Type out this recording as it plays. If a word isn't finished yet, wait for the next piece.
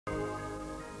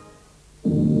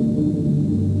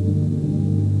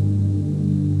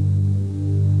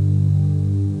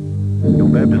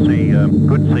We hope to see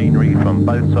good scenery from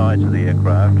both sides of the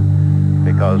aircraft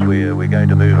because we're going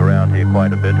to move around here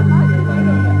quite a bit. Enjoying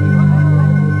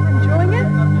it?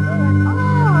 Oh,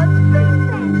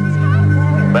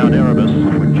 Mount Erebus,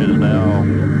 which is now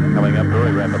coming up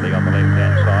very rapidly on the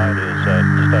left-hand side, is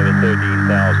just over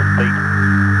 13,000 feet.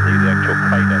 The actual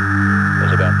crater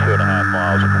is about 2.5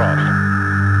 miles across.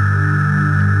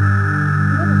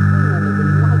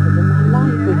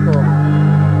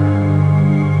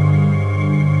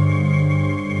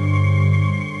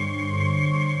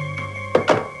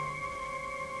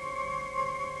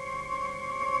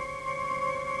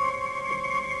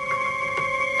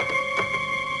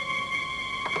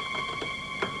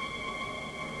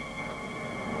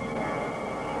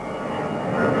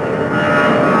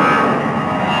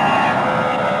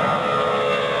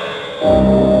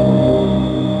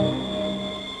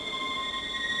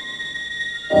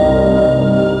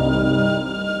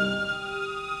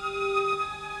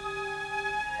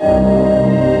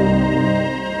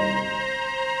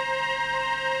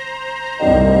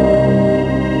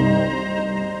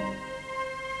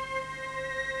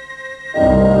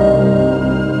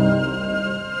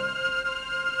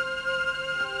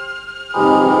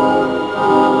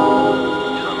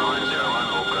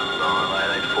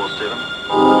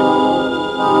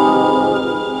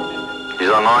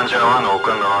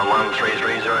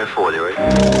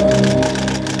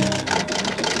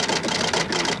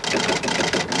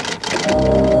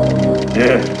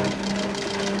 Yeah.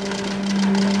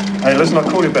 Hey, listen, I'll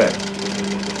call you back.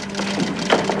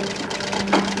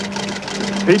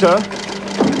 Peter?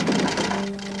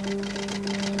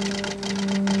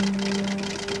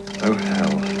 Oh,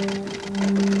 hell.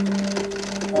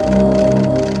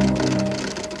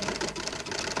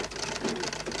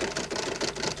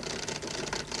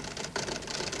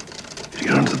 Did you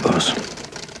get onto the bus?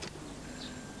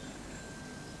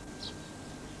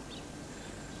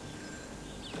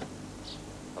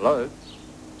 Hello?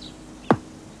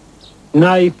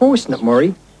 No, you're forcing it,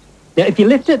 Maury. Now, if you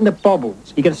left it in the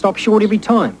bobbles, you're going to stop short every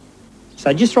time.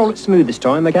 So just roll it smooth this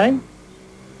time, okay?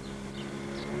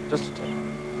 Just a tick.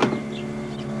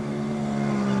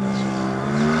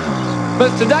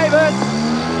 Mr. David!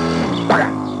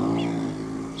 Bugger!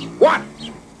 What?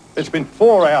 It's been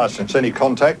 4 hours since any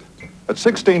contact. At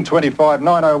 16:25,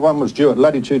 901 was due at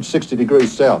latitude 60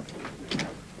 degrees south.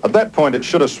 At that point, it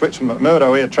should have switched from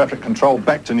McMurdo Air Traffic Control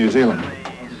back to New Zealand.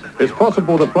 It's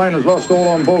possible the plane has lost all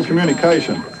on-board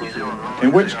communication,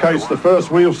 in which case the first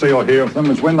we'll see or hear of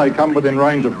them is when they come within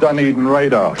range of Dunedin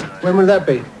radar. When will that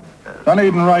be?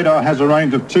 Dunedin radar has a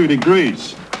range of 2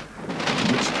 degrees,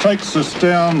 which takes us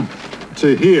down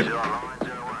to here.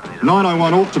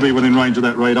 901 ought to be within range of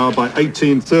that radar by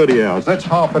 18:30 hours. That's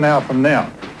half an hour from now.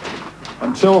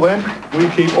 Until then, we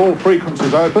keep all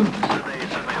frequencies open,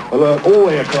 alert all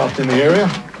aircraft in the area,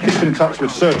 keep in touch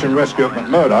with search and rescue at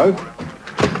McMurdo,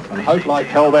 and hope like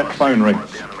hell that phone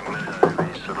rings.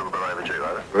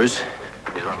 Bruce,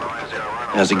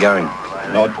 how's it going?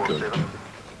 Not good.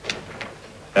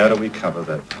 How do we cover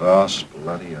that vast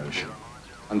bloody ocean?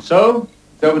 And so,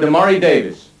 it's over to Maury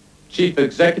Davis, Chief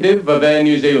Executive of Air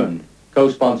New Zealand,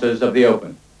 co-sponsors of the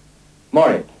Open.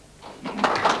 Maury.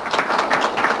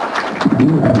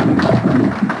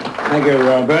 Thank you,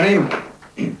 Bernie.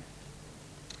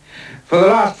 For the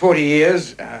last 40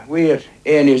 years, we at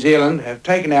Air New Zealand have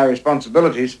taken our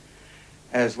responsibilities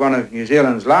as one of New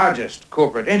Zealand's largest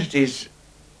corporate entities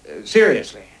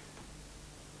seriously.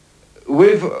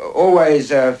 We've always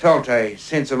felt a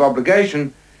sense of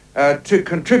obligation to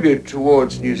contribute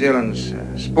towards New Zealand's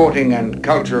sporting and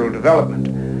cultural development.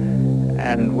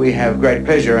 And we have great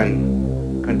pleasure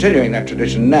in continuing that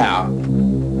tradition now.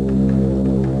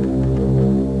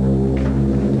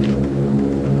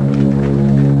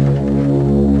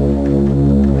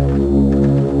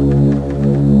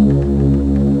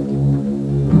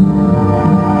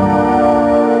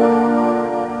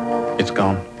 It's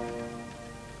gone.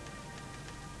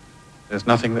 There's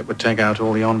nothing that would take out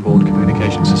all the onboard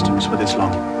communication systems for this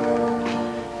long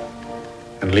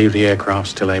and leave the aircraft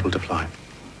still able to fly.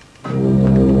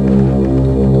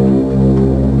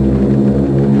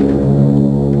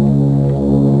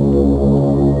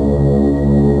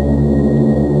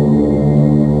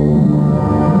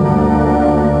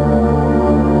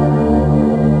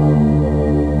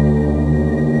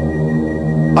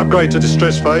 Upgrade to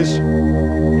distress phase.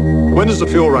 When does the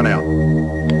fuel run out?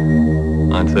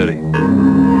 9:30.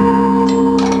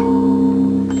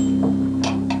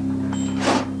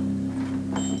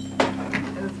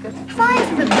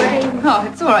 Science is a brain. Oh,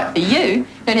 it's all right for you.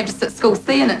 Don't have to sit school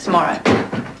seeing it tomorrow.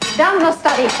 Down your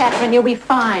study, Catherine, you'll be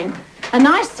fine. A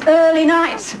nice early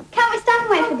night. Can't we stop and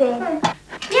wait for Dad?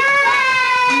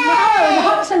 No,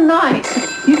 not tonight.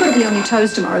 You've got to be on your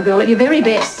toes tomorrow, girl, at your very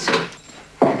best.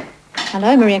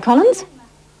 Hello, Maria Collins.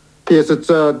 Yes, it's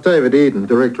David Eden,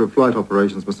 Director of Flight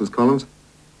Operations, Mrs. Collins.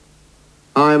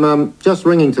 I'm just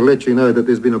ringing to let you know that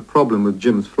there's been a problem with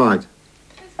Jim's flight.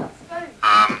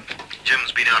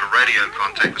 Jim's been out of radio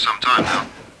contact for some time now,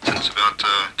 since about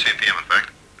 2 p.m. in fact.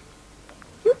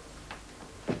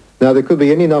 Now, there could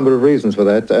be any number of reasons for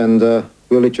that, and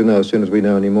we'll let you know as soon as we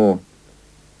know any more.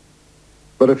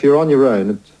 But if you're on your own,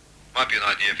 it might be an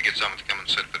idea if you get someone to come and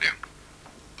sit with you.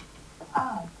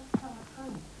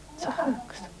 It's a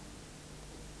hoax.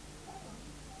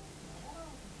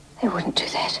 They wouldn't do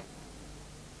that.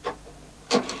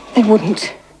 They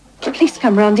wouldn't. The police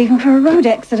come round even for a road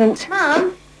accident.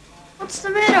 Mum, what's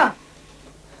the matter?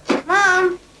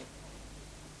 Mum?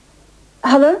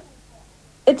 Hello?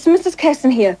 It's Mrs.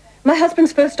 Casson here. My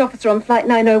husband's first officer on Flight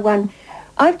 901.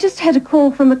 I've just had a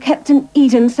call from a Captain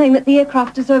Eden saying that the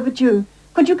aircraft is overdue.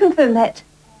 Could you confirm that?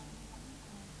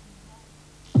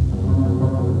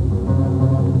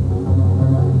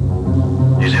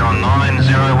 New Zealand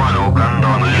 901, Auckland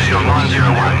on New Zealand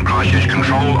 901, Christchurch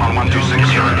control on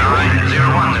 1260.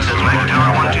 901, this is Mac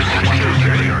Tower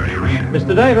 1262.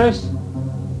 Mr. Davis.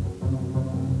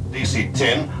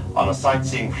 DC-10 on a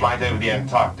sightseeing flight over the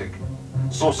Antarctic.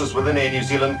 Sources within Air New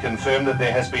Zealand confirm that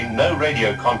there has been no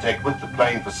radio contact with the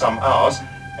plane for some hours,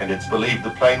 and it's believed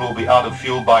the plane will be out of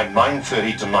fuel by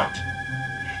 9:30 tonight.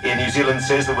 Air New Zealand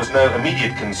says there was no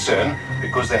immediate concern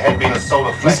because there had been a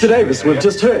solar flash. Mr. Davis, we've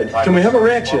just heard. Can we have a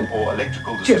reaction? Or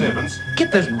electrical disturbance.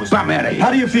 Get this bum out of here.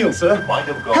 How do you feel, sir?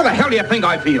 How the hell do you think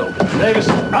I feel? Davis,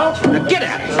 out! Get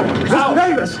out! Mr.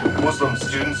 Davis! Muslim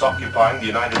students occupying the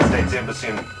United States Embassy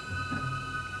in...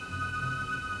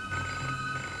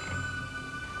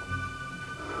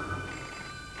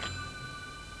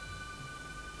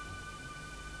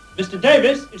 Mr.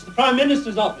 Davis, it's the Prime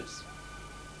Minister's office.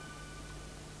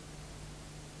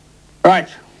 Right.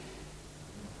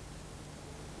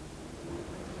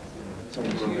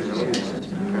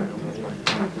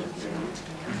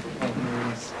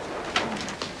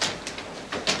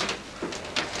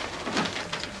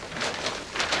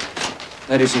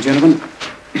 Ladies and gentlemen,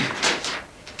 it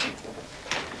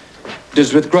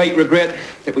is with great regret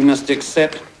that we must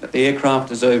accept that the aircraft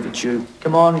is overdue.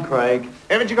 Come on, Craig.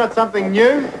 Haven't you got something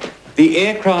new? The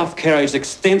aircraft carries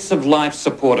extensive life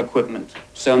support equipment,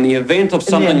 so in the event of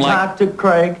something like... Antarctic,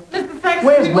 Craig. Mr. Saxon,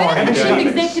 Where's when Martin? is the chief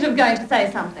executive going to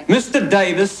say something? Mr.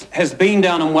 Davis has been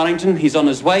down in Wellington. He's on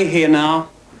his way here now.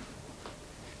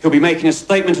 He'll be making a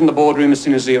statement in the boardroom as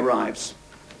soon as he arrives.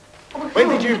 When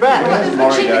did you back?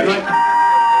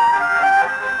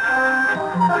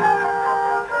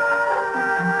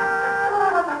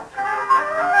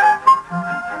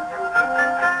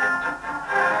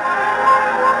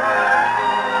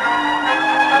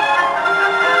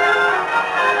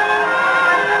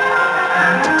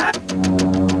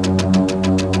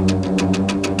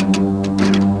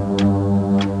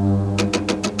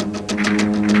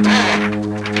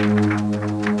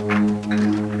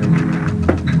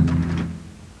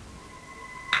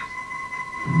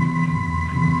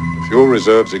 Fuel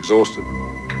reserves exhausted.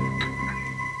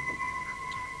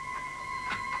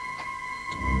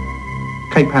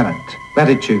 Cape Hannett,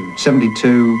 latitude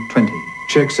 7220.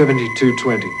 Check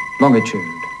 7220. Longitude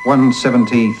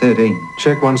 17013.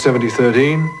 Check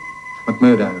 17013.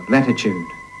 McMurdo, latitude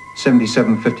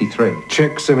 7753.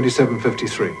 Check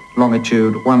 7753.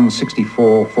 Longitude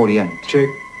 16448. Check.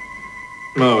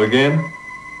 No, again.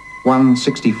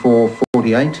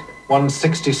 16448.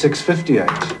 16658.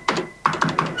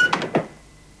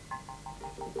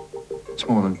 It's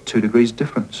more than 2 degrees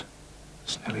difference.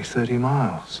 It's nearly 30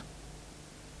 miles.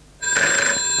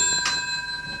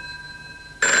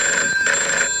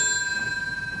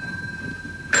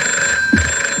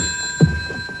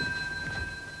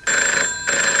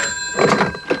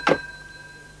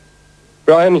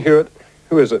 Brian Hewitt,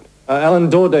 who is it?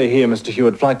 Alan Dorday here, Mr.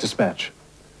 Hewitt, Flight Dispatch.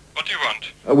 What do you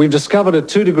want? We've discovered a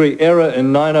 2-degree error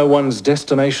in 901's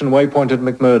destination waypoint at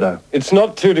McMurdo. It's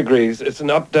not 2 degrees. It's an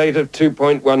update of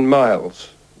 2.1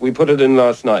 miles. We put it in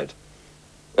last night.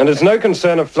 And it's no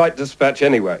concern of Flight Dispatch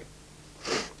anyway.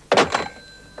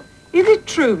 Is it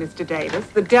true, Mr. Davis,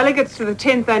 that delegates to the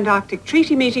 10th Antarctic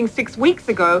Treaty meeting 6 weeks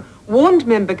ago warned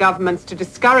member governments to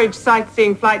discourage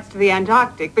sightseeing flights to the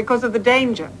Antarctic because of the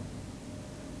danger?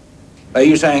 Are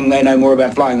you saying they know more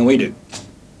about flying than we do?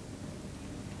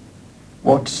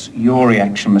 What's your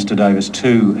reaction, Mr. Davis,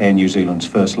 to Air New Zealand's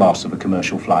first loss of a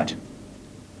commercial flight?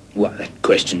 Well, that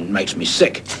question makes me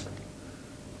sick.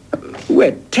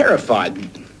 We're terrified.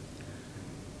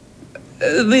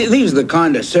 These are the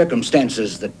kind of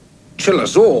circumstances that chill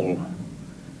us all.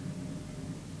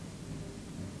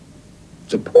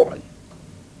 It's appalling.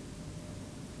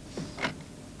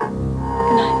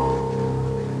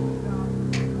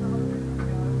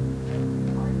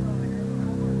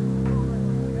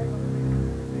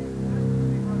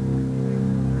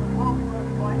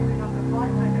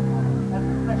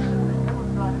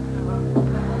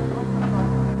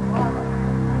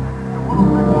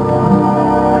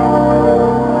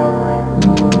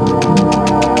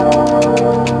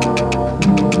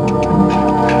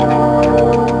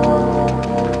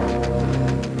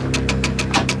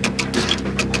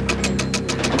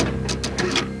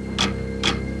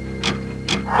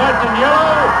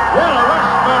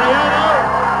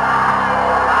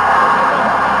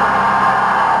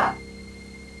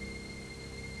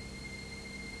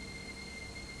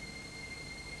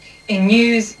 In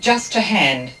news just to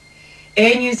hand,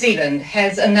 Air New Zealand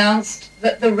has announced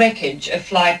that the wreckage of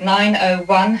Flight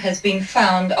 901 has been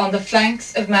found on the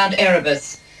flanks of Mount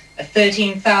Erebus, a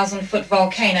 13,000-foot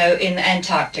volcano in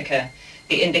Antarctica.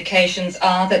 The indications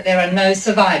are that there are no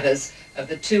survivors of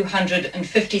the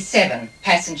 257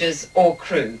 passengers or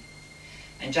crew.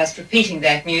 And just repeating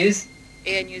that news,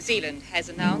 Air New Zealand has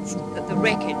announced that the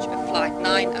wreckage of Flight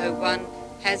 901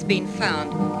 has been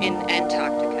found in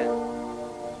Antarctica.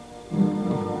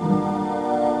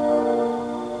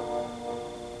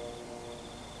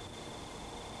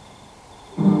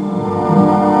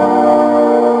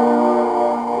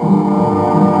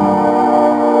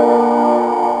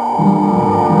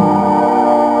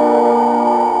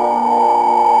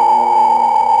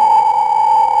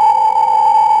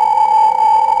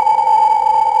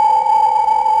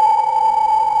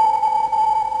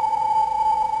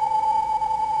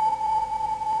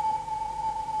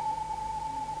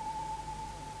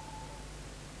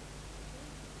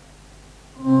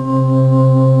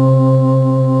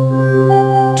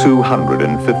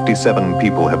 Seven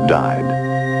people have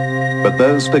died, but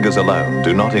those figures alone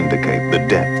do not indicate the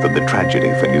depth of the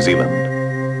tragedy for New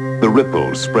Zealand. The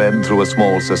ripples spread through a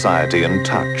small society and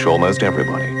touch almost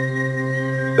everybody.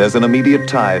 There's an immediate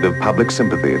tide of public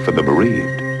sympathy for the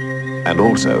bereaved, and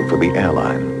also for the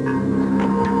airline.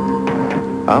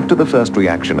 After the first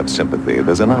reaction of sympathy,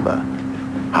 there's another.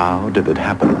 How did it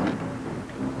happen?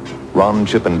 Ron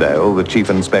Chippendale, the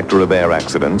Chief Inspector of Air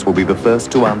Accidents, will be the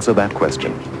first to answer that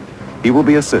question. He will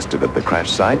be assisted at the crash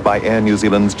site by Air New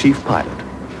Zealand's chief pilot,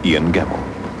 Ian Gemmell.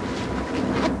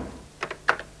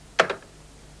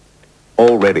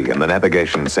 Already in the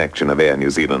navigation section of Air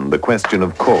New Zealand, the question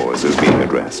of cause is being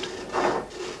addressed.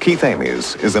 Keith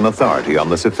Ames is an authority on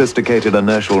the sophisticated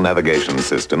inertial navigation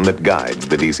system that guides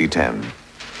the DC-10.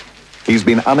 He's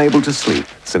been unable to sleep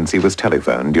since he was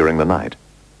telephoned during the night.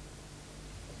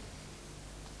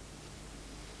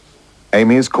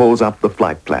 Ames calls up the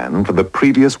flight plan for the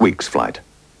previous week's flight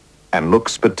and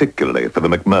looks particularly for the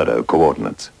McMurdo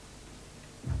coordinates.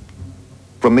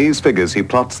 From these figures, he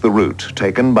plots the route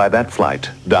taken by that flight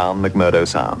down McMurdo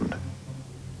Sound.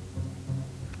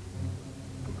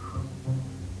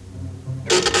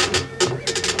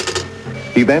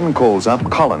 He then calls up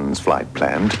Collins' flight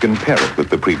plan to compare it with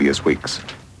the previous week's.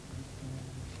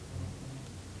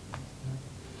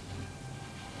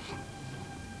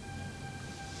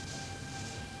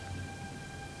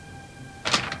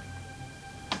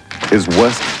 His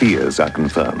worst fears are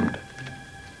confirmed.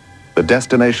 The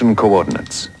destination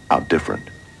coordinates are different.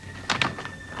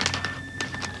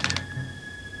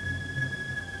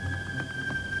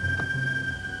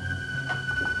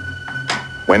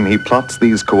 When he plots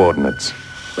these coordinates,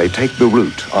 they take the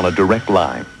route on a direct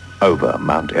line over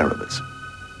Mount Erebus.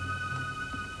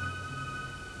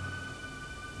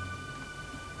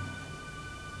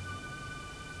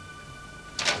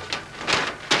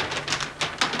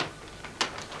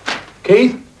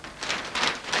 Keith?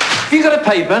 Have you got a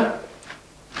paper?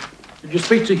 Did you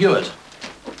speak to Hewitt?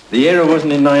 The error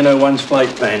wasn't in 901's flight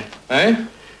plan. Eh?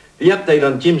 The update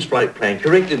on Jim's flight plan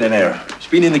corrected an error. It's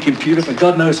been in the computer for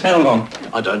God knows how long.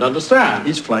 I don't understand.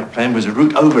 His flight plan was a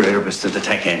route over Erebus to the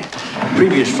tack end.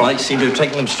 Previous flights seem to have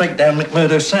taken them straight down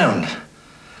McMurdo Sound.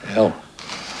 Hell.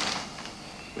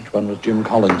 Which one was Jim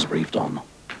Collins briefed on?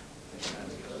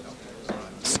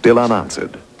 Still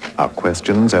unanswered are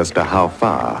questions as to how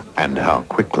far and how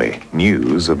quickly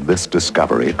news of this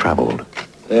discovery traveled.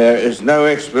 There is no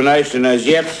explanation as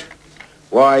yet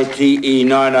why TE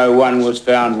 901 was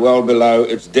found well below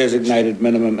its designated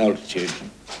minimum altitude.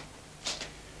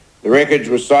 The wreckage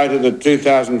was sighted at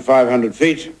 2,500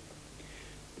 feet.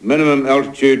 The minimum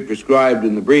altitude prescribed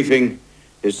in the briefing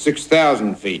is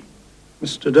 6,000 feet.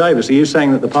 Mr. Davis, are you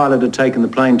saying that the pilot had taken the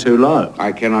plane too low?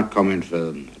 I cannot comment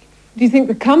further than that. Do you think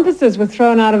the compasses were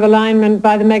thrown out of alignment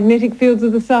by the magnetic fields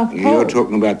of the South Pole? You're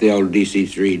talking about the old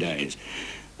DC-3 days.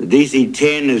 The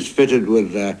DC-10 is fitted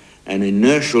with an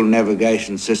inertial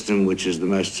navigation system which is the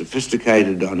most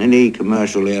sophisticated on any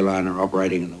commercial airliner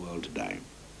operating in the world today.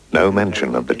 No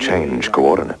mention of the change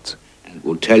coordinates. And it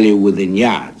will tell you within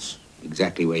yards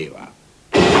exactly where you are.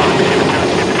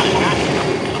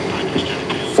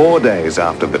 4 days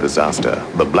after the disaster,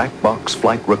 the black box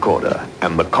flight recorder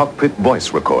and the cockpit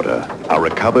voice recorder are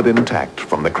recovered intact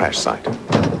from the crash site.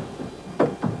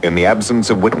 In the absence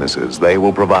of witnesses, they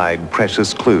will provide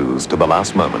precious clues to the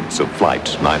last moments of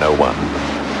Flight 901.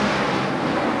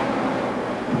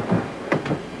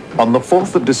 On the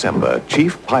 4th of December,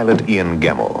 Chief Pilot Ian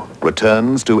Gemmell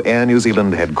returns to Air New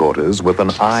Zealand headquarters with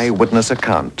an eyewitness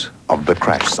account of the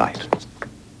crash site.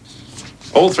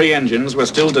 All 3 engines were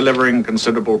still delivering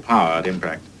considerable power at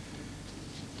impact.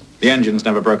 The engines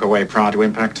never broke away prior to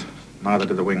impact, neither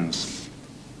did the wings.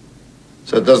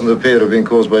 So it doesn't appear to have been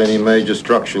caused by any major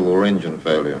structural or engine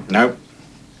failure? No.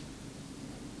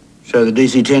 So the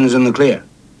DC-10 is in the clear?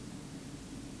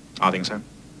 I think so.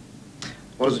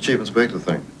 What does the Chief Inspector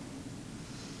think?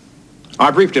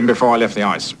 I briefed him before I left the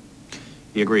ice.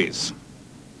 He agrees.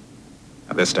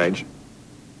 At this stage.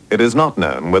 It is not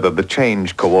known whether the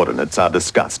change coordinates are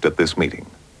discussed at this meeting.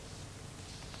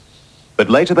 But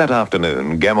later that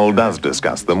afternoon, Gemmell does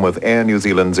discuss them with Air New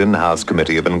Zealand's in-house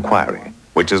committee of inquiry,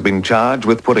 which has been charged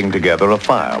with putting together a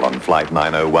file on Flight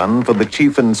 901 for the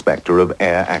Chief Inspector of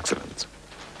Air Accidents.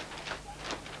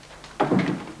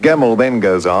 Gemmell then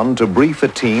goes on to brief a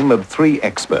team of 3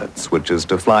 experts, which is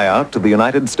to fly out to the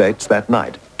United States that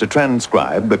night to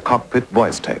transcribe the cockpit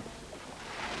voice tape.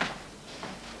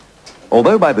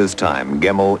 Although by this time,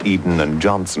 Gemmell, Eden and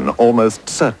Johnson almost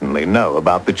certainly know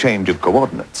about the change of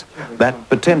coordinates, that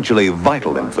potentially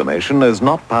vital information is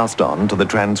not passed on to the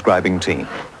transcribing team.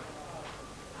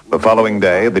 The following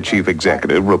day, the chief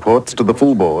executive reports to the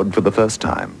full board for the first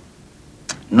time.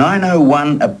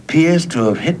 901 appears to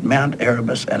have hit Mount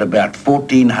Erebus at about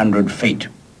 1,400 feet.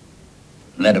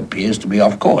 That appears to be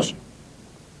off course.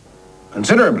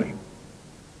 Considerably.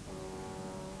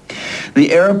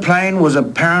 The aeroplane was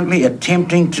apparently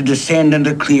attempting to descend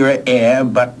into clearer air,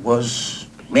 but was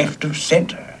left of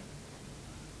center.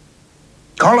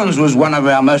 Collins was one of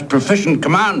our most proficient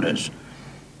commanders.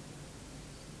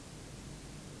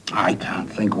 I can't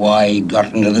think why he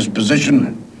got into this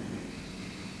position.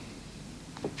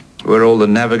 Were all the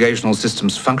navigational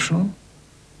systems functional?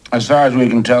 As far as we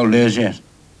can tell, Des, yes.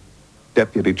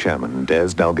 Deputy Chairman Des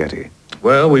Dalgetty.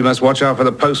 Well, we must watch out for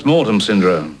the post-mortem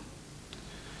syndrome.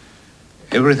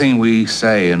 Everything we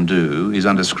say and do is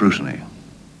under scrutiny.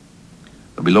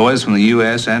 There'll be lawyers from the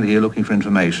US and here looking for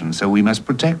information, so we must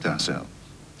protect ourselves.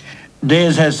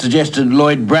 Des has suggested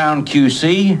Lloyd Brown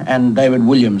QC and David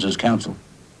Williams as counsel.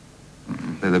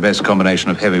 They're the best combination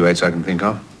of heavyweights I can think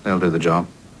of. They'll do the job.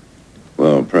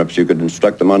 Well, perhaps you could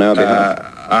instruct them on our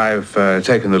behalf. I've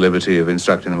taken the liberty of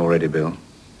instructing them already, Bill,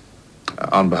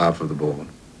 on behalf of the board.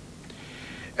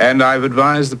 And I've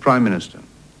advised the Prime Minister.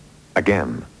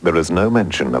 Again, there is no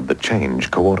mention of the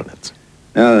change coordinates.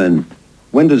 Now then,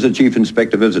 when does the Chief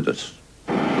Inspector visit us?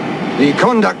 The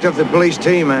conduct of the police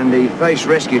team and the face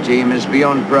rescue team is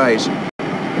beyond praise.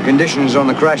 The conditions on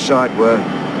the crash site were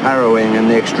harrowing in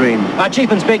the extreme. Chief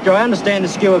Inspector, I understand the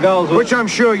skewer goals... Which I'm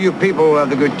sure you people have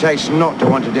the good taste not to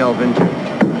want to delve into.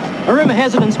 A rumour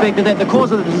has it, Inspector, that the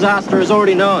cause of the disaster is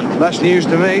already known. That's news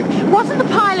to me. Wasn't the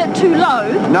pilot too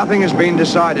low? Nothing has been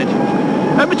decided.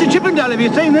 Mr. Chippendale, have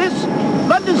you seen this?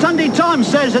 London Sunday Times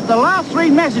says that the last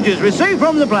 3 messages received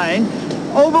from the plane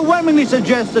overwhelmingly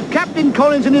suggest that Captain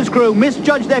Collins and his crew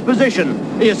misjudged their position.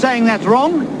 Are you saying that's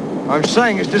wrong? I'm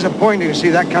saying it's disappointing to see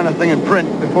that kind of thing in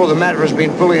print before the matter has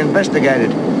been fully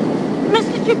investigated.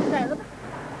 Mr. Chippendale.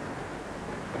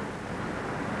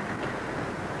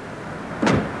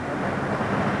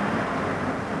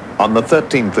 On the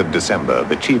 13th of December,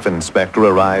 the Chief Inspector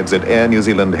arrives at Air New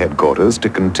Zealand headquarters to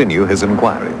continue his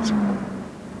inquiries.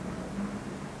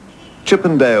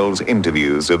 Chippendale's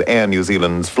interviews of Air New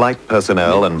Zealand's flight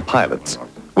personnel and pilots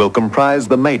will comprise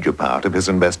the major part of his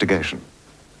investigation.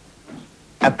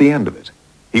 At the end of it,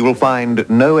 he will find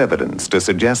no evidence to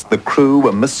suggest the crew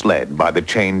were misled by the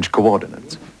change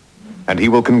coordinates, and he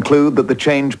will conclude that the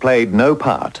change played no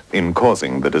part in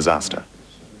causing the disaster.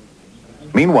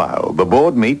 Meanwhile, the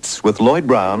board meets with Lloyd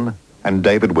Brown and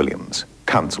David Williams,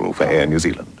 counsel for Air New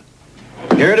Zealand.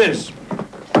 Here it is.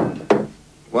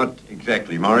 What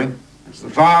exactly, Maury? It's the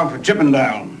file for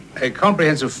Chippendale. A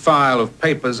comprehensive file of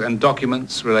papers and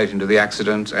documents relating to the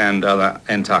accident and other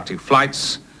Antarctic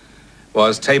flights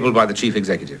was tabled by the Chief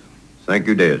Executive. Thank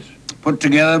you, Des. put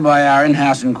together by our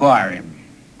in-house inquiry.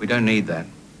 We don't need that.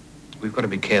 We've got to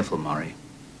be careful, Murray.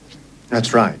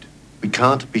 That's right. We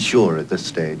can't be sure at this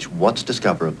stage what's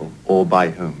discoverable or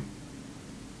by whom.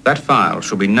 That file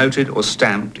shall be noted or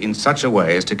stamped in such a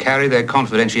way as to carry their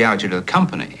confidentiality to the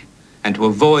company and to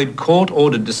avoid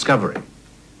court-ordered discovery.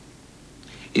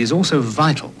 It is also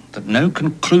vital that no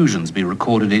conclusions be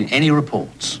recorded in any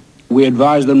reports. We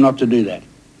advised them not to do that.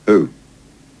 Who?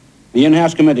 The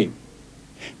in-house committee.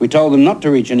 We told them not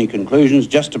to reach any conclusions,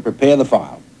 just to prepare the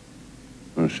file.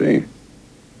 I see.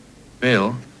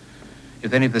 Bill,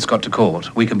 if any of this got to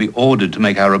court, we can be ordered to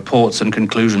make our reports and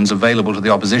conclusions available to the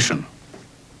opposition.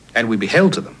 And we'd be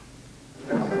held to them.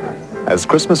 As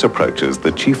Christmas approaches,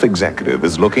 the chief executive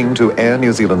is looking to Air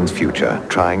New Zealand's future,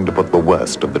 trying to put the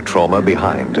worst of the trauma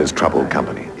behind his troubled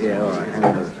company.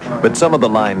 But some of the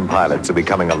line pilots are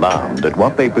becoming alarmed at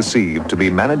what they perceive to be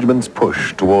management's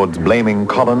push towards blaming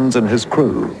Collins and his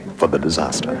crew for the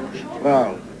disaster.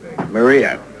 Well,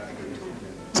 Maria.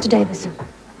 Mr. Davison.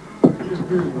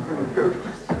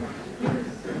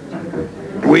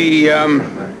 We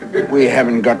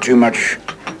haven't got too much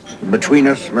between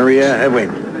us, Maria, have we?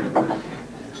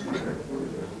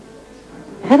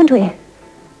 Haven't we?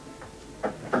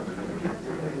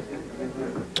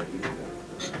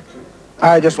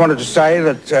 I just wanted to say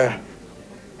that I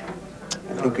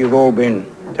think you've all been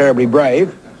terribly brave.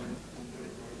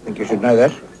 I think you should know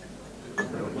that.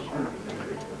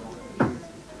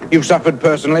 You've suffered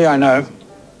personally, I know.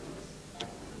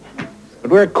 But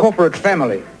we're a corporate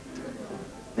family.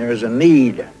 There is a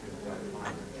need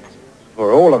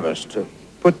for all of us to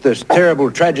put this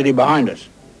terrible tragedy behind us.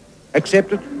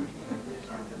 Accept it,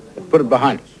 but put it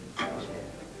behind us.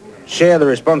 Share the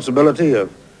responsibility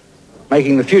of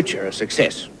making the future a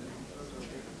success.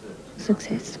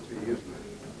 Success.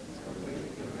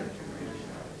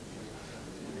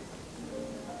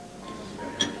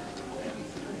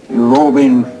 You've all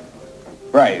been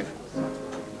brave.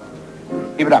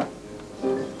 Keep it up.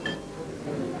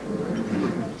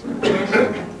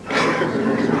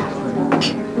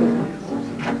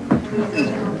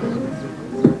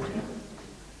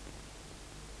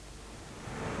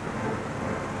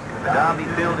 Derby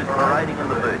Field is parading in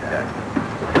the birdcage.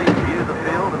 Please view the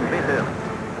field and bid early.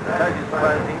 The coach is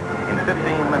closing in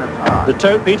 15 minutes time. The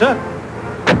toe, Peter?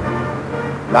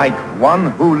 Like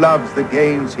one who loves the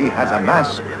gains he has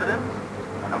amassed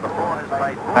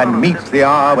and meets the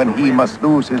hour when he must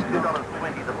lose his loot.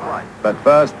 But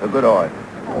first, the good oil.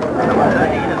 Number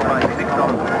 13 is paying $6.40.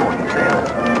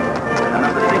 And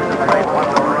number 6 is paid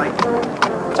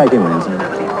 $1.08. Take him, Williamson.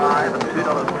 75 and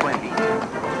 $2.20.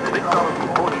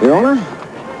 $6.40. Your Honour?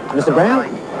 Mr. Brown?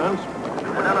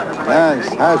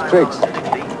 Yes, how's tricks?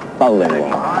 Bowling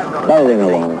along. Bowling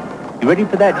along. You ready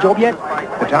for that job yet?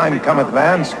 The time cometh,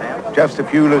 Vance. Just a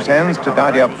few loose ends to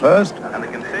tidy up first.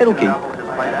 It'll keep.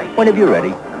 Whenever you're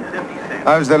ready.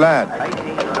 How's the lad?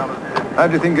 How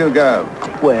do you think he'll go?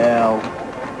 Well,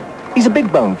 he's a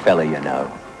big bone fella, you know.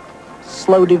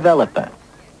 Slow developer.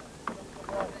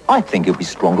 I think he'll be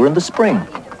stronger in the spring.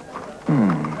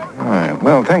 All right.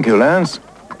 Well, thank you, Lance.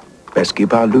 Best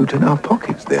keep our loot in our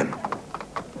pockets, then.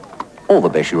 All the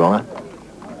best, Your Honour.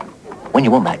 When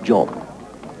you want that job,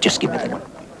 just give me the number.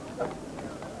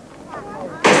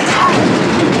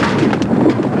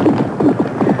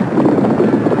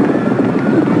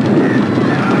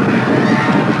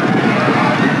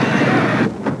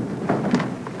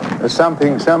 There's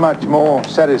something so much more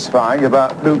satisfying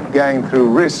about loot gained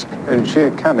through risk and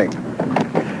sheer cunning.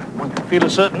 One can feel a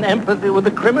certain empathy with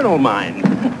the criminal mind.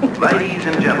 Ladies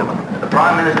and gentlemen, the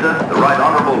Prime Minister, the Right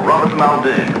Honourable Robert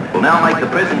Muldoon, will now make the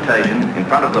presentation in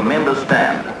front of the members'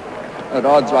 stand. At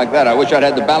odds like that, I wish I'd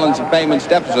had the balance of payments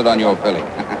deficit on your filly.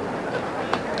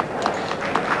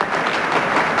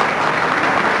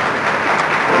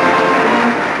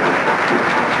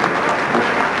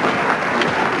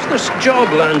 This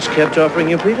job Lance kept offering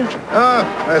you, Peter? Oh,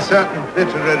 a certain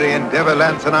literary endeavour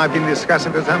Lance and I have been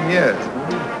discussing for some years.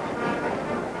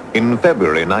 In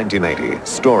February 1980,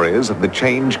 stories of the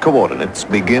change coordinates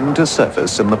begin to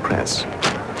surface in the press.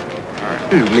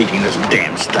 Who's leaking this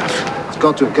damn stuff? It's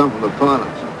got to have come from the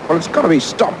pilots. Well, it's got to be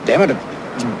stopped, damn it.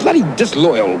 It's bloody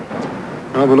disloyal.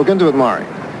 We'll look into it, Murray.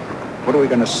 What are we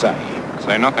going to say?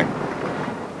 Say nothing.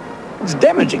 It's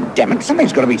damaging, damn it.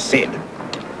 Something's got to be said.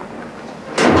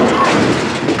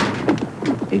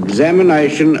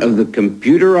 Examination of the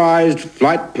computerized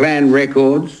flight plan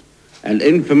records and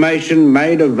information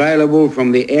made available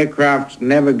from the aircraft's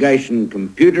navigation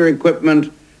computer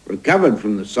equipment recovered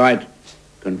from the site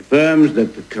confirms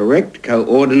that the correct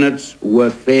coordinates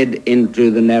were fed into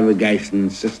the navigation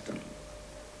system.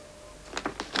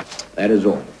 That is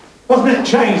all. Wasn't it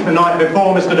changed the night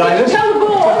before, Mr. Davis? Tell the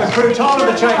board! The crew told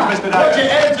the change, Mr. Davis. Put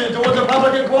your heads in towards a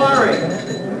public inquiry.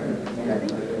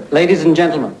 Ladies and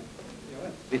gentlemen,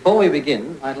 before we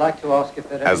begin, I'd like to ask if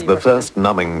there are As the first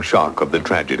numbing shock of the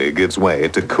tragedy gives way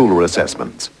to cooler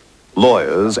assessments,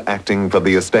 lawyers acting for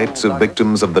the estates of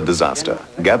victims of the disaster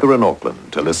gather in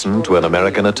Auckland to listen to an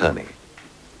American attorney.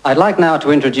 I'd like now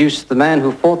to introduce the man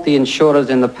who fought the insurers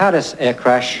in the Paris air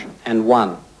crash and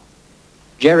won,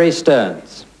 Jerry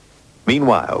Stearns.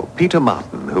 Meanwhile, Peter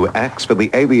Martin, who acts for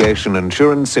the aviation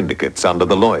insurance syndicates under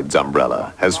the Lloyd's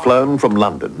umbrella, has flown from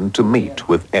London to meet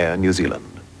with Air New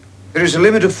Zealand. There is a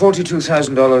limit of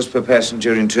 $42,000 per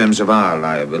passenger in terms of our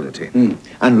liability.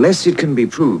 Unless it can be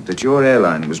proved that your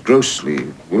airline was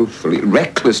grossly, willfully,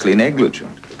 recklessly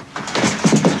negligent.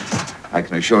 I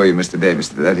can assure you, Mr. Davis,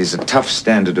 that is a tough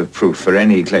standard of proof for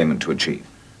any claimant to achieve.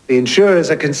 The insurers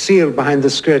are concealed behind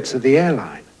the skirts of the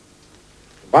airline,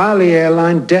 while the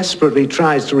airline desperately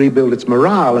tries to rebuild its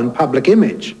morale and public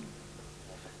image.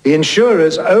 The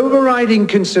insurer's overriding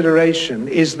consideration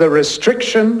is the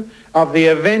restriction of the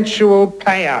eventual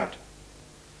payout.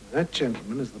 That,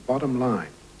 gentlemen, is the bottom line.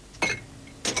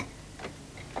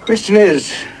 Question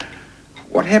is,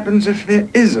 what happens if there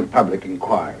is a public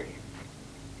inquiry?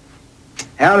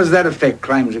 How does that affect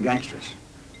claims against us?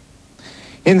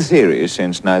 In theory,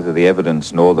 since neither the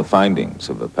evidence nor the findings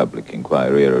of a public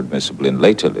inquiry are admissible in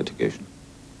later litigation,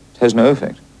 it has no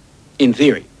effect. In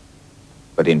theory?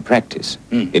 But in practice,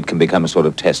 it can become a sort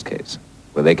of test case,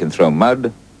 where they can throw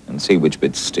mud and see which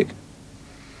bits stick.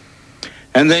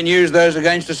 And then use those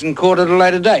against us in court at a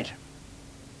later date?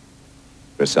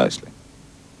 Precisely.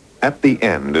 At the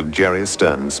end of Jerry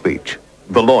Stearns' speech,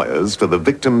 the lawyers for the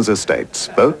victims' estates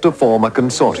vote to form a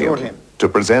consortium to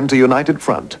present a united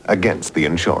front against the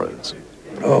insurers.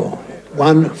 Oh,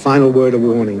 one final word of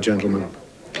warning, gentlemen.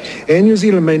 Air New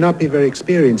Zealand may not be very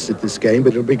experienced at this game, but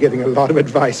it'll be getting a lot of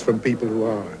advice from people who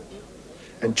are.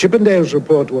 And Chippendale's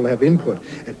report will have input,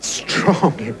 and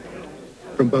strong input,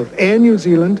 from both Air New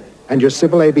Zealand and your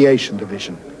Civil Aviation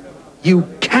Division. You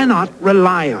cannot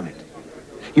rely on it.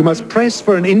 You must press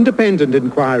for an independent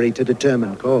inquiry to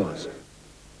determine cause.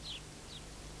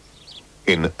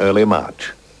 In early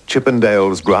March,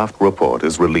 Chippendale's draft report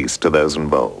is released to those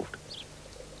involved.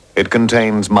 It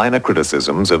contains minor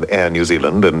criticisms of Air New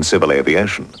Zealand and civil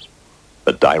aviation,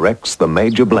 but directs the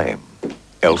major blame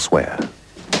elsewhere.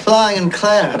 Flying in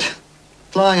cloud at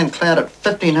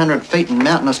 1,500 feet in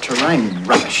mountainous terrain,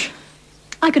 rubbish.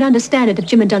 I could understand it if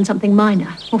Jim had done something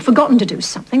minor, or forgotten to do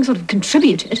something, sort of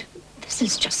contributed. This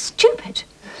is just stupid.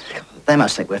 They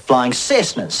must think we're flying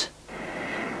Cessnas.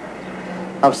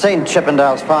 I've seen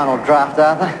Chippendale's final draft,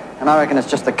 Arthur, and I reckon it's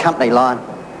just the company line.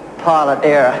 Pilot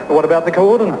error. What about the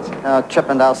coordinates?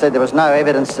 Chippendale said there was no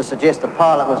evidence to suggest the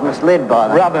pilot was misled by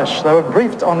them. Rubbish. They were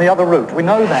briefed on the other route. We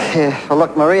know that. Yeah, well,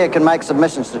 look, Maria can make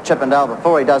submissions to Chippendale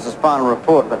before he does his final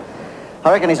report, but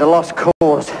I reckon he's a lost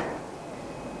cause.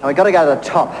 Now, we've got to go to the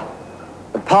top.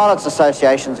 The Pilots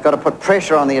Association's got to put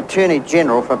pressure on the Attorney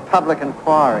General for a public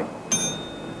inquiry.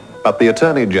 But the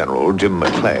Attorney General, Jim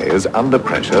McClay, is under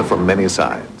pressure from many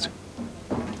sides.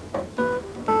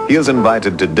 He is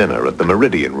invited to dinner at the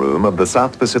Meridian Room of the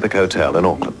South Pacific Hotel in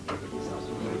Auckland.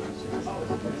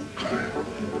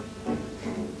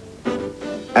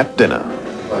 At dinner,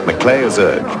 McClay is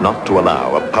urged not to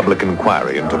allow a public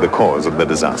inquiry into the cause of the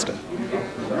disaster.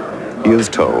 He is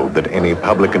told that any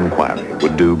public inquiry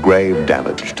would do grave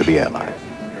damage to the airline.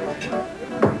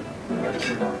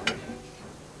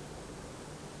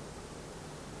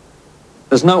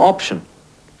 There's no option.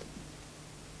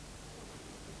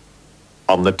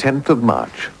 On the 10th of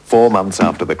March, 4 months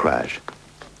after the crash,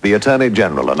 the Attorney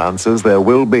General announces there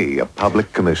will be a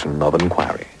public commission of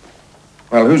inquiry.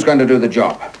 Well, who's going to do the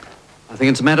job? I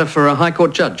think it's a matter for a High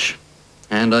Court judge,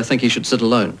 and I think he should sit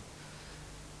alone.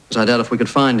 Because I doubt if we could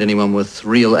find anyone with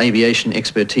real aviation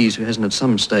expertise who hasn't at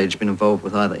some stage been involved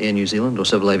with either Air New Zealand or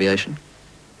civil aviation.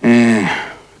 A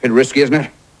bit risky, isn't it?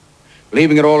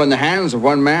 Leaving it all in the hands of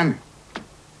one man?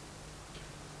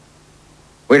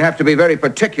 We'd have to be very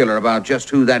particular about just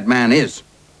who that man is.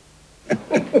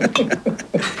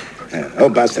 Oh,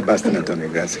 basta, Antonio,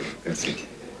 grazie.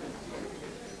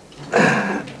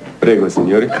 Prego,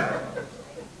 signori.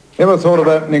 Ever thought of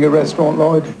opening a restaurant,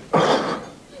 Lloyd?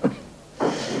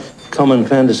 Common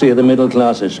fantasy of the middle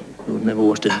classes who've never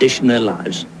washed a dish in their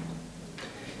lives.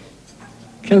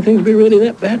 Can things be really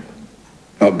that bad?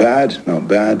 Not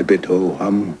bad. A bit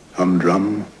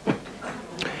humdrum.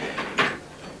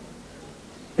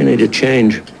 They need a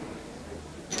change.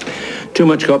 Too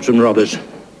much cops and robbers.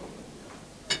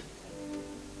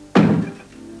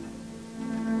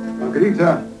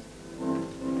 Margarita.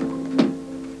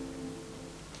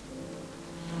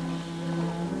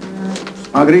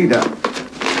 Margarita.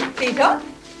 Peter?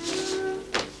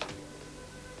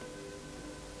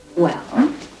 Well,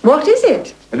 what is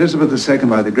it? Elizabeth II,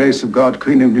 by the grace of God,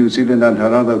 Queen of New Zealand and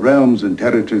her other realms and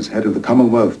territories, head of the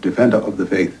Commonwealth, defender of the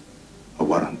faith. A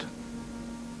warrant.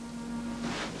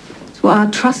 To our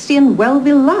trusty and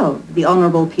well-beloved, the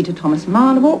Honourable Peter Thomas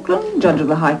Mahon of Auckland, Judge of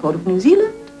the High Court of New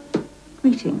Zealand.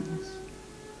 Greetings.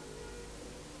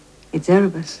 It's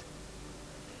Erebus.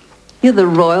 You're the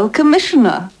Royal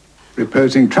Commissioner.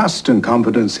 Reposing trust and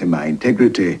confidence in my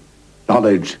integrity,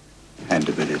 knowledge, and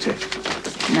ability.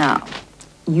 Now,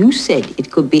 you said it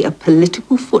could be a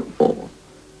political football.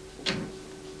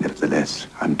 Nevertheless,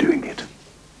 I'm doing it.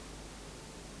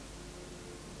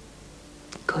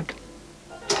 Good.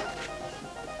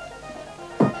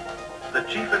 The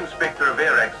Chief Inspector of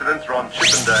Air Accidents, Ron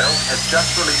Chippendale, has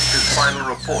just released his final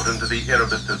report into the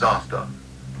Erebus disaster.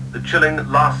 The chilling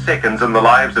last seconds in the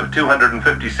lives of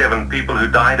 257 people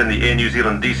who died in the Air New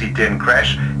Zealand DC-10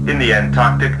 crash in the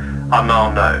Antarctic are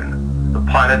now known. The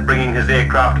pilot bringing his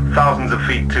aircraft thousands of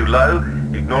feet too low,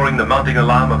 ignoring the mounting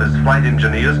alarm of his flight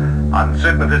engineers,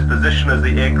 uncertain of his position as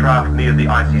the aircraft neared the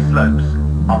icy slopes.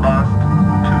 Alas,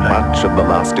 too late. Much of the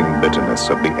lasting bitterness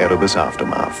of the Erebus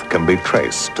aftermath can be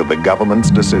traced to the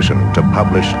government's decision to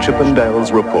publish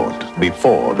Chippendale's report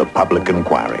before the public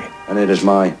inquiry. And it is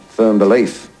my firm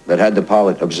belief that had the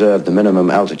pilot observed the minimum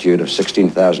altitude of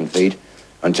 16,000 feet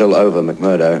until over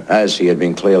McMurdo, as he had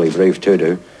been clearly briefed to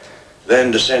do, then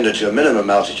descended to a minimum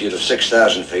altitude of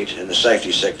 6,000 feet in the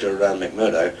safety sector around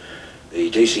McMurdo,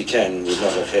 the DC-10 would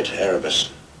not have hit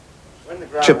Erebus.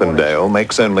 Chippendale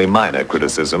makes only minor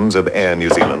criticisms of Air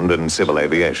New Zealand and civil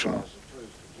aviation.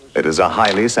 It is a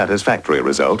highly satisfactory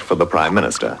result for the Prime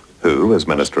Minister, who, as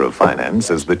Minister of Finance,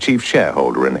 is the chief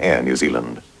shareholder in Air New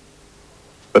Zealand.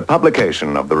 But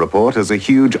publication of the report is a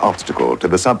huge obstacle to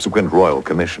the subsequent Royal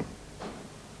Commission.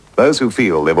 Those who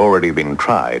feel they've already been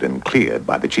tried and cleared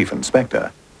by the Chief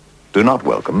Inspector do not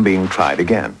welcome being tried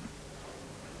again.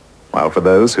 While for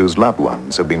those whose loved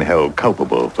ones have been held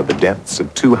culpable for the deaths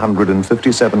of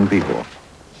 257 people,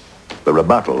 the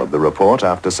rebuttal of the report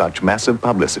after such massive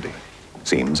publicity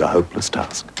seems a hopeless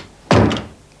task.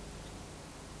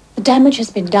 The damage has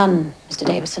been done, Mr.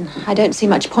 Davison. I don't see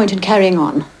much point in carrying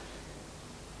on.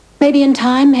 Maybe in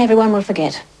time, everyone will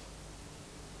forget.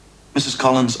 Mrs.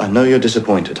 Collins, I know you're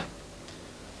disappointed.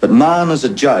 But Mahon is a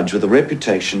judge with a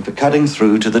reputation for cutting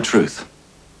through to the truth.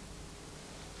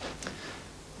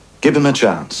 Give him a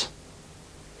chance.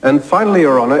 And finally,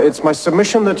 Your Honor, it's my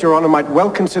submission that Your Honor might well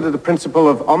consider the principle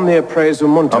of omnia praise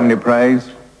umunta. Omnia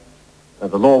praise?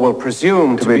 The law will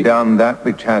presume to be done that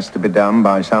which has to be done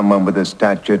by someone with a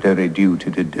statutory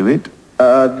duty to do it.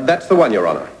 That's the one, Your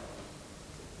Honor.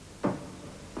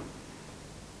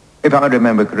 If I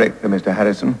remember correctly, Mr.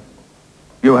 Harrison,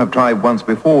 you have tried once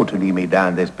before to lead me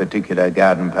down this particular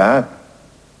garden path.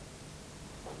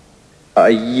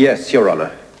 Yes, Your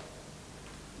Honor.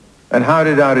 And how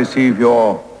did I receive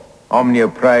your omnia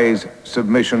praise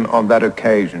submission on that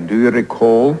occasion? Do you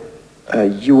recall?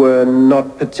 You were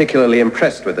not particularly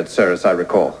impressed with it, sir, as I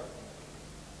recall.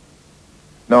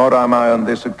 Nor am I on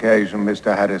this occasion,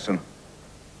 Mr. Harrison.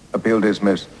 Appeal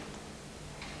dismissed.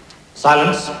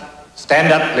 Silence.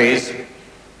 Stand up, please.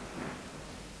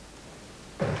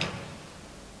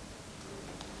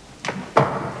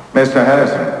 Mr.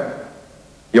 Harrison.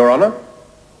 Your Honor?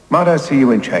 Might I see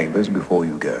you in chambers before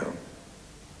you go?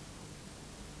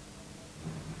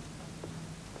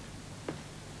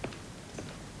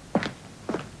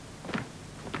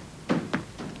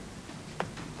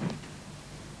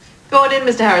 Go on in,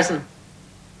 Mr. Harrison.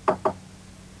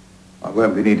 I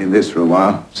won't be needing this for a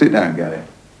while. Sit down, Gary.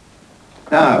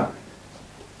 Now,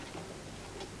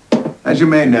 as you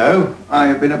may know, I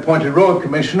have been appointed Royal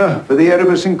Commissioner for the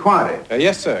Erebus Inquiry.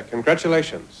 Yes, sir.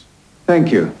 Congratulations.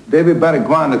 Thank you. David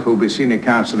Baragwanath will be senior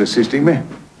counsel assisting me.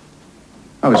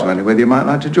 I was wondering whether you might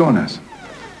like to join us.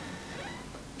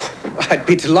 I'd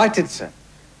be delighted, sir.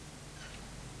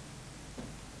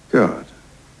 Good.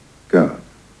 Good.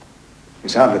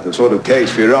 It's hardly the sort of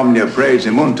case for your omnia praise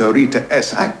imunto rita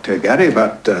es acta, Gary,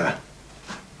 but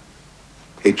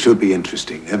it should be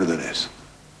interesting, nevertheless.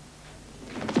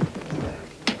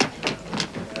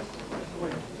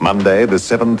 Monday, the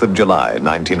 7th of July,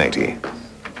 1980.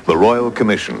 The Royal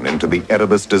Commission into the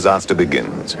Erebus disaster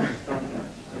begins.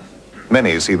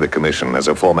 Many see the commission as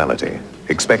a formality,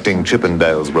 expecting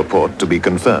Chippendale's report to be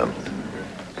confirmed.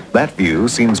 That view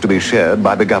seems to be shared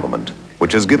by the government,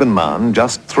 which has given Mahon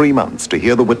just 3 months to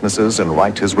hear the witnesses and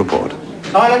write his report.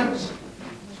 Silence.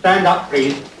 Stand up,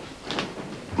 please.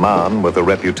 Mahon, with a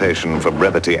reputation for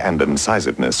brevity and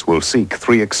incisiveness, will seek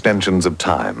 3 extensions of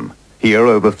time, hear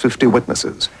over 50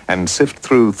 witnesses, and sift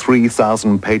through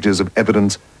 3,000 pages of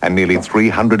evidence and nearly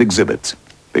 300 exhibits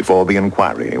before the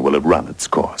inquiry will have run its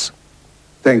course.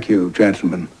 Thank you,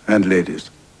 gentlemen and ladies.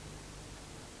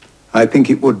 I think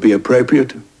it would be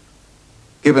appropriate,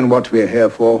 given what we are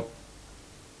here for,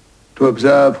 to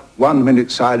observe 1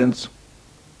 minute's silence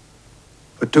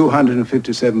for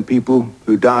 257 people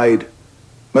who died,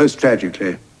 most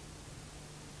tragically,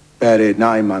 buried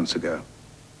 9 months ago.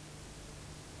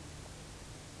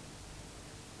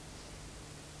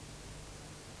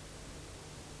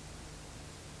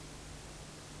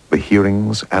 The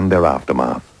hearings and their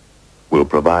aftermath will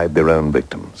provide their own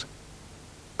victims.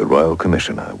 The Royal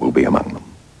Commissioner will be among them.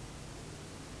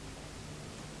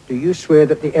 Do you swear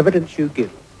that the evidence you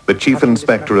give... The Chief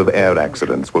Inspector of Air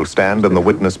Accidents will stand in the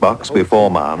witness box before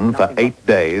Mahon for 8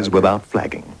 days without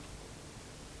flagging.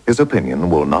 His opinion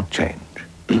will not change.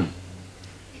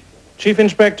 Chief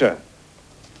Inspector,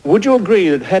 would you agree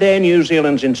that had Air New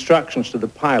Zealand's instructions to the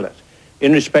pilot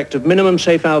in respect of minimum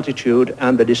safe altitude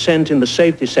and the descent in the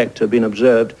safety sector been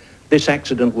observed, this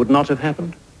accident would not have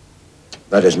happened?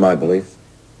 That is my belief.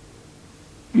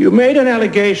 You made an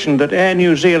allegation that Air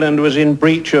New Zealand was in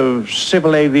breach of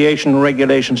Civil Aviation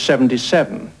Regulation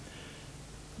 77.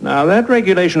 Now, that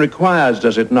regulation requires,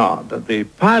 does it not, that the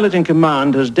pilot in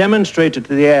command has demonstrated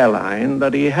to the airline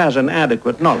that he has an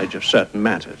adequate knowledge of certain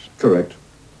matters. Correct.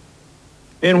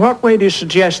 In what way do you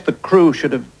suggest the crew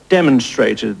should have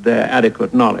demonstrated their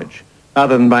adequate knowledge,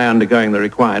 other than by undergoing the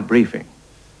required briefing?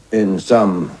 In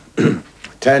some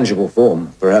tangible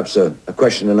form, perhaps a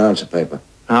question and answer paper.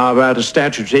 How about a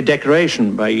statutory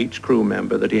declaration by each crew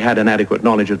member that he had an adequate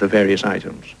knowledge of the various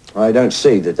items? I don't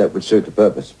see that that would suit the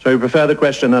purpose. So you prefer the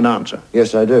question and answer?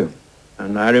 Yes, I do.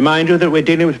 And I remind you that we're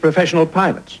dealing with professional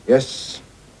pilots. Yes.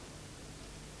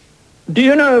 Do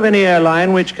you know of any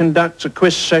airline which conducts a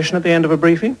quiz session at the end of a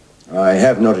briefing? I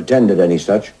have not attended any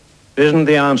such. Isn't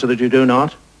the answer that you do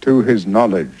not? To his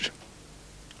knowledge.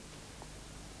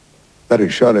 That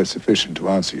is surely sufficient to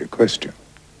answer your question.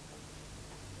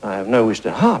 I have no wish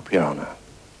to harp, Your Honor.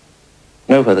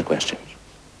 No further questions.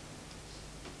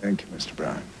 Thank you, Mr.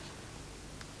 Brown.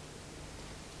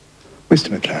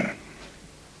 Mr. McLaren.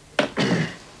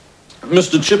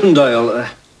 Mr. Chippendale,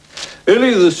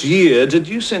 earlier this year, did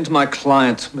you send to my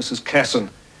client, Mrs.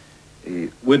 Casson, the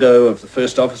widow of the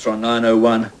first officer on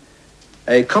 901,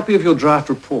 a copy of your draft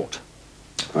report?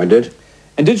 I did.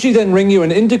 And did she then ring you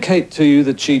and indicate to you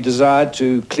that she desired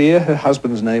to clear her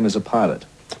husband's name as a pilot?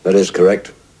 That is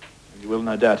correct. You will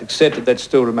no doubt accept that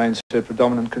still remains her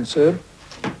predominant concern?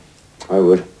 I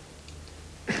would.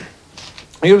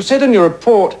 You have said in your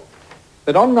report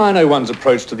that on 901's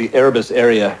approach to the Erebus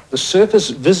area, the surface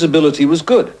visibility was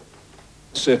good.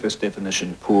 Surface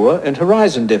definition poor and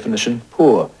horizon definition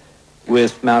poor,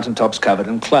 with mountaintops covered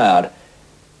in cloud.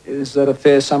 Is that a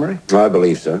fair summary? I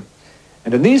believe so.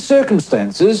 And in these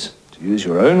circumstances, to use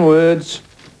your own words,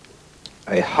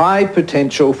 a high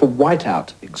potential for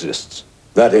whiteout exists.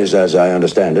 That is as I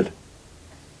understand it.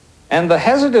 And the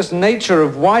hazardous nature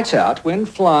of whiteout when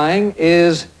flying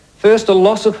is, first, a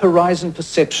loss of horizon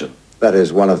perception. That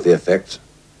is one of the effects.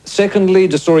 Secondly,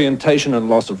 disorientation and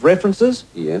loss of references.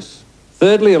 Yes.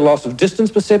 Thirdly, a loss of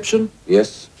distance perception.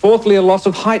 Yes. Fourthly, a loss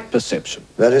of height perception.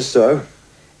 That is so.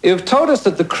 You've told us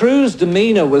that the crew's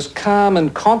demeanor was calm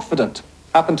and confident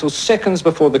up until seconds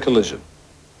before the collision.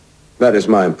 That is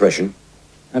my impression.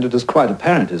 And it is quite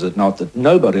apparent, is it not, that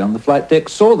nobody on the flight deck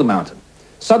saw the mountain,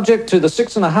 subject to the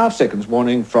 6.5 seconds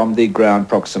warning from the ground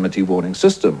proximity warning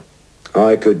system.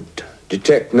 I could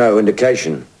detect no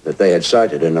indication that they had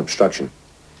sighted an obstruction.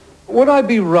 Would I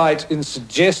be right in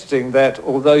suggesting that,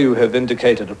 although you have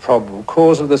indicated a probable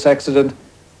cause of this accident,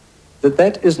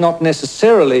 that is not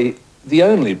necessarily the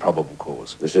only probable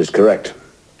cause? This is correct.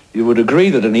 You would agree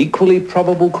that an equally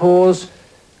probable cause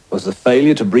was the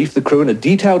failure to brief the crew in a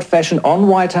detailed fashion on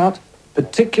whiteout,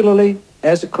 particularly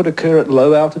as it could occur at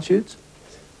low altitudes?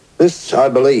 This, I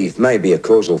believe, may be a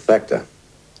causal factor.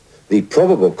 The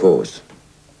probable cause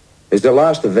is the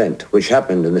last event which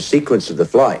happened in the sequence of the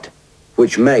flight,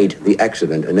 which made the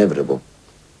accident inevitable.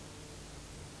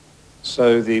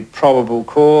 So the probable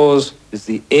cause is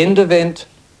the end event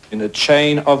in a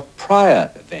chain of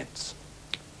prior events.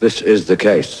 This is the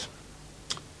case.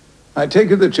 I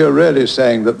take it that you're really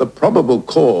saying that the probable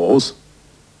cause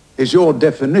is your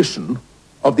definition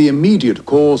of the immediate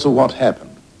cause of what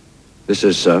happened. This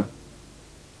is so.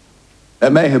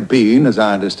 There may have been, as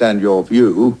I understand your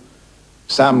view,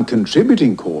 some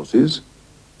contributing causes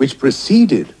which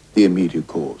preceded the immediate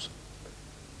cause.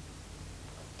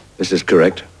 This is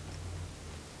correct.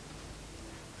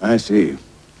 I see.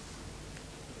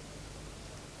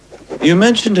 You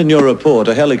mentioned in your report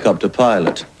a helicopter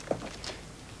pilot.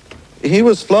 He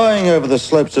was flying over the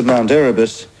slopes of Mount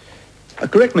Erebus,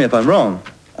 correct me if I'm wrong,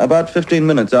 about 15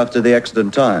 minutes after the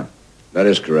accident time. That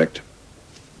is correct.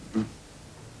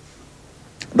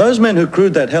 Those men who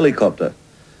crewed that helicopter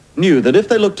knew that if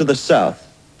they looked to the south,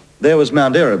 there was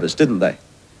Mount Erebus, didn't they?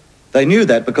 They knew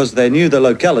that because they knew the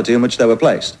locality in which they were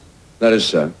placed. That is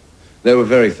so. They were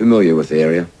very familiar with the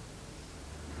area.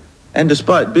 And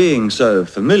despite being so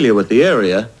familiar with the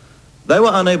area, they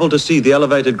were unable to see the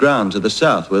elevated ground to the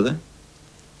south, were they?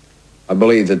 I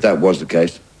believe that that was the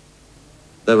case.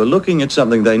 They were looking at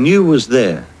something they knew was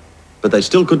there, but they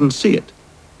still couldn't see it.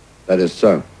 That is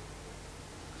so.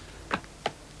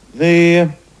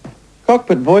 The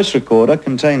cockpit voice recorder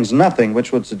contains nothing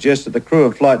which would suggest that the crew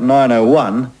of Flight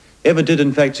 901 ever did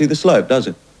in fact see the slope, does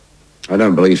it? I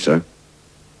don't believe so.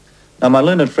 Now, my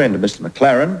learned friend, Mr.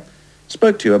 McLaren,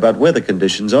 spoke to you about weather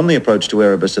conditions on the approach to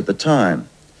Erebus at the time.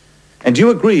 And you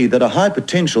agree that a high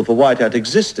potential for whiteout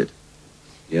existed.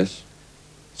 Yes.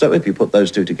 So if you put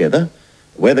those two together,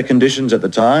 the weather conditions at the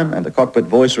time and the cockpit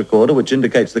voice recorder, which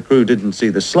indicates the crew didn't see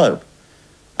the slope,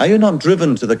 are you not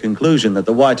driven to the conclusion that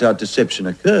the whiteout deception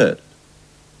occurred?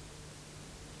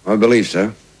 I believe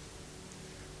so.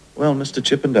 Well, Mr.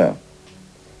 Chippendale,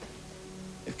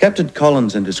 if Captain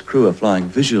Collins and his crew are flying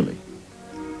visually,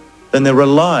 then they're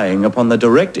relying upon the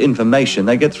direct information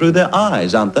they get through their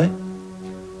eyes, aren't they?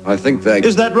 I think they...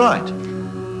 Is that right?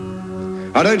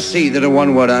 I don't see that a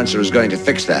one-word answer is going to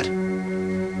fix that.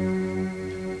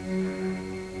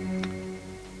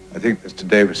 I think, Mr.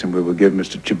 Davison, we will give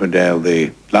Mr. Chippendale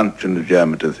the lunch and the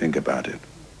German to think about it.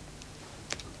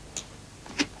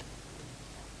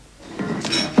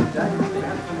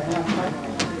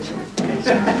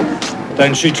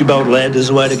 Don't shoot your bolt, lad. There's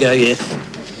a way to go yet.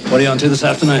 What are you on to this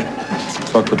afternoon?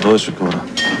 Cockpit voice recorder.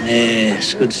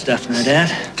 Yes, good stuff, no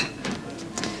doubt.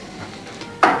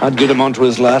 I'd get him onto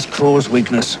his last cause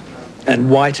weakness, and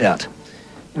whiteout.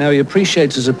 Now, he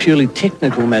appreciates as a purely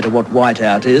technical matter what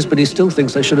whiteout is, but he still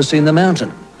thinks they should have seen the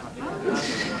mountain.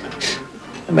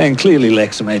 The man clearly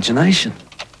lacks imagination.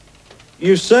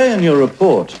 You say in your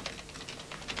report,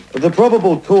 the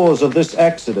probable cause of this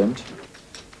accident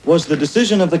was the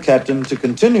decision of the captain to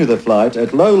continue the flight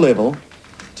at low level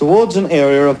towards an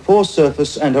area of poor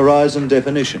surface and horizon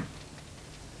definition.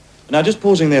 Now, just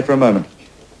pausing there for a moment.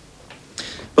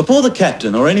 Before the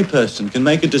captain or any person can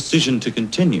make a decision to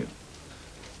continue,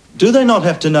 do they not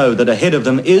have to know that ahead of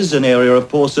them is an area of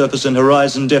poor surface and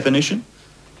horizon definition?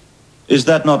 Is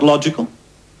that not logical?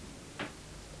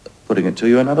 Putting it to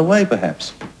you another way,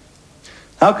 perhaps.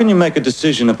 How can you make a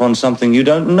decision upon something you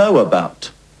don't know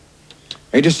about?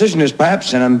 A decision is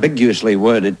perhaps ambiguously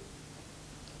worded.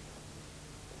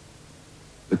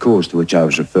 The cause to which I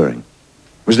was referring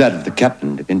was that of the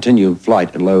captain to continue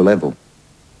flight at low level.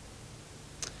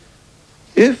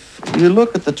 If you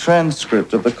look at the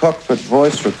transcript of the cockpit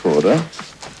voice recorder,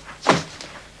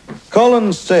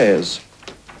 Collins says,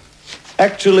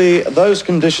 actually, those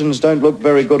conditions don't look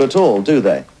very good at all, do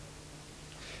they?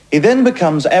 He then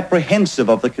becomes apprehensive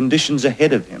of the conditions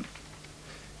ahead of him.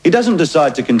 He doesn't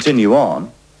decide to continue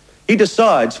on. He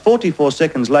decides 44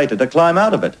 seconds later to climb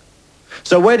out of it.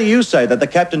 So where do you say that the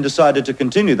captain decided to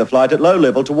continue the flight at low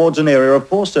level towards an area of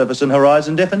poor surface and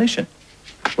horizon definition?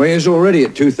 Well, he is already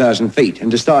at 2,000 feet and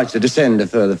decides to descend a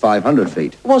further 500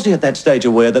 feet. Was he at that stage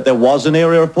aware that there was an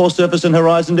area of poor surface and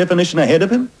horizon definition ahead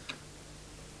of him?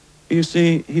 You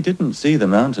see, he didn't see the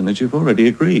mountain, as you've already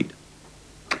agreed.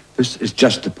 This is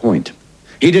just the point.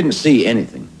 He didn't see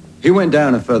anything. He went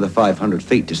down a further 500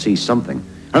 feet to see something.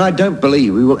 And I don't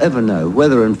believe we will ever know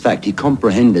whether, in fact, he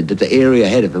comprehended that the area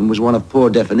ahead of him was one of poor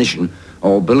definition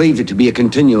or believed it to be a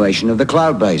continuation of the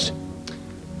cloud base.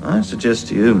 I suggest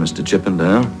to you, Mr.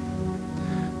 Chippendale,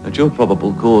 that your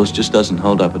probable cause just doesn't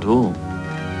hold up at all.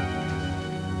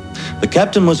 The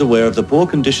captain was aware of the poor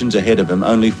conditions ahead of him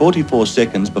only 44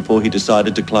 seconds before he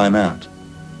decided to climb out.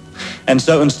 And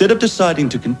so instead of deciding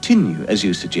to continue, as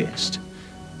you suggest,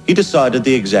 he decided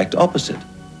the exact opposite.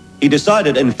 He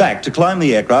decided, in fact, to climb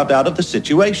the aircraft out of the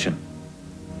situation.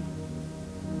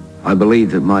 I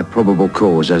believe that my probable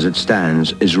cause, as it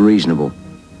stands, is reasonable.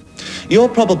 Your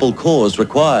probable cause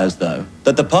requires, though,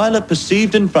 that the pilot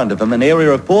perceived in front of him an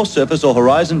area of poor surface or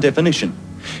horizon definition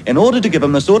in order to give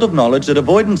him the sort of knowledge that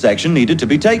avoidance action needed to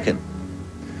be taken.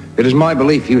 It is my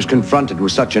belief he was confronted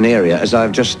with such an area, as I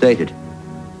have just stated.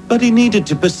 But he needed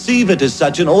to perceive it as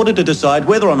such in order to decide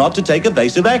whether or not to take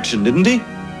evasive action, didn't he?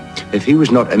 If he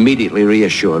was not immediately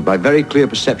reassured by very clear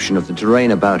perception of the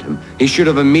terrain about him, he should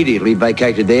have immediately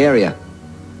vacated the area.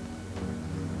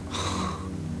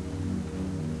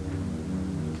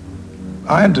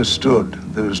 I understood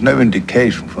there was no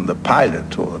indication from the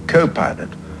pilot or the co-pilot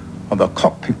on the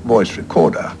cockpit voice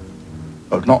recorder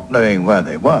of not knowing where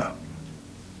they were.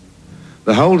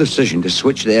 The whole decision to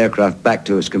switch the aircraft back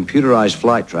to its computerized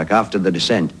flight track after the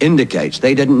descent indicates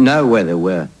they didn't know where they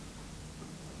were,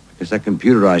 because that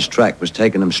computerized track was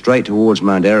taking them straight towards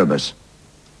Mount Erebus.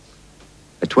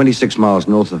 At 26 miles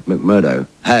north of McMurdo,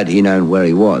 had he known where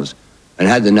he was, and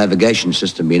had the navigation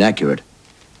system been accurate,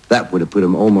 that would have put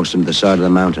him almost into the side of the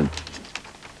mountain.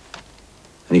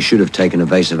 And he should have taken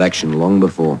evasive action long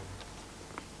before.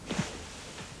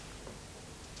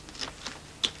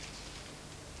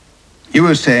 You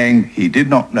were saying he did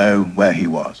not know where he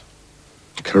was?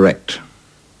 Correct.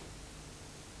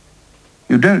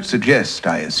 You don't suggest,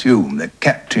 I assume, that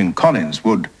Captain Collins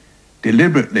would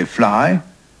deliberately fly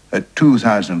at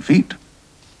 2,000 feet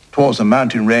towards a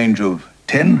mountain range of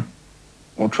 10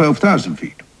 or 12,000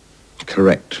 feet?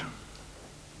 Correct.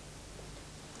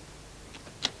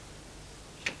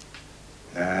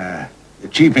 The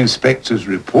Chief Inspector's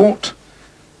report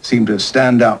seemed to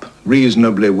stand up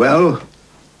reasonably well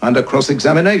under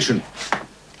cross-examination,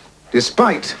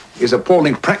 despite his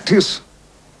appalling practice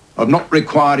of not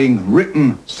requiring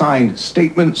written, signed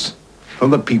statements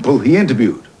from the people he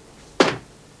interviewed.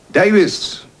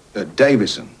 Davison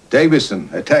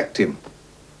attacked him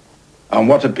on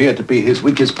what appeared to be his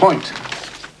weakest point,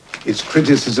 his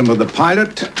criticism of the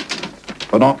pilot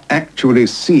for not actually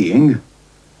seeing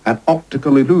an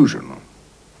optical illusion.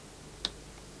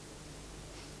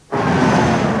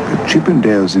 But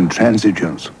Chippendale's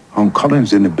intransigence on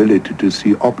Collins' inability to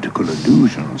see optical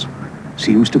illusions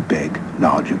seems to beg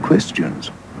larger questions.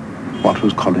 What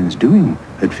was Collins doing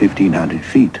at 1,500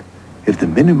 feet if the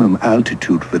minimum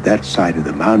altitude for that side of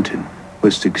the mountain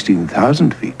was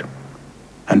 16,000 feet?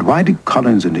 And why did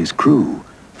Collins and his crew,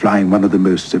 flying one of the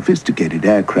most sophisticated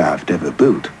aircraft ever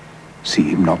built,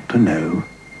 seem not to know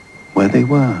where they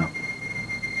were?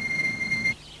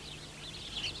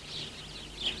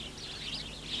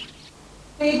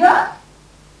 Peter?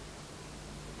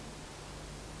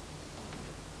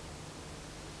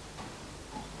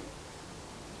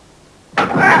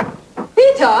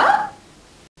 Peter?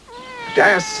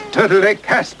 Das Turtleneck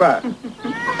Casper.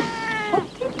 What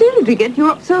did you do to get you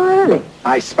up so early?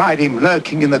 I spied him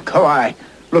lurking in the Kowai,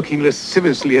 looking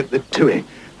lasciviously at the Tui.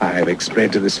 I have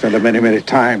explained to this fellow many, many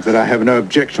times that I have no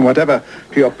objection whatever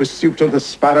to your pursuit of the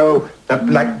sparrow, the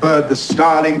blackbird, the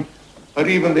starling, or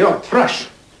even the odd thrush.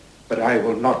 But I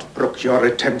will not brook your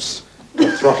attempts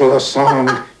to throttle a song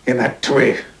in that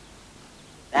Tui.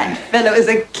 That fellow is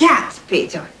a cat,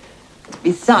 Peter.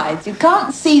 Besides, you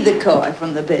can't see the koi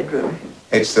from the bedroom.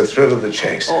 It's the thrill of the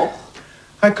chase. Oh.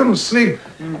 I couldn't sleep.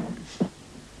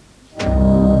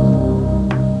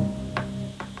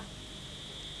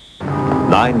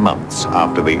 9 months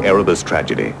after the Erebus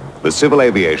tragedy, the Civil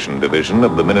Aviation Division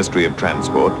of the Ministry of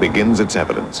Transport begins its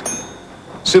evidence.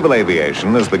 Civil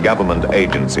Aviation is the government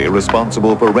agency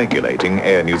responsible for regulating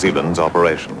Air New Zealand's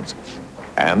operations.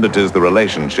 And it is the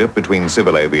relationship between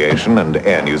Civil Aviation and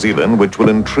Air New Zealand which will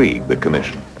intrigue the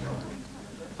Commission.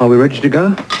 Are we ready to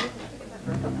go?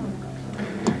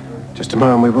 Just a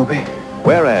moment, we will be.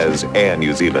 Whereas Air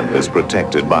New Zealand is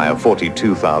protected by a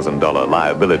 $42,000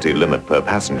 liability limit per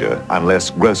passenger unless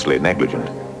grossly negligent,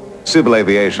 Civil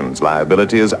Aviation's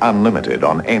liability is unlimited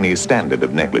on any standard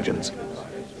of negligence.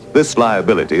 This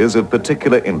liability is of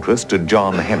particular interest to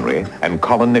John Henry and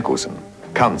Colin Nicholson,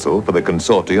 counsel for the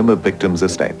Consortium of Victims'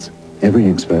 Estates. Every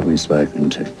expert we've spoken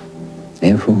to,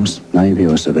 Air Force, Navy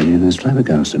or civilian, is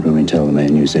flabbergasted when we tell them Air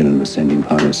New Zealand was sending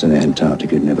pilots to the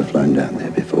Antarctic who'd never flown down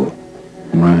there before.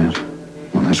 Right.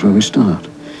 Well, that's where we start.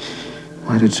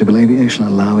 Why did Civil Aviation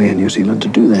allow Air New Zealand to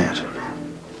do that?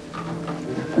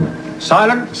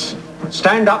 Silence.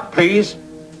 Stand up, please.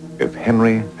 If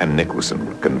Henry and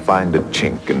Nicholson can find a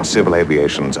chink in Civil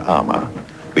Aviation's armor,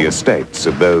 the estates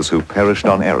of those who perished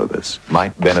on Erebus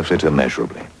might benefit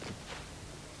immeasurably.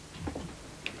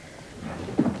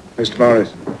 Mr.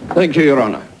 Morris. Thank you, Your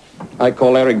Honor. I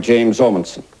call Eric James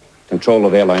Ormondson, control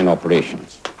of airline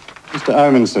operations. Mr.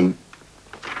 Ormondson,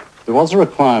 there was a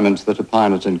requirement that a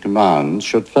pilot in command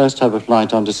should first have a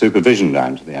flight under supervision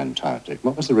down to the Antarctic.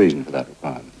 What was the reason for that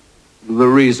requirement? The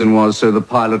reason was so the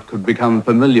pilot could become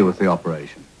familiar with the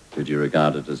operation. Did you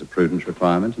regard it as a prudent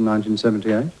requirement in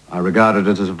 1978? I regarded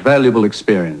it as a valuable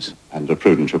experience. And a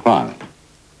prudent requirement?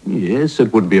 Yes,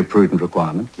 it would be a prudent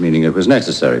requirement. Meaning it was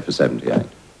necessary for 78?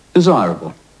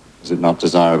 Desirable. Is it not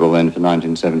desirable then for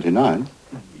 1979?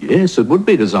 Yes, it would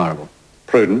be desirable.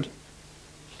 Prudent?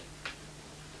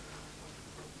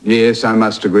 Yes, I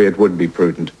must agree it would be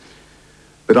prudent.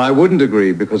 But I wouldn't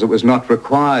agree because it was not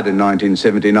required in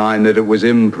 1979 that it was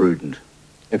imprudent.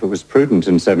 If it was prudent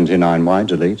in 79, why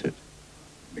delete it?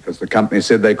 Because the company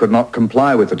said they could not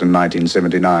comply with it in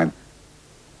 1979.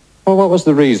 Well, what was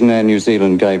the reason Air New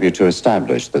Zealand gave you to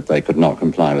establish that they could not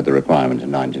comply with the requirement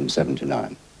in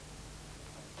 1979?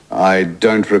 I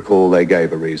don't recall they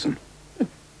gave a reason.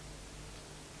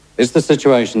 Is the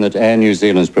situation that Air New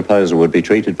Zealand's proposal would be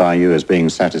treated by you as being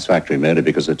satisfactory merely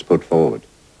because it's put forward?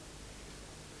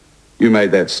 You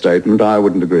made that statement. I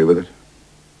wouldn't agree with it.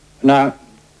 Now,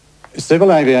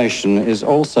 Civil Aviation is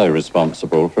also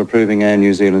responsible for approving Air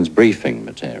New Zealand's briefing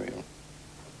material.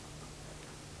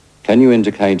 Can you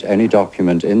indicate any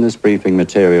document in this briefing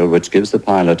material which gives the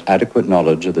pilot adequate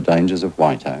knowledge of the dangers of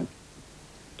whiteout?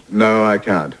 No, I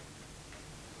can't.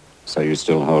 So you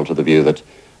still hold to the view that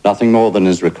nothing more than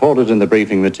is recorded in the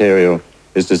briefing material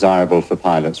is desirable for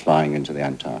pilots flying into the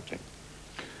Antarctic?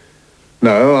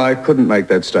 No, I couldn't make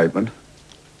that statement.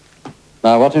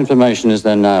 Now, what information is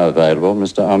there now available,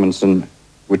 Mr. Amundsen,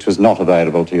 which was not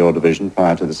available to your division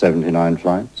prior to the 79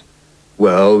 flights?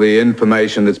 Well, the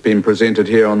information that's been presented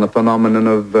here on the phenomenon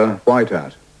of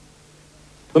whiteout.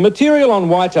 The material on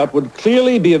whiteout would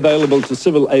clearly be available to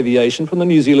civil aviation from the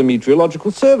New Zealand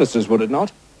Meteorological Services, would it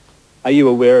not? Are you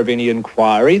aware of any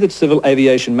inquiry that civil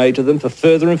aviation made to them for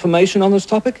further information on this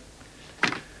topic?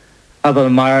 Other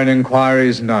than my own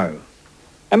inquiries, no.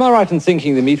 Am I right in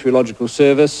thinking the Meteorological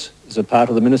Service is a part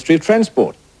of the Ministry of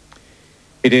Transport?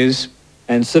 It is.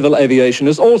 And civil aviation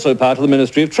is also part of the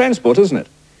Ministry of Transport, isn't it?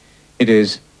 It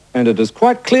is. And it is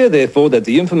quite clear, therefore, that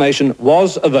the information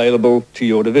was available to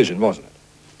your division, wasn't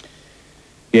it?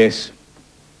 Yes.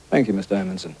 Thank you, Mr.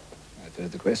 Amundsen. No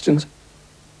further questions?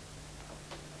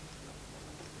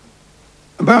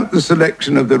 About the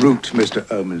selection of the route, Mr.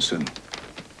 Amundsen.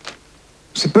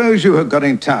 Suppose you had got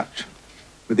in touch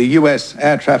with the US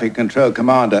Air Traffic Control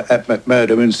Commander at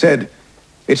McMurdo and said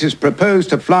it is proposed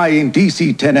to fly in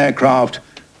DC-10 aircraft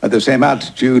at the same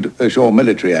altitude as your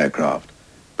military aircraft.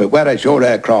 But whereas your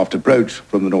aircraft approach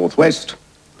from the northwest,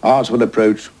 ours will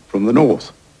approach from the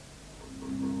north.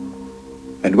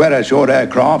 And whereas your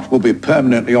aircraft will be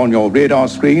permanently on your radar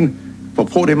screen for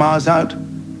 40 miles out,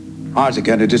 ours are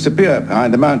going to disappear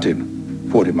behind the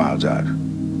mountain 40 miles out.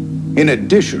 In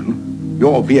addition,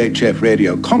 your VHF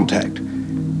radio contact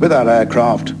with our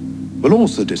aircraft will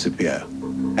also disappear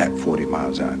at 40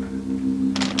 miles out.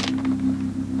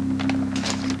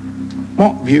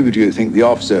 What view do you think the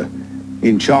officer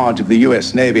in charge of the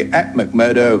US Navy at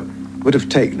McMurdo would have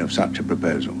taken of such a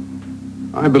proposal?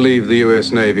 I believe the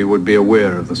US Navy would be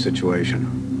aware of the situation.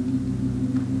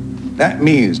 That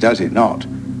means, does it not,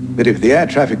 that if the air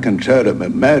traffic controller at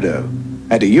McMurdo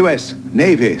had a US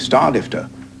Navy starlifter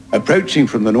approaching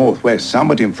from the northwest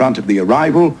somewhat in front of the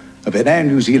arrival of an Air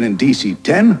New Zealand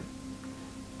DC-10,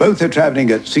 both are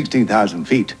traveling at 16,000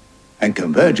 feet and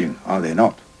converging, are they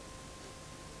not?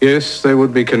 Yes, they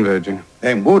would be converging.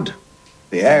 Then would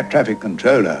the air traffic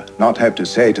controller not have to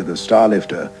say to the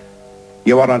starlifter,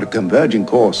 you are on a converging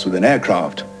course with an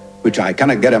aircraft which I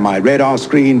cannot get on my radar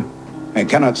screen and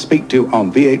cannot speak to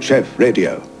on VHF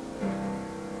radio?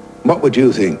 What would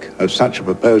you think of such a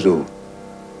proposal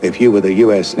if you were the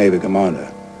US Navy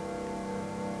commander?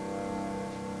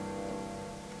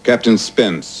 Captain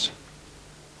Spence,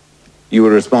 you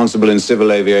were responsible in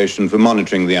civil aviation for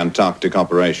monitoring the Antarctic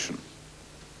operation.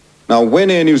 Now, when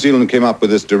Air New Zealand came up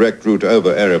with this direct route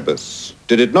over Erebus,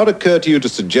 did it not occur to you to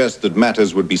suggest that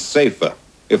matters would be safer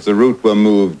if the route were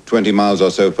moved 20 miles or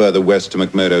so further west to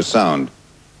McMurdo Sound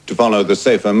to follow the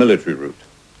safer military route?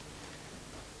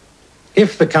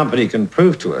 If the company can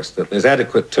prove to us that there's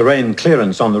adequate terrain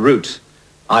clearance on the route,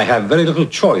 I have very little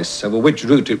choice over which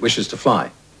route it wishes to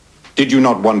fly. Did you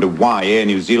not wonder why Air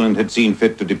New Zealand had seen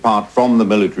fit to depart from the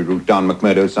military route down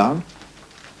McMurdo Sound?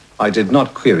 I did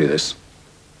not query this.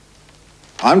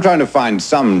 I'm trying to find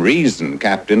some reason,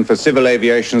 Captain, for civil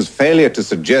aviation's failure to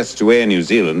suggest to Air New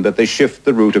Zealand that they shift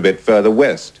the route a bit further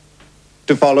west,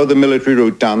 to follow the military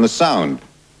route down the Sound.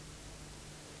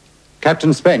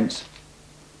 Captain Spence,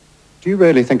 do you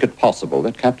really think it possible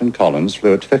that Captain Collins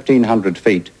flew at 1,500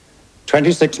 feet,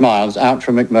 26 miles out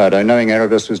from McMurdo, knowing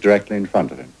Erebus was directly in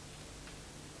front of him?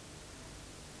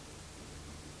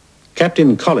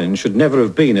 Captain Collins should never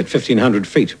have been at 1,500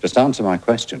 feet. Just answer my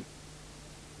question.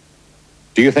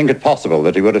 Do you think it possible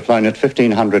that he would have flown at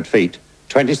 1,500 feet,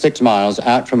 26 miles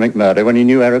out from McMurdo when he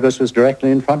knew Erebus was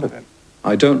directly in front of him?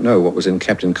 I don't know what was in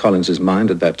Captain Collins's mind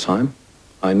at that time.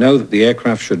 I know that the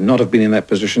aircraft should not have been in that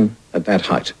position at that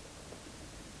height.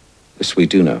 This we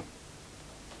do know.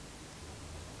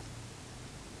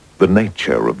 The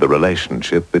nature of the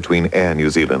relationship between Air New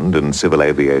Zealand and civil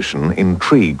aviation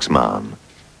intrigues Mann,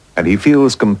 and he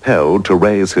feels compelled to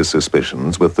raise his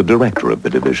suspicions with the director of the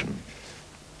division.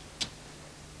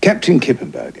 Captain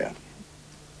Kippenberger,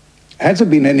 has there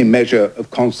been any measure of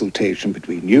consultation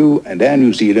between you and Air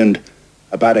New Zealand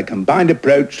about a combined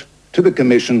approach to the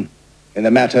Commission in the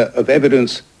matter of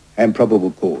evidence and probable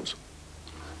cause?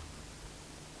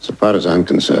 So far as I'm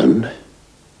concerned,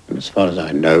 and as far as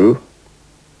I know,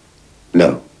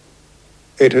 no.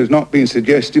 It has not been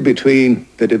suggested between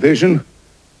the division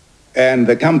and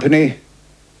the company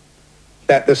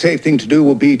that the safe thing to do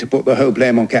will be to put the whole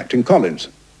blame on Captain Collins?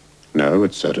 No,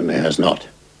 it certainly has not.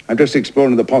 I'm just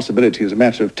exploring the possibility as a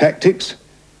matter of tactics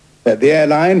that the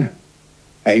airline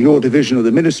and your division of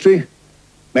the ministry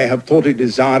may have thought it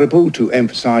desirable to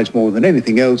emphasize more than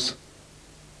anything else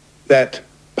that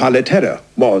pilot terror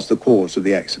was the cause of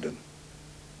the accident.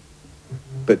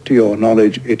 But to your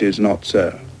knowledge, it is not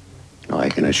so. I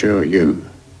can assure you,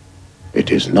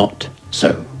 it is not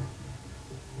so.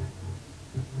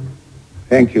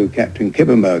 Thank you, Captain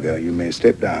Kippenberger. You may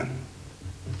step down.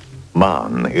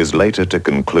 Mahon is later to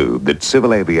conclude that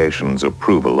civil aviation's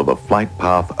approval of a flight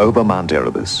path over Mount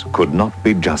Erebus could not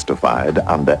be justified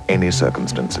under any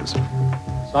circumstances.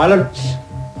 Silence.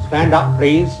 Stand up,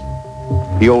 please.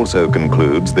 He also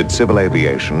concludes that civil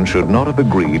aviation should not have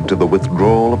agreed to the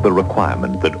withdrawal of the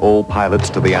requirement that all pilots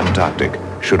to the Antarctic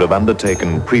should have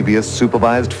undertaken previous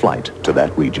supervised flight to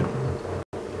that region.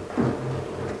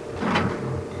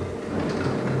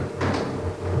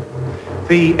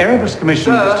 The Erebus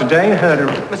Commission has today heard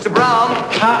a... Mr. Brown!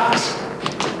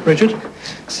 Cut! Richard?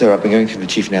 Sir, I've been going through the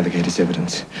Chief Navigator's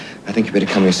evidence. I think you better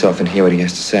come yourself and hear what he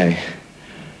has to say.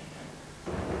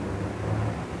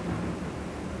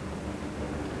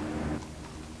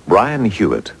 Brian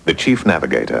Hewitt, the Chief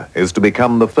Navigator, is to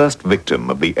become the first victim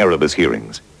of the Erebus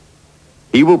hearings.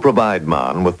 He will provide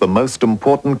Mahon with the most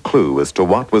important clue as to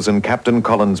what was in Captain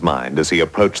Collins' mind as he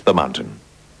approached the mountain.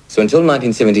 So until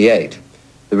 1978,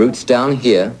 the route's down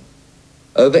here,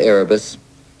 over Erebus,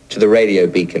 to the radio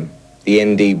beacon, the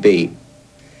NDB.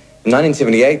 In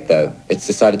 1978, though, it's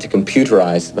decided to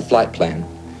computerize the flight plan.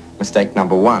 Mistake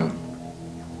number one.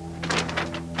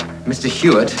 Mr.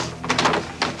 Hewitt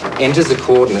enters the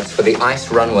coordinates for the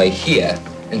ice runway here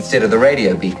instead of the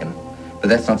radio beacon. But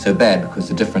that's not so bad because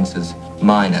the difference is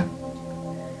minor.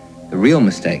 The real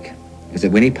mistake is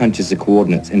that when he punches the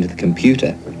coordinates into the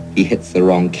computer, he hits the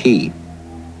wrong key.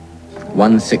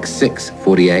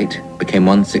 16648 became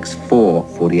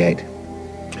 16448.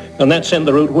 And that sent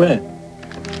the route where?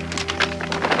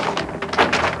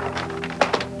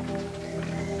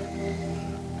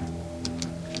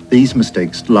 These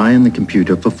mistakes lie in the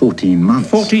computer for 14 months.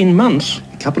 14 months?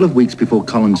 A couple of weeks before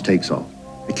Collins takes off,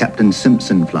 the Captain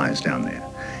Simpson flies down there.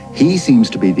 He seems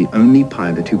to be the only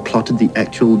pilot who plotted the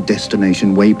actual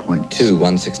destination waypoint.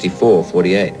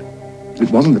 16448. It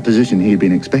wasn't the position he had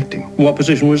been expecting. What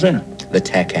position was that? The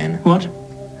TACAN. What?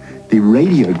 The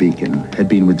radio beacon had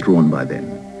been withdrawn by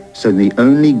then, so the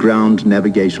only ground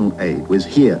navigational aid was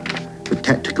here, the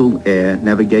Tactical Air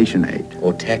Navigation Aid.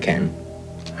 Or TACAN.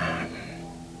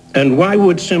 And why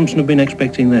would Simpson have been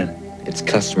expecting that? It's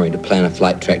customary to plan a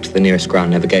flight track to the nearest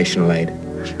ground navigational aid.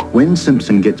 When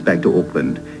Simpson gets back to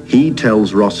Auckland, he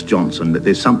tells Ross Johnson that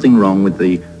there's something wrong with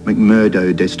the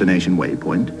McMurdo destination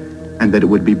waypoint and that it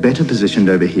would be better positioned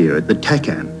over here at the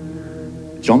TACAN.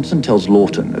 Johnson tells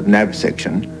Lawton of Nav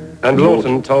Section... And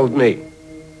Lawton told me.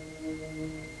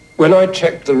 When I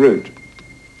checked the route,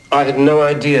 I had no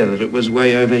idea that it was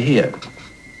way over here.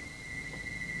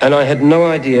 And I had no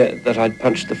idea that I'd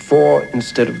punched the 4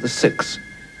 instead of the 6.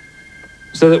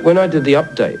 So that when I did the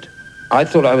update, I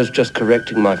thought I was just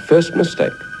correcting my first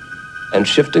mistake and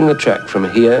shifting the track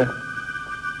from here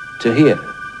to here.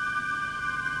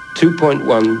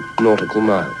 2.1 nautical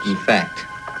miles. In fact,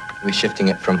 we're shifting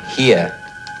it from here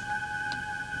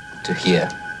to here.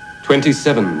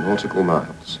 27 nautical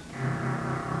miles.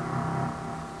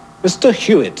 Mr.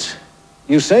 Hewitt,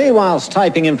 you say whilst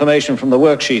typing information from the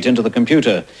worksheet into the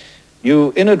computer,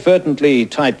 you inadvertently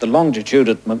typed the longitude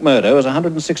at McMurdo as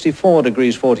 164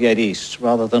 degrees 48 east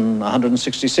rather than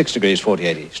 166 degrees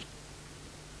 48 east.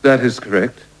 That is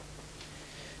correct.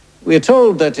 We are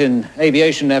told that in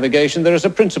aviation navigation there is a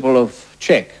principle of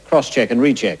check, cross-check and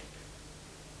recheck.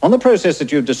 On the process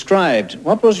that you've described,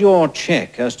 what was your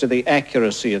check as to the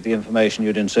accuracy of the information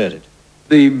you'd inserted?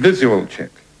 The visual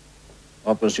check.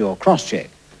 What was your cross-check?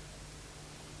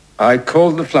 I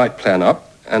called the flight plan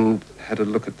up and had a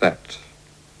look at that.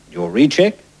 Your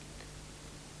recheck?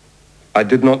 I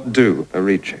did not do a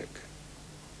recheck.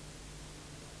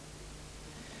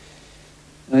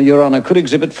 Your Honour, could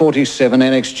Exhibit 47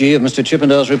 NXG of Mr.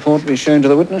 Chippendale's report be shown to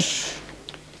the witness?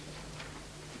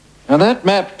 Now, that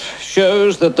map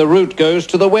shows that the route goes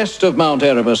to the west of Mount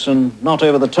Erebus and not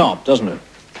over the top, doesn't it?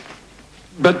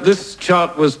 But this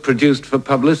chart was produced for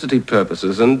publicity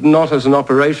purposes and not as an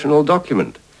operational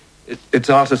document. It's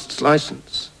artist's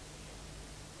license.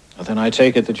 Well, then I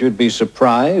take it that you'd be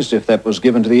surprised if that was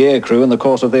given to the aircrew in the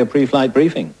course of their pre-flight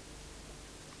briefing.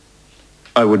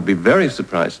 I would be very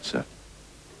surprised, sir.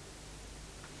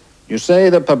 You say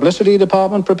the publicity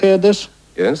department prepared this?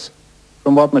 Yes.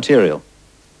 From what material?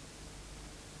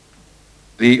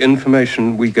 The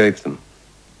information we gave them.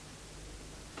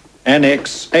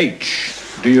 Annex H.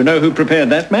 Do you know who prepared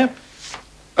that map?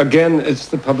 Again, it's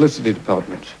the publicity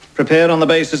department. Prepared on the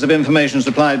basis of information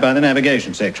supplied by the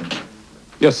navigation section?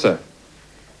 Yes, sir.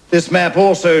 This map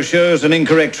also shows an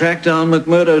incorrect track down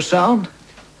McMurdo Sound?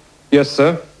 Yes,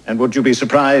 sir. And would you be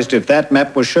surprised if that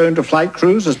map was shown to flight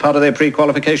crews as part of their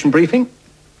pre-qualification briefing?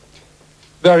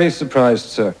 Very surprised,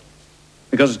 sir.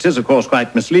 Because it is, of course,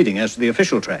 quite misleading as to the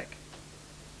official track.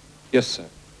 Yes, sir.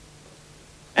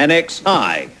 Annex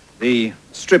I, the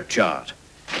strip chart.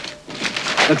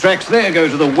 The tracks there go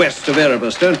to the west of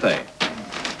Erebus, don't they?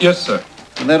 Yes, sir.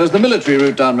 And that is the military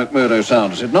route down McMurdo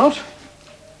Sound, is it not?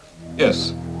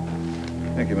 Yes.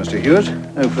 Thank you, Mr. Hewitt.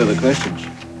 No further questions.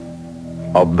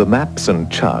 Of the maps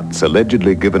and charts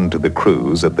allegedly given to the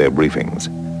crews at their briefings,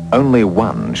 only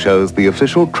one shows the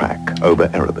official track over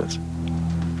Erebus.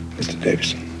 Mr.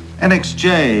 Davison. Annex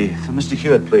J for Mr.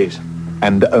 Hewitt, please.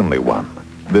 And only one.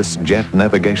 This jet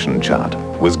navigation chart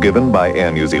was given by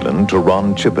Air New Zealand to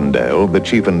Ron Chippendale, the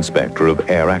Chief Inspector of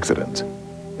Air Accidents.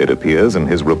 It appears in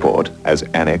his report as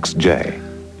Annex J.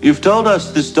 You've told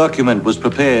us this document was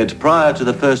prepared prior to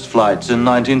the first flights in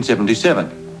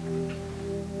 1977.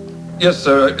 Yes,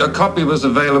 sir. A copy was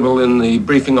available in the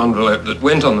briefing envelope that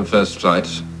went on the first flight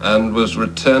and was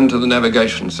returned to the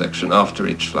navigation section after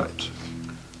each flight.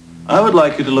 I would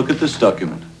like you to look at this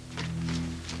document.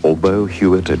 Although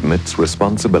Hewitt admits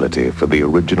responsibility for the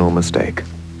original mistake,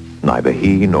 neither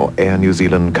he nor Air New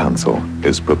Zealand Council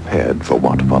is prepared for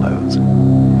what follows.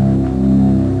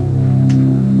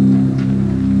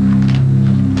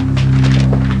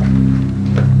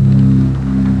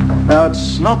 Now,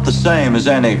 it's not the same as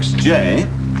Annex J,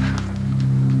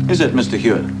 is it, Mr.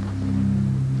 Hewitt?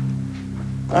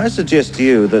 I suggest to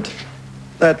you that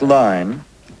that line,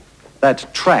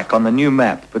 that track on the new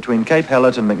map between Cape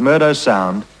Hellett and McMurdo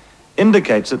Sound,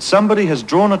 indicates that somebody has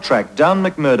drawn a track down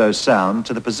McMurdo Sound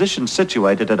to the position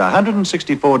situated at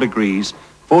 164 degrees,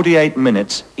 48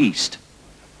 minutes east.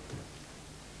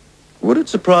 Would it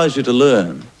surprise you to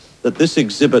learn that this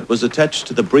exhibit was attached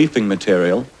to the briefing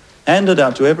material handed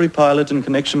out to every pilot in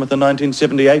connection with the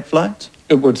 1978 flight?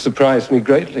 It would surprise me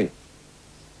greatly.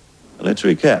 Let's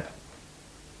recap.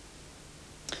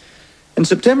 In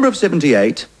September of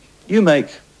 78, you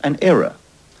make an error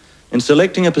in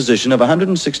selecting a position of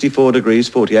 164 degrees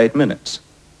 48 minutes.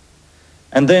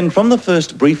 And then from the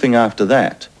first briefing after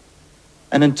that,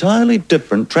 an entirely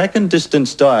different track and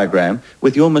distance diagram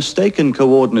with your mistaken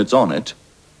coordinates on it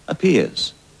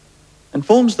appears and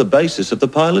forms the basis of the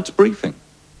pilot's briefing.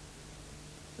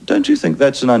 Don't you think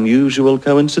that's an unusual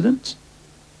coincidence?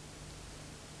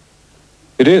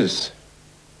 It is.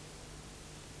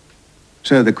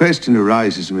 So the question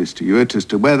arises, Mr. Hewitt, as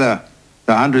to whether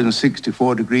the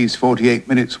 164 degrees 48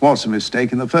 minutes was a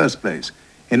mistake in the first place.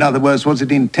 In other words, was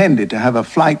it intended to have a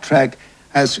flight track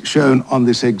as shown on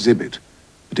this exhibit?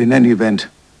 But in any event,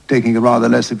 taking a rather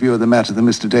lesser view of the matter than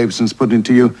Mr. Davison's putting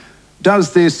to you,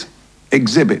 does this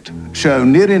exhibit show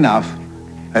near enough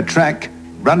a track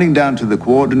running down to the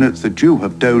coordinates that you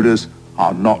have told us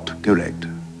are not correct?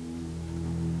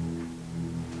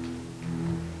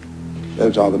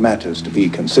 Those are the matters to be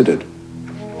considered.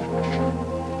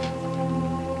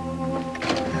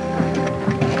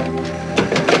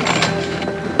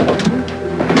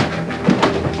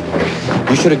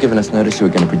 You should have given us notice you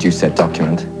were going to produce that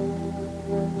document.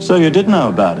 So you did know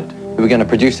about it? We were going to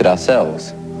produce it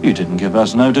ourselves. You didn't give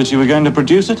us notice you were going to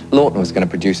produce it? Lawton was going to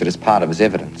produce it as part of his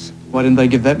evidence. Why didn't they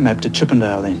give that map to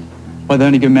Chippendale then? Why they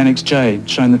only give him Annex J,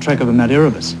 showing the track of him at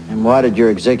Erebus? And why did your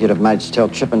executive mates tell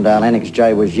Chippendale Annex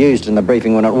J was used in the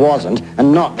briefing when it wasn't,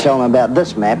 and not tell them about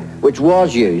this map, which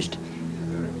was used?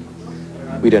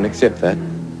 We don't accept that.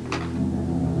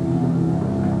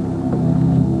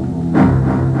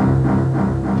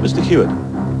 Mr. Hewitt,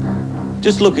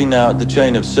 just looking now at the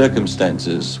chain of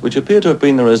circumstances which appear to have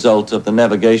been the result of the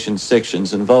navigation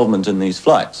section's involvement in these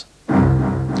flights,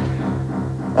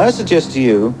 I suggest to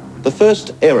you the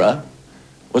first error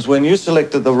was when you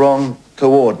selected the wrong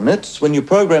coordinates when you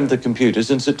programmed the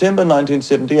computers in September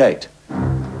 1978.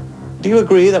 Do you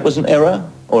agree that was an error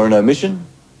or an omission?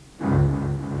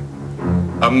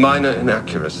 A minor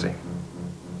inaccuracy.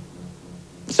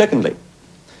 Secondly,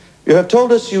 you have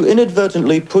told us you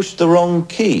inadvertently pushed the wrong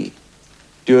key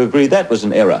Do you agree that was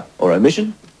an error or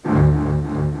omission?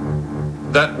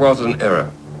 That was an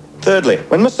error. Thirdly,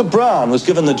 when Mr. Brown was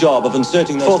given the job of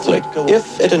inserting those... Fourthly,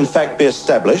 if it in fact be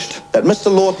established that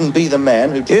Mr. Lawton be the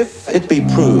man who... If it be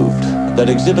proved that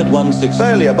Exhibit 16...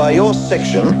 Failure by your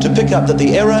section to pick up that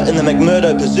the error in the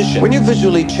McMurdo position... When you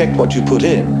visually checked what you put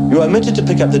in, you omitted to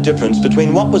pick up the difference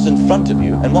between what was in front of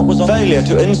you and what was on... Failure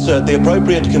to insert the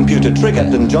appropriate computer trigger.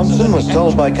 Captain Johnson was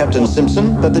told by Captain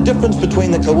Simpson that the difference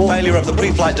between the failure of the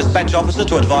pre-flight dispatch officer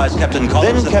to advise Captain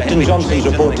Collins... Then Captain Johnson's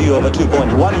report to you of a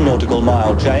 2.1 nautical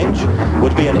mile change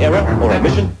would be an error or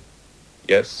omission?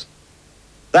 Yes.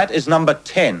 That is number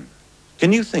 10.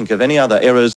 Can you think of any other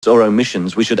errors or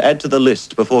omissions we should add to the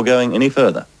list before going any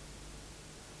further?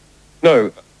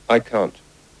 No, I can't.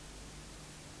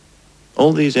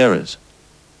 All these errors.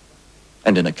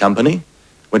 And in a company,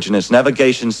 which in its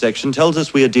navigation section tells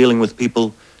us we are dealing with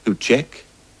people who check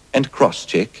and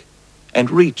cross-check and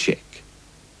recheck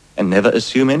and never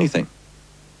assume anything.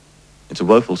 It's a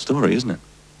woeful story, isn't it?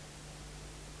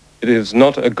 It is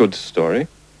not a good story.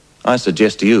 I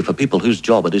suggest to you, for people whose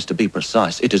job it is to be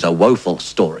precise, it is a woeful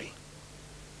story.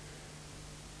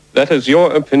 That is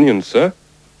your opinion, sir.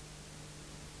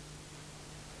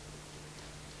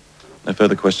 No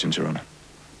further questions, Your Honor.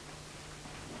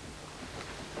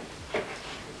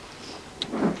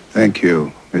 Thank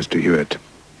you, Mr. Hewitt.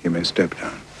 You may step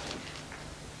down.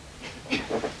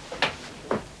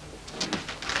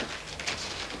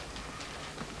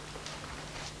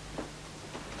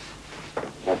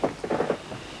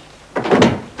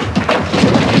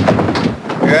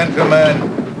 Gentlemen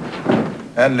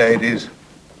and ladies,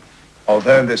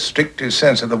 although in the strictest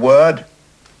sense of the word,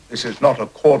 this is not a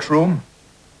courtroom,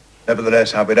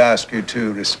 nevertheless, I would ask you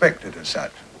to respect it as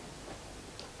such.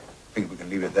 I think we can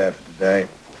leave it there for today.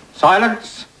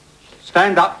 Silence.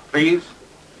 Stand up, please.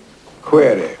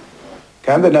 Query.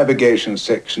 Can the navigation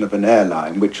section of an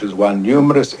airline which has won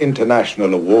numerous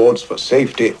international awards for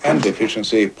safety and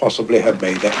efficiency possibly have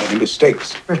made that many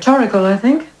mistakes? Rhetorical, I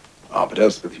think. Ah, but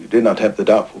Elspeth, you did not have the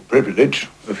doubtful privilege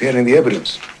of hearing the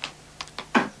evidence.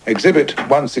 Exhibit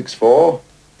 164,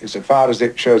 insofar as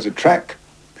it shows a track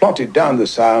plotted down the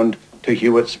Sound to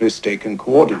Hewitt's mistaken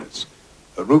coordinates,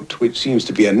 a route which seems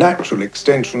to be a natural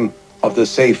extension of the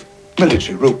safe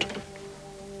military route.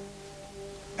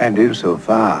 And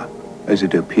insofar as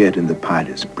it appeared in the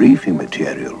pilot's briefing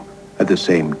material at the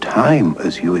same time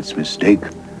as Hewitt's mistake,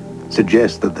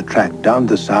 suggests that the track down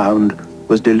the Sound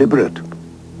was deliberate,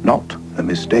 not a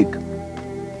mistake.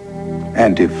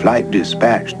 And if Flight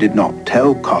Dispatch did not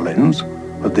tell Collins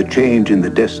of the change in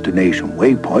the destination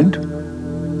waypoint,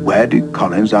 where did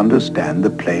Collins understand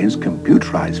the plane's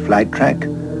computerized flight track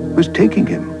was taking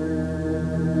him?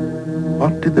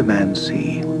 What did the man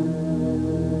see?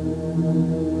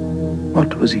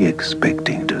 What was he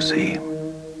expecting to see?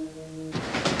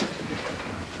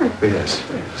 Yes.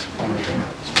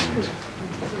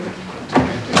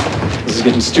 This is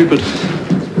getting stupid.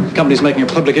 The company's making a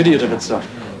public idiot of itself.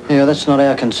 Yeah, that's not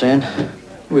our concern.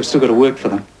 We've still got to work for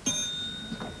them.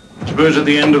 I suppose at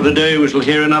the end of the day we shall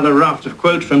hear another raft of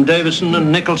quotes from Davison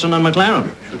and Nicholson and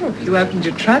McLaren. Oh, you opened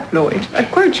your trap, Lloyd.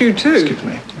 I'd quote you too. Excuse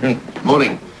me.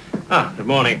 Morning. Good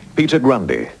morning. Peter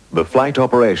Grundy, the flight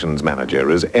operations manager,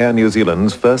 is Air New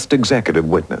Zealand's first executive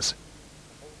witness.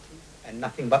 And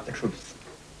nothing but the truth.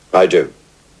 I do.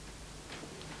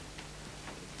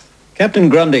 Captain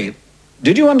Grundy,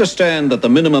 did you understand that the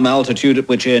minimum altitude at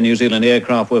which Air New Zealand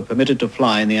aircraft were permitted to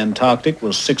fly in the Antarctic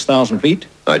was 6,000 feet?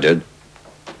 I did.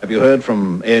 Have you heard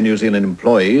from Air New Zealand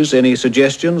employees any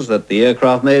suggestions that the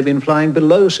aircraft may have been flying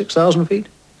below 6,000 feet?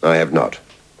 I have not.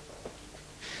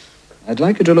 I'd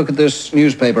like you to look at this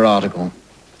newspaper article.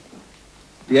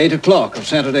 The 8 o'clock of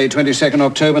Saturday, 22nd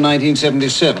October,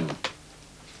 1977.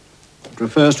 It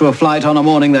refers to a flight on a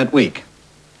morning that week.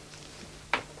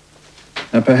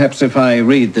 Now, perhaps if I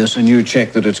read this and you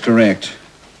check that it's correct.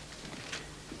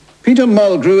 Peter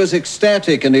Mulgrew is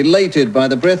ecstatic and elated by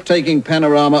the breathtaking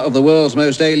panorama of the world's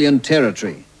most alien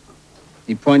territory.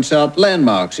 He points out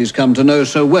landmarks he's come to know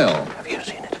so well. Have you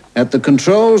seen it? At the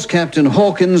controls, Captain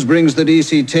Hawkins brings the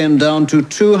DC-10 down to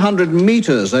 200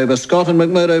 meters over Scott and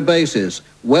McMurdo bases,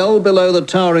 well below the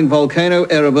towering volcano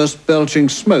Erebus, belching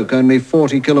smoke only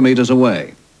 40 kilometers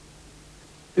away.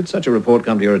 Did such a report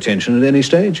come to your attention at any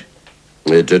stage?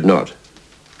 It did not.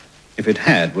 If it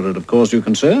had, would it have caused you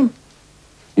concern?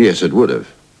 Yes, it would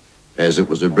have, as it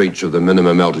was a breach of the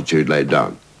minimum altitude laid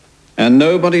down. And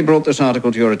nobody brought this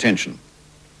article to your attention?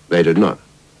 They did not.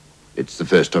 It's the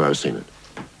first time I've seen it.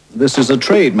 This is a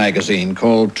trade magazine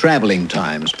called Travelling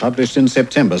Times, published in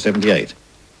September '78.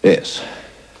 Yes.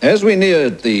 As we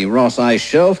neared the Ross ice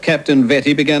shelf, Captain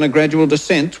Vetty began a gradual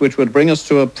descent, which would bring us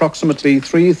to approximately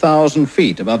 3,000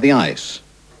 feet above the ice.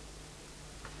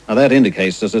 Now, that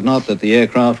indicates, does it not, that the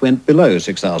aircraft went below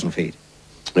 6,000 feet?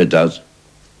 It does.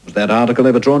 Was that article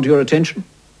ever drawn to your attention?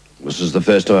 This is the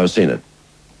first time I've seen it.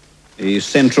 The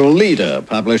Central Leader,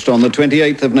 published on the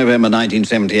 28th of November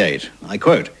 1978. I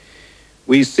quote,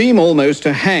 "We seem almost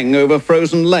to hang over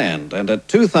frozen land, and at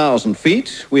 2,000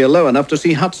 feet, we are low enough to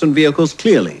see Hudson vehicles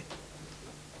clearly."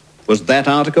 Was that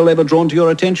article ever drawn to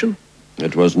your attention?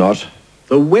 It was not.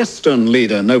 The Western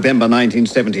Leader, November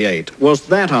 1978. Was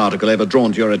that article ever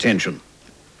drawn to your attention?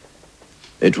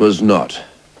 It was not.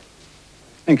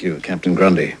 Thank you, Captain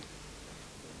Grundy.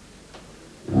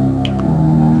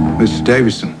 Mr.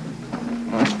 Davison.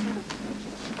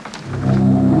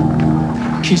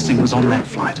 Keesing was on that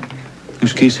flight.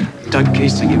 Who's Keesing? Doug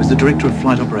Keesing. He was the director of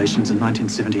flight operations in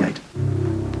 1978.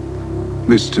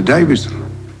 Mr. Davison.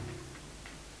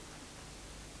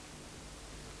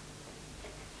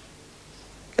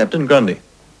 Captain Grundy,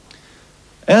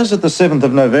 as at the 7th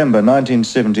of November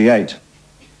 1978,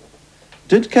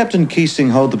 did Captain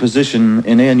Keesing hold the position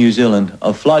in Air New Zealand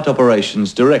of Flight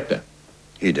Operations Director?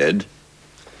 He did.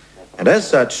 And as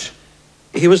such,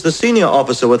 he was the senior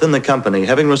officer within the company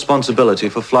having responsibility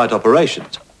for flight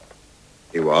operations.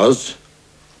 He was.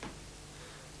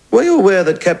 Were you aware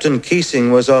that Captain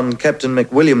Keesing was on Captain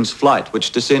McWilliams' flight,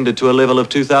 which descended to a level of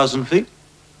 2,000 feet?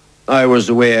 I was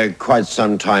aware quite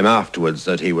some time afterwards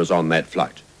that he was on that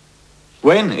flight.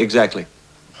 When exactly?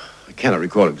 I cannot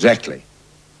recall exactly.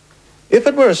 If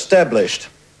it were established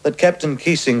that Captain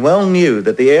Keesing well knew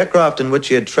that the aircraft in which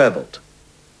he had travelled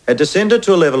had descended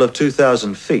to a level of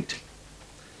 2,000 feet,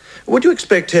 would you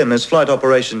expect him, as Flight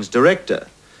Operations Director,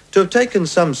 to have taken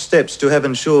some steps to have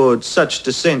ensured such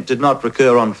descent did not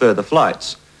recur on further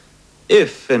flights,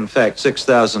 if, in fact,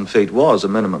 6,000 feet was a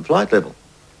minimum flight level?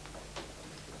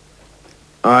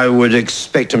 I would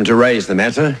expect him to raise the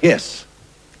matter, yes.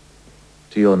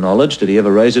 To your knowledge, did he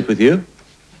ever raise it with you?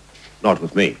 Not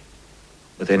with me.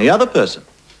 With any other person?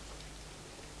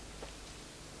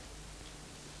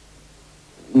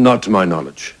 Not to my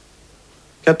knowledge.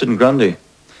 Captain Grundy,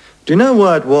 do you know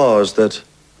why it was that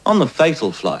on the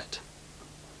fatal flight,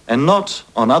 and not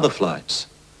on other flights,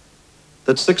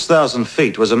 that 6,000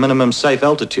 feet was a minimum safe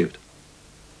altitude?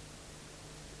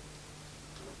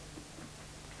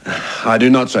 I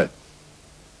do not, sir.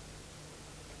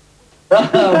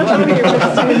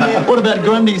 What about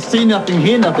Grundy's see nothing,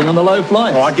 hear nothing on the low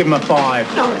flights? Oh, I'd give him a 5.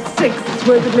 Oh, 6 is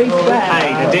worth at least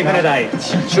that. 8, a definite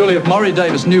 8. Surely if Maury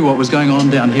Davis knew what was going on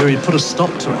down here, he'd put a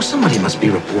stop to it. Somebody must be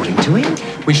reporting to him.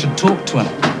 We should talk to him.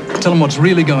 Tell him what's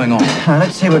really going on.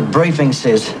 Let's see what briefing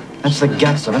says. That's the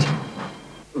guts of it.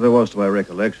 There was, to my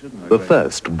recollection... The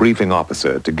first briefing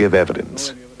officer to give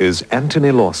evidence is Anthony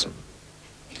Lawson.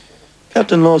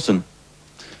 Captain Lawson,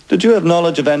 did you have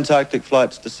knowledge of Antarctic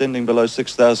flights descending below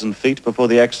 6,000 feet before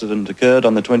the accident occurred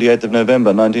on the 28th of November,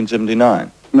 1979?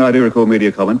 No, I do recall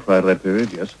media comment prior to that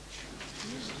period, yes.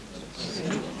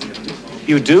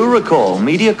 You do recall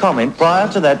media comment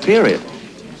prior to that period?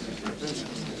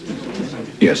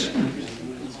 Yes.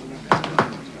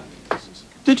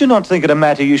 Did you not think it a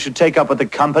matter you should take up with the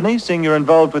company, seeing you're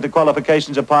involved with the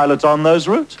qualifications of pilots on those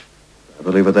routes? I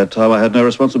believe at that time I had no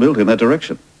responsibility in that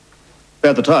direction.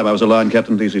 At the time, I was a line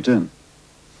captain DC-10.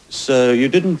 So you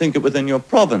didn't think it within your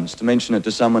province to mention it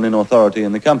to someone in authority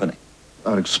in the company?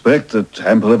 I'd expect that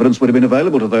ample evidence would have been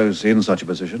available to those in such a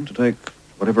position to take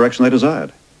whatever action they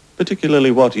desired.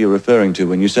 Particularly what are you referring to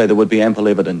when you say there would be ample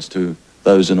evidence to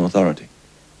those in authority?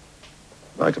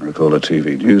 I can recall a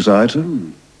TV news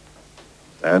item,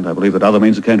 and I believe that other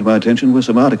means that came to my attention were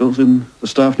some articles in the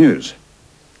staff news.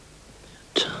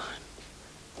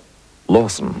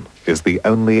 Lawson is the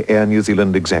only Air New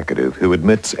Zealand executive who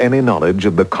admits any knowledge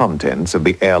of the contents of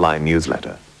the airline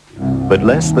newsletter. But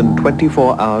less than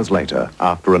 24 hours later,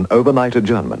 after an overnight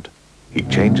adjournment, he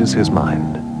changes his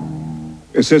mind.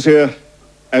 It says here,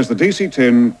 as the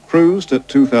DC-10 cruised at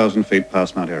 2,000 feet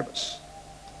past Mount Erebus.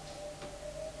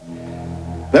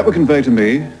 That would convey to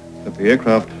me that the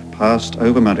aircraft passed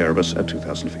over Mount Erebus at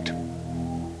 2,000 feet.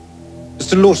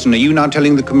 Mr. Lawson, are you now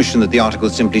telling the Commission that the article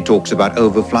simply talks about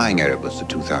overflying Erebus at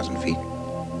 2,000 feet?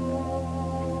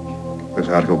 This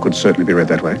article could certainly be read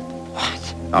that way.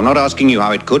 What? I'm not asking you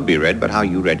how it could be read, but how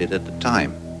you read it at the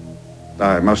time.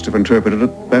 I must have interpreted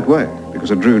it that way,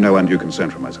 because it drew no undue concern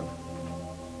from myself.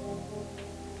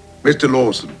 Mr.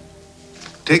 Lawson,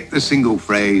 take the single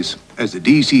phrase, as the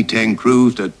DC-10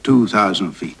 cruised at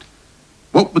 2,000 feet.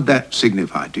 What would that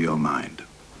signify to your mind?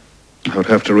 I would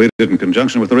have to read it in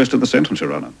conjunction with the rest of the sentence,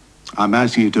 Your Honor. I'm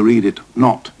asking you to read it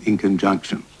not in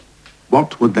conjunction.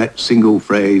 what would that single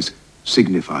phrase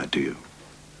signify to you?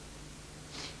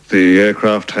 The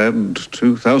aircraft had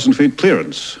 2,000 feet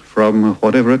clearance from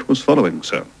whatever it was following,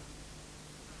 sir.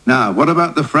 Now, what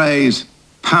about the phrase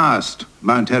past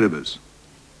Mount Erebus?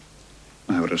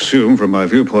 I would assume, from my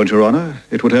viewpoint, Your Honor,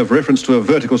 it would have reference to a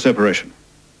vertical separation.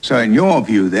 So in your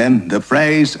view, then, the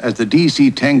phrase, as the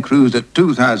DC-10 cruised at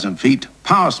 2,000 feet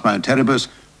past Mount Erebus,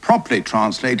 properly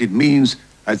translated means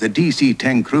as the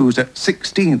DC-10 cruised at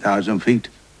 16,000 feet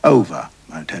over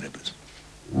Mount Erebus.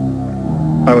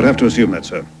 I would have to assume that,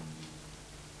 sir.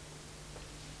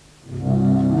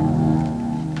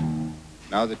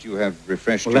 Now that you have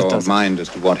refreshed your mind as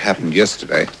to what happened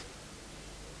yesterday,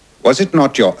 was it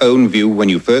not your own view when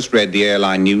you first read the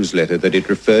airline newsletter that it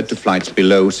referred to flights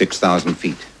below 6,000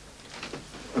 feet?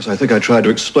 As I think I tried to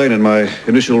explain in my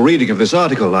initial reading of this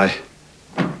article, I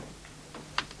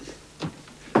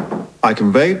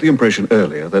conveyed the impression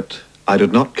earlier that I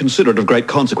did not consider it of great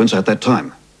consequence at that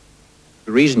time.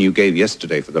 The reason you gave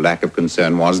yesterday for the lack of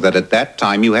concern was that at that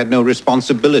time you had no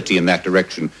responsibility in that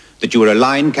direction, that you were a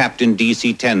line captain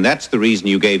DC-10. That's the reason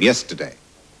you gave yesterday.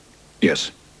 Yes.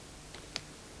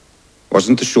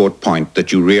 Wasn't the short point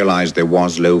that you realized there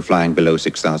was low flying below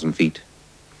 6,000 feet?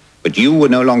 But you were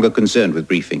no longer concerned with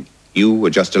briefing. You were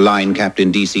just a line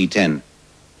captain DC-10.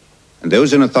 And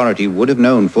those in authority would have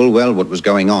known full well what was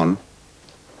going on.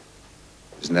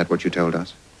 Isn't that what you told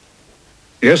us?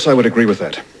 Yes, I would agree with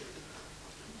that.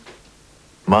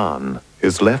 Mann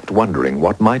is left wondering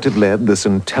what might have led this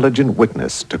intelligent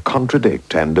witness to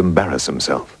contradict and embarrass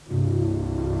himself.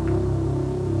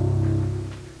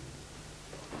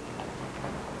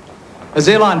 As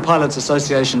Airline Pilots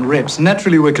Association reps,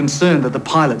 naturally we're concerned that the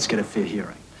pilots get a fair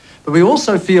hearing. But we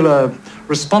also feel a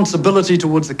responsibility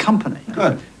towards the company.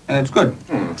 Good, and it's good.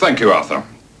 Thank you, Arthur.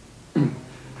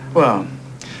 Well,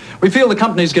 we feel the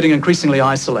company's getting increasingly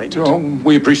isolated. Oh,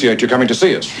 we appreciate you coming to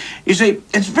see us. You see,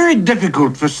 it's very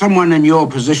difficult for someone in your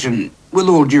position, with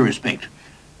all due respect,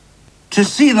 to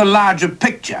see the larger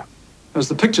picture. It's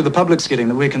the picture the public's getting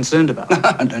that we're concerned about.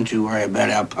 Don't you worry about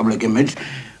our public image.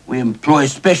 We employ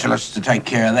specialists to take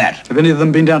care of that. Have any of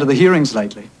them been down to the hearings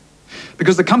lately?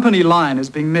 Because the company line is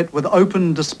being met with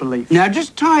open disbelief. Now,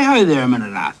 just tie-ho there a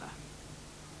minute, Arthur.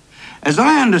 As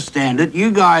I understand it,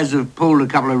 you guys have pulled a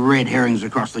couple of red herrings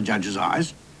across the judge's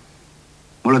eyes.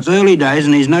 Well, it's early days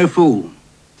and he's no fool.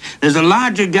 There's a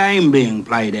larger game being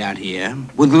played out here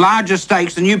with larger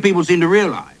stakes than you people seem to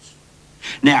realise.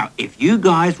 Now, if you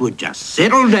guys would just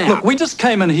settle down... Look, we just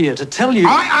came in here to tell you...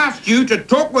 I asked you to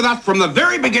talk with us from the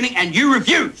very beginning and you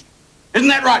refused. Isn't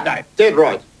that right, Dave? Dead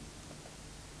right.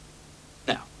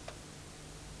 Now,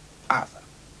 Arthur,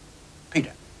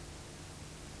 Peter,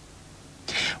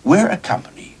 we're a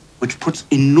company which puts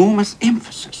enormous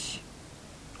emphasis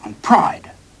on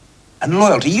pride and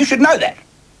loyalty. You should know that.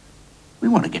 We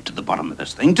want to get to the bottom of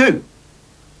this thing, too.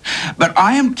 But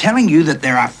I am telling you that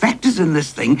there are factors in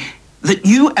this thing that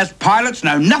you as pilots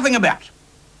know nothing about.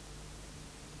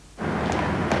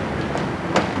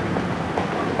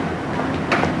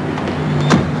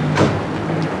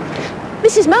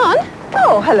 Mrs. Mann?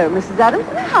 Oh, hello, Mrs. Adams.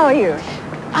 How are you?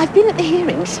 I've been at the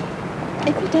hearings.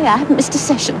 Every day I haven't missed a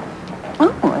session.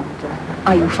 Oh, and,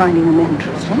 are you finding them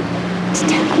interesting? It's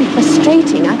terribly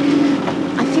frustrating.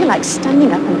 I feel like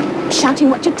standing up and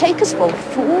shouting what you take us for,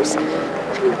 fools.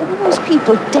 I mean, all those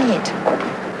people dead.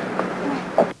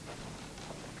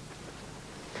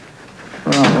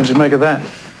 Right, what'd you make of that?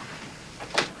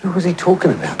 Who was he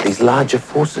talking about? These larger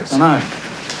forces? I know.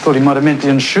 Thought he might have meant the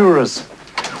insurers.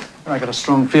 I got a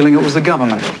strong feeling it was the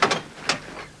government.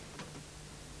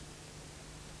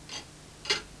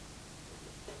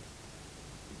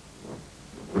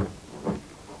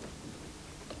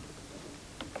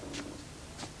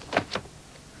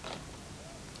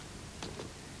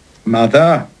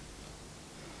 Mother?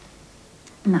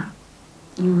 Now,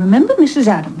 you remember Mrs.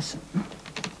 Adamson?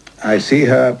 I see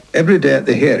her every day at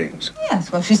the hearings.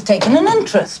 Yes, well, she's taken an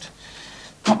interest.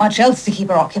 Not much else to keep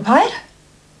her occupied.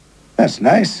 That's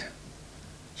nice.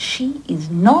 She is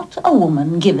not a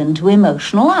woman given to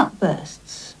emotional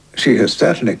outbursts. She has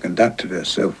certainly conducted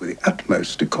herself with the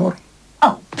utmost decorum.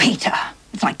 Oh, Peter,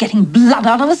 it's like getting blood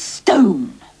out of a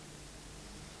stone.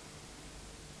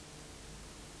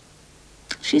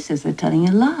 She says they're telling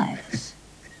you lies.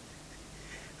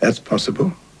 That's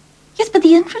possible. Yes, but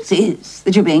the inference is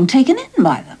that you're being taken in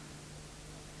by them.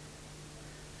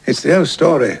 It's the old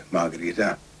story,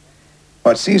 Margarita.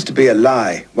 What seems to be a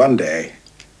lie one day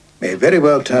may very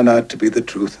well turn out to be the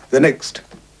truth the next.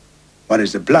 One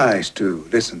is obliged to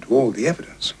listen to all the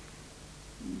evidence.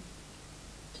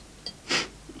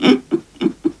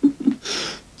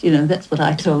 You know, that's what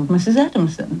I told Mrs.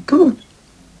 Adamson. Good.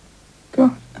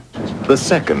 Good. The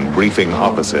second briefing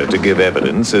officer to give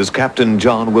evidence is Captain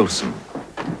John Wilson.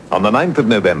 On the 9th of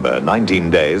November,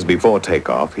 19 days before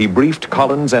takeoff, he briefed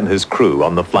Collins and his crew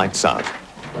on the flight south.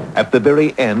 At the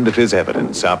very end of his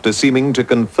evidence, after seeming to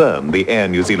confirm the Air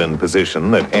New Zealand position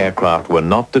that aircraft were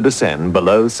not to descend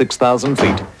below 6,000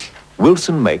 feet,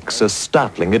 Wilson makes a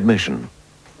startling admission.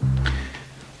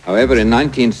 However, in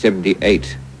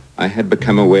 1978, I had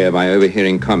become aware by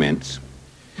overhearing comments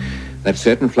that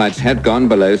certain flights had gone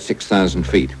below 6,000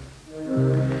 feet.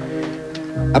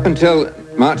 Up until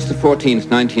March the 14th,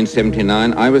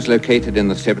 1979, I was located in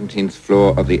the 17th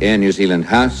floor of the Air New Zealand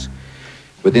House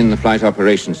within the Flight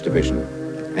Operations Division,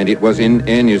 and it was in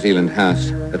Air New Zealand House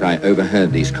that I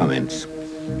overheard these comments.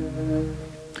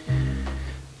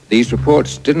 These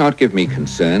reports did not give me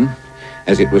concern,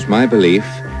 as it was my belief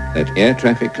that air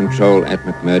traffic control at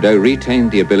McMurdo retained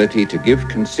the ability to give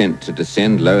consent to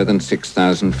descend lower than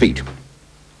 6,000 feet.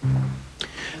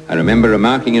 I remember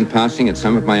remarking in passing at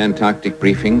some of my Antarctic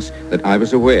briefings that I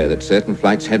was aware that certain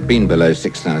flights had been below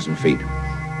 6,000 feet.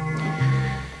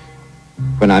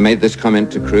 When I made this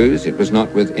comment to crews, it was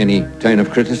not with any tone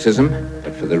of criticism,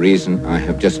 but for the reason I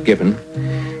have just given,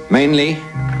 mainly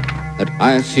that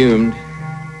I assumed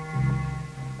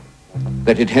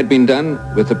that it had been done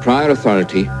with the prior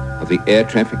authority of the air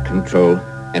traffic control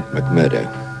at McMurdo.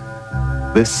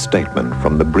 This statement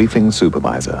from the briefing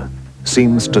supervisor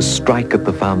seems to strike at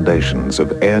the foundations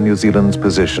of Air New Zealand's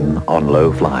position on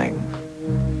low flying.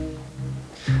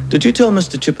 Did you tell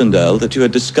Mr. Chippendale that you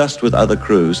had discussed with other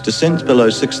crews descent below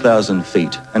 6,000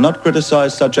 feet and not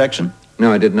criticized such action?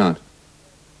 No, I did not.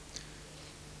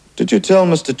 Did you tell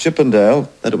Mr. Chippendale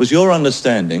that it was your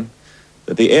understanding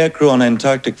that the air crew on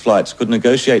Antarctic flights could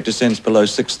negotiate descents below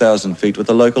 6,000 feet with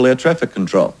the local air traffic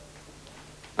control?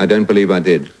 I don't believe I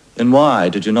did. Then why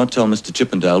did you not tell Mr.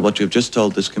 Chippendale what you've just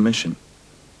told this commission?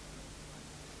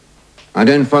 I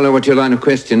don't follow what your line of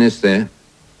question is there.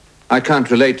 I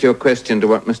can't relate your question to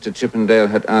what Mr. Chippendale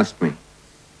had asked me.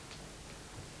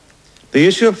 The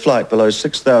issue of flight below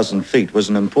 6,000 feet was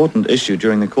an important issue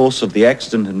during the course of the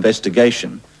accident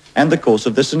investigation and the course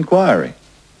of this inquiry.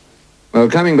 Well,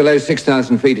 coming below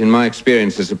 6,000 feet, in my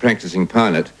experience as a practicing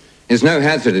pilot, is no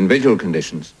hazard in visual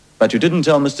conditions. But you didn't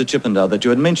tell Mr. Chippendale that you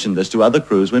had mentioned this to other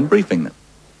crews when briefing them?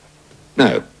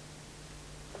 No.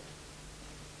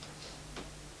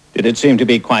 Did it seem to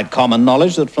be quite common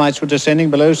knowledge that flights were descending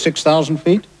below 6,000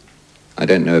 feet? I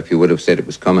don't know if you would have said it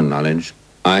was common knowledge.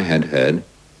 I had heard.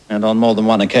 And on more than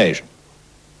one occasion?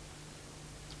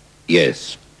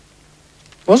 Yes.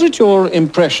 Was it your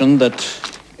impression that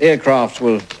aircraft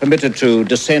were permitted to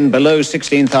descend below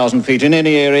 16,000 feet in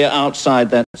any area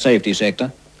outside that safety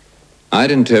sector?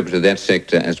 I'd interpreted that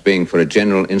sector as being for a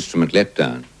general instrument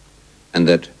letdown, and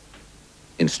that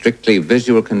in strictly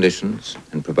visual conditions,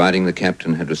 and providing the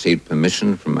captain had received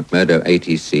permission from McMurdo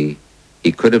ATC,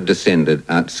 he could have descended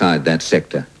outside that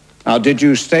sector. Now, did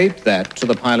you state that to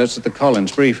the pilots at the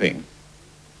Collins briefing?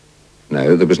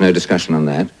 No, there was no discussion on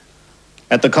that.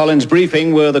 At the Collins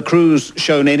briefing, were the crews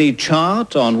shown any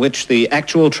chart on which the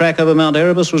actual track over Mount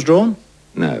Erebus was drawn?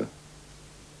 No.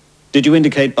 Did you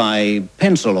indicate by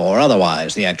pencil or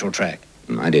otherwise the actual track?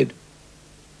 I did.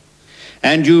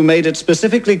 And you made it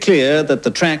specifically clear that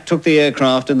the track took the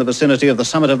aircraft in the vicinity of the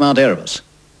summit of Mount Erebus?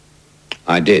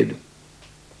 I did.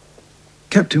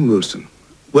 Captain Wilson,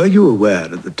 were you aware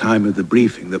at the time of the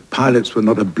briefing that pilots were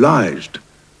not obliged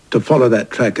to follow that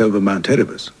track over Mount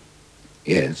Erebus?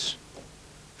 Yes.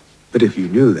 But if you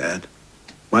knew that,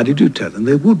 why did you tell them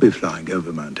they would be flying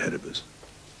over Mount Erebus?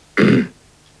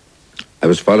 I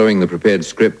was following the prepared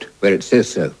script where it says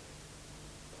so.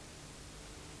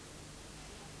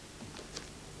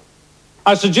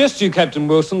 I suggest to you, Captain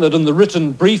Wilson, that in the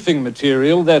written briefing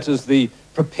material, that is the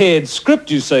prepared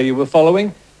script you say you were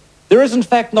following, there is in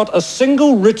fact not a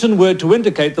single written word to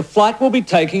indicate the flight will be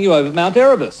taking you over Mount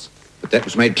Erebus. But that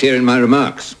was made clear in my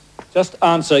remarks. Just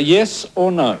answer yes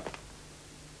or no.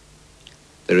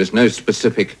 There is no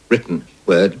specific written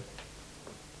word.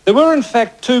 There were in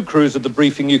fact two crews at the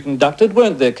briefing you conducted,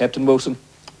 weren't there, Captain Wilson?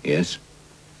 Yes.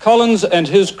 Collins and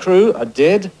his crew are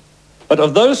dead, but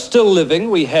of those still living,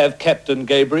 we have Captain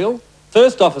Gabriel,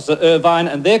 First Officer Irvine,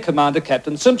 and their commander,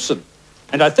 Captain Simpson.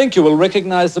 And I think you will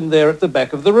recognize them there at the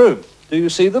back of the room. Do you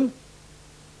see them?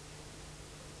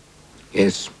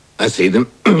 Yes, I see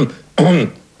them.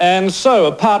 And so,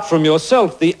 apart from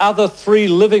yourself, the other three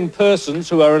living persons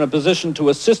who are in a position to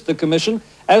assist the Commission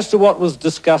as to what was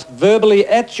discussed verbally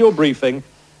at your briefing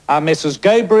are Messrs.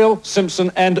 Gabriel,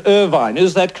 Simpson, and Irvine.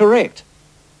 Is that correct?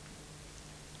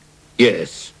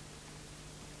 Yes.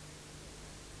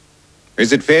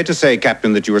 Is it fair to say,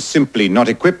 Captain, that you were simply not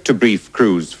equipped to brief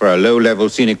crews for a low-level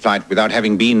scenic flight without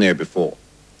having been there before?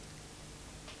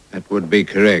 That would be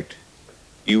correct.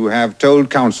 You have told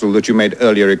Council that you made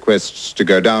earlier requests to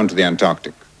go down to the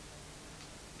Antarctic.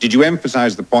 Did you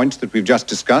emphasize the points that we've just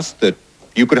discussed, that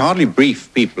you could hardly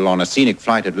brief people on a scenic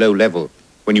flight at low level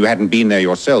when you hadn't been there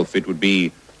yourself? It would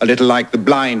be a little like the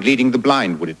blind leading the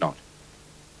blind, would it not?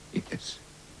 Yes.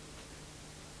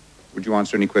 Would you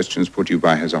answer any questions put to you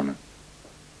by His Honor?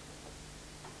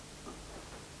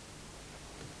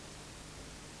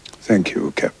 Thank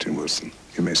you, Captain Wilson.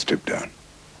 You may step down.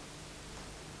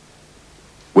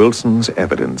 Wilson's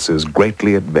evidence is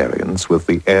greatly at variance with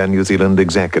the Air New Zealand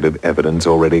executive evidence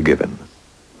already given,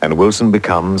 and Wilson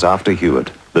becomes, after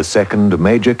Hewitt, the second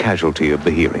major casualty of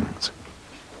the hearings.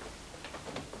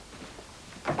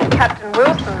 Captain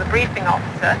Wilson, the briefing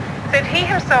officer, said he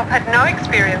himself had no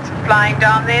experience of flying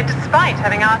down there despite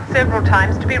having asked several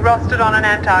times to be rostered on an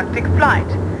Antarctic flight.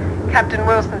 Captain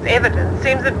Wilson's evidence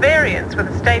seems at variance with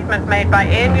a statement made by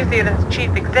Air New Zealand's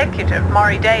chief executive,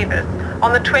 Maury Davis,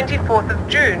 on the 24th of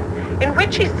June, in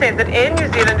which he said that Air New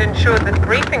Zealand ensured that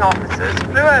briefing officers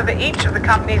flew over each of the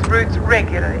company's routes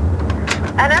regularly.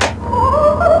 And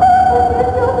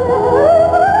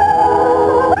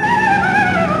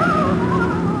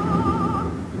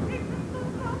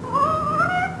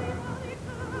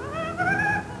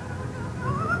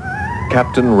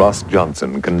Captain Ross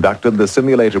Johnson conducted the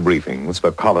simulator briefings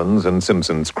for Collins and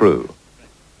Simpson's crew.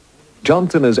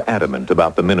 Johnson is adamant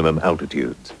about the minimum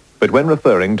altitudes, but when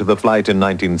referring to the flight in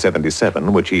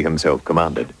 1977, which he himself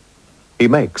commanded, he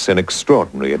makes an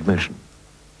extraordinary admission.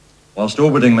 Whilst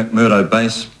orbiting McMurdo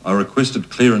Base, I requested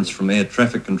clearance from air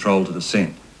traffic control to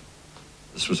descend.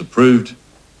 This was approved,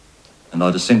 and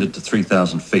I descended to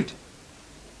 3,000 feet.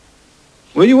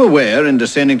 Were you aware in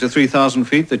descending to 3,000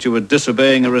 feet that you were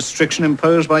disobeying a restriction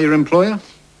imposed by your employer?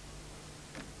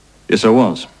 Yes, I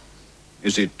was.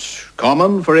 Is it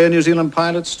common for Air New Zealand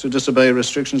pilots to disobey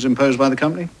restrictions imposed by the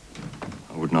company?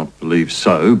 I would not believe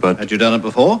so, but... Had you done it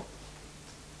before?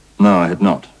 No, I had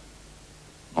not.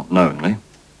 Not knowingly.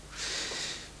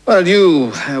 Well,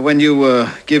 you, when you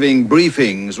were giving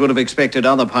briefings, would have expected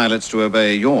other pilots to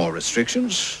obey your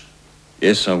restrictions?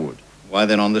 Yes, I would. Why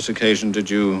then on this occasion did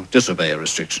you disobey a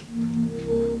restriction?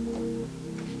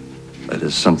 That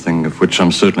is something of which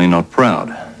I'm certainly not proud.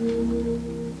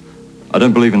 I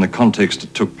don't believe in the context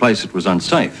it took place it was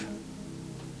unsafe.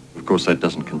 Of course, that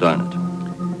doesn't condone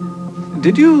it.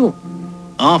 Did you,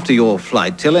 after your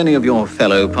flight, tell any of your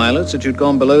fellow pilots that you'd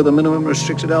gone below the minimum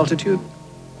restricted altitude?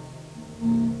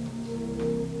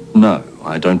 No,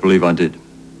 I don't believe I did.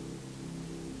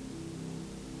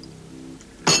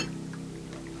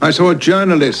 I saw a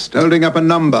journalist holding up a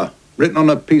number written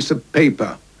on a piece of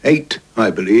paper. 8,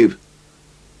 I believe.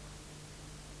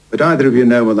 But either of you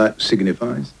know what that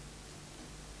signifies?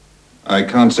 I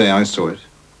can't say I saw it.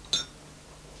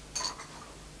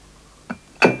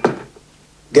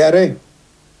 Gary?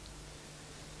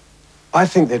 I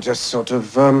think they're just sort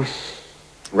of,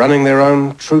 running their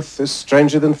own truth is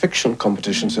stranger than fiction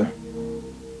competition, sir.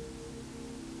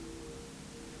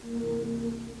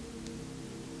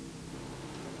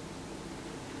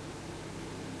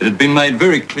 It had been made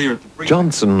very clear at the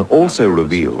Johnson also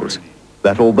reveals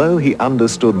that although he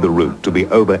understood the route to be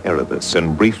over Erebus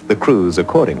and briefed the crews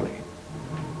accordingly,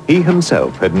 he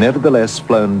himself had nevertheless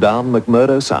flown down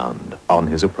McMurdo Sound on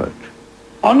his approach.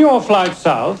 On your flight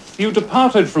south, you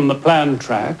departed from the planned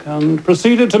track and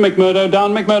proceeded to McMurdo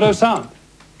down McMurdo Sound.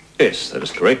 Yes, that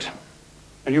is correct.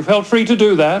 And you felt free to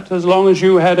do that as long as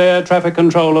you had air traffic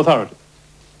control authority?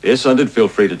 Yes, I did feel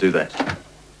free to do that.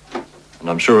 And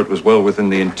I'm sure it was well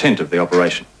within the intent of the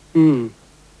operation.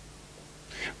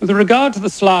 With regard to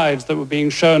the slides that were being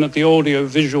shown at the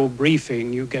audio-visual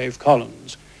briefing you gave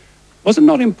Collins, was it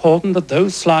not important that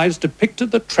those slides depicted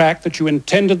the track that you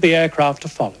intended the aircraft to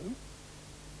follow?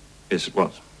 Yes, it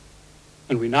was.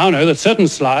 And we now know that certain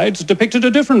slides depicted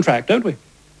a different track, don't we?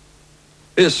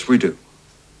 Yes, we do.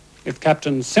 If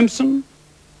Captain Simpson,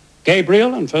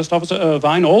 Gabriel and First Officer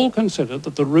Irvine all considered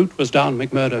that the route was down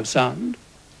McMurdo Sound,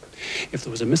 if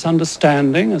there was a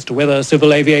misunderstanding as to whether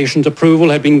Civil Aviation's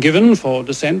approval had been given for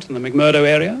descent in the McMurdo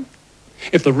area,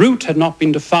 if the route had not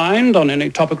been defined on any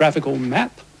topographical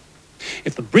map,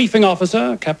 if the briefing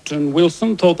officer, Captain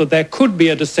Wilson, thought that there could be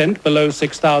a descent below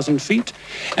 6,000 feet,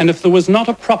 and if there was not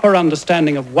a proper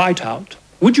understanding of whiteout,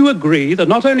 would you agree that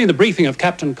not only the briefing of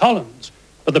Captain Collins,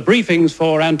 but the briefings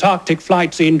for Antarctic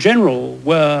flights in general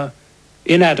were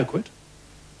inadequate?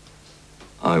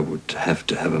 I would have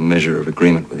to have a measure of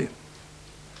agreement with you.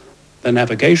 The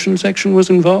navigation section was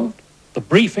involved. The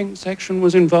briefing section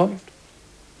was involved.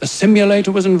 The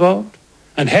simulator was involved.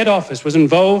 and head office was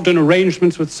involved in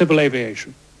arrangements with civil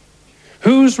aviation.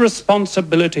 Whose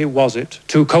responsibility was it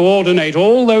to coordinate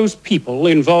all those people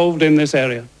involved in this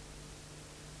area?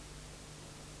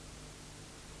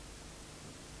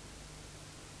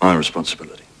 My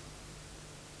responsibility.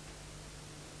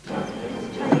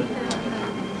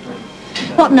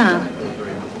 What now?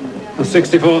 The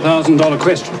 $64,000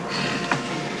 question.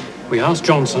 We asked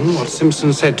Johnson what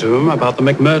Simpson said to him about the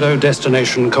McMurdo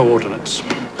destination coordinates.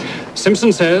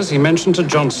 Simpson says he mentioned to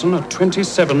Johnson a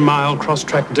 27-mile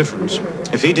cross-track difference.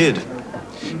 If he did,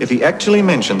 if he actually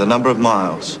mentioned the number of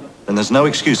miles, then there's no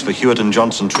excuse for Hewitt and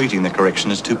Johnson treating the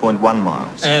correction as 2.1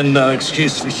 miles. And no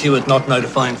excuse for Hewitt not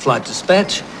notifying Flight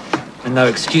Dispatch, and no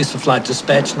excuse for Flight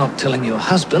Dispatch not telling your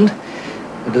husband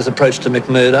that his approach to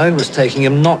McMurdo was taking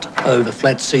him not over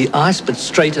flat sea ice, but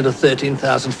straight at a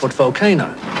 13,000-foot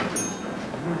volcano.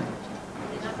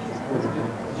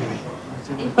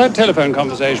 That telephone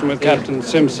conversation with Captain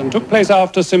Simpson took place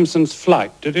after Simpson's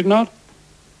flight, did it not?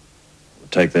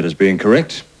 Take that as being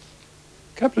correct.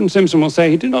 Captain Simpson will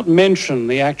say he did not mention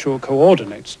the actual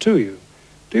coordinates to you.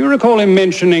 Do you recall him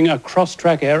mentioning a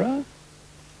cross-track error?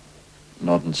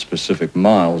 Not in specific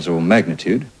miles or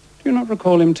magnitude. Do you not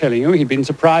recall him telling you he'd been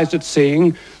surprised at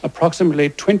seeing approximately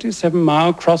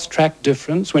 27-mile cross-track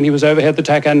difference when he was overhead the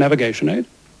TACAN navigation aid?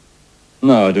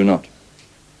 No, I do not.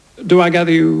 Do I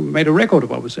gather you made a record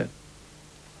of what was said?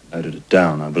 Noted it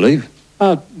down, I believe.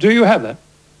 Do you have that?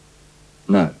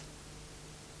 No.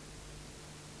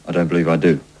 I don't believe I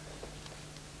do.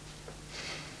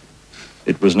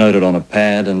 It was noted on a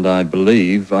pad, and I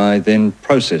believe I then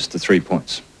processed the 3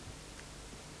 points.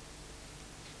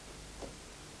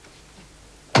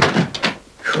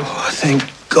 Oh, thank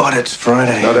God it's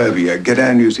Friday. Not over yet. Get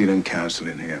our New Zealand Council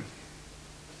in here.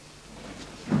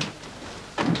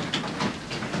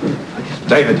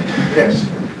 David. Yes?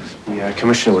 The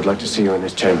Commissioner would like to see you in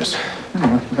his chambers.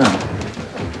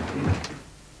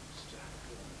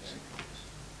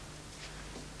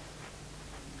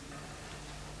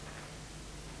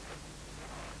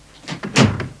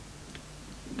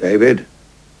 David,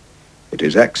 it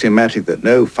is axiomatic that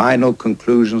no final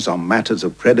conclusions on matters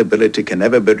of credibility can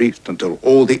ever be reached until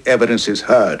all the evidence is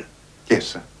heard. Yes,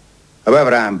 sir.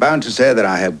 However, I am bound to say that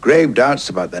I have grave doubts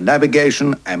about the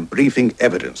navigation and briefing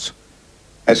evidence.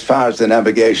 As far as the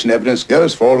navigation evidence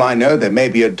goes, for all I know, there may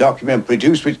be a document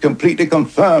produced which completely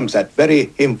confirms that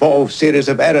very involved series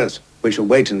of errors. We shall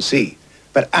wait and see.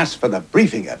 But as for the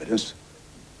briefing evidence,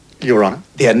 Your Honour.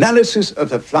 The analysis of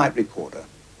the flight recorder,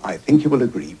 I think you will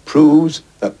agree, proves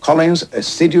that Collins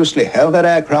assiduously held that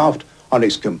aircraft on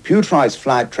its computerized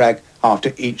flight track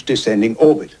after each descending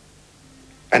orbit.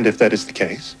 And if that is the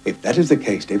case? If that is the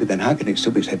case, David, then how can it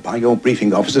still be said by your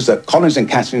briefing officers that Collins and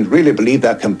Cassian really believe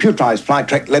that computerized flight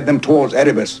track led them towards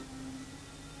Erebus?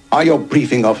 Are your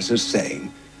briefing officers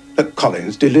saying that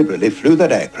Collins deliberately flew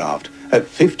that aircraft at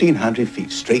 1,500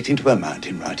 feet straight into a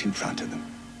mountain right in front of them?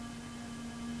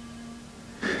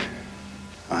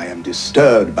 I am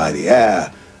disturbed by the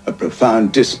air of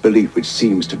profound disbelief which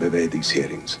seems to pervade these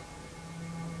hearings.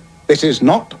 This is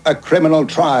not a criminal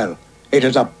trial. It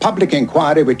is a public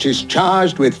inquiry which is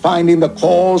charged with finding the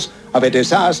cause of a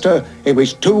disaster in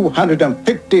which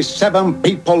 257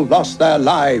 people lost their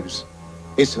lives.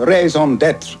 Its raison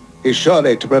d'etre is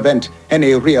surely to prevent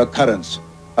any reoccurrence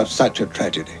of such a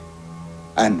tragedy.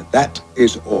 And that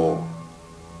is all.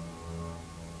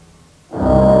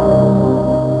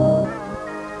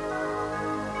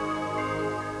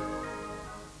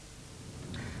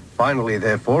 Finally,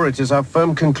 therefore, it is our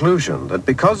firm conclusion that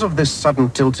because of this sudden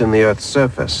tilt in the Earth's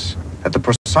surface, at the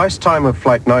precise time of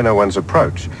Flight 901's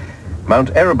approach, Mount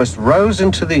Erebus rose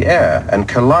into the air and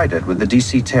collided with the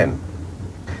DC-10.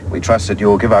 We trust that you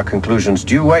will give our conclusions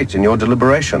due weight in your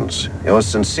deliberations. Yours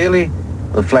sincerely,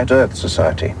 the Flat Earth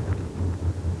Society.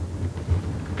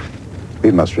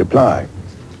 We must reply,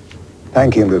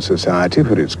 thanking the Society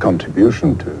for its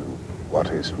contribution to what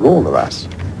is, for all of us,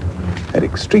 an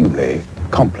extremely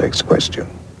complex question.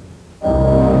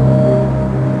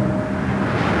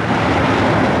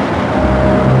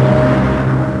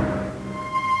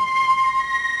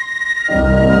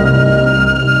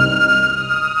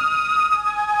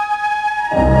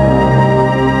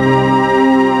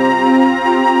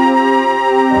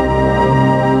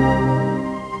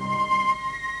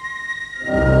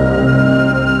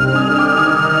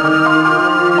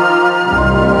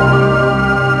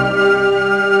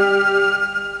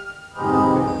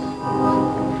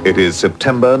 It is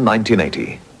September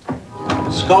 1980.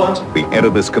 Scotland. The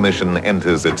Erebus Commission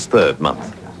enters its third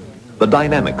month. The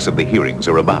dynamics of the hearings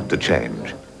are about to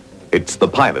change. It's the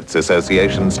Pilots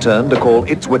Association's turn to call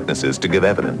its witnesses to give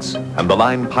evidence, and the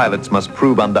line pilots must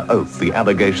prove under oath the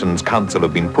allegations Council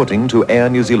have been putting to Air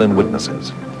New Zealand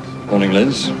witnesses. Morning,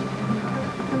 Liz.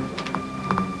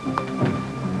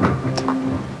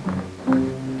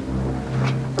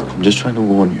 I'm just trying to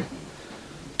warn you.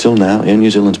 Till now, Air New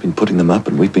Zealand's been putting them up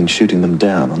and we've been shooting them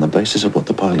down on the basis of what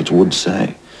the pilots would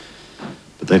say.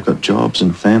 But they've got jobs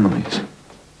and families.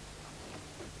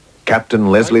 Captain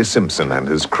Leslie Simpson and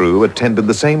his crew attended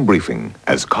the same briefing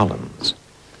as Collins.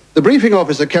 The briefing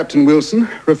officer, Captain Wilson,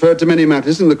 referred to many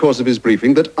matters in the course of his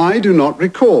briefing that I do not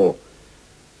recall.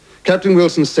 Captain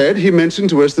Wilson said he mentioned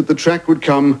to us that the track would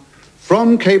come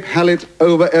from Cape Hallett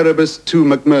over Erebus to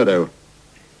McMurdo.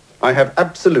 I have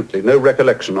absolutely no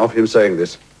recollection of him saying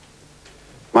this.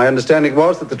 My understanding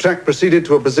was that the track proceeded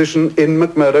to a position in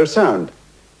McMurdo Sound.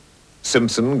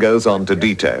 Simpson goes on to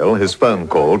detail his phone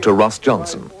call to Ross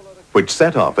Johnson, which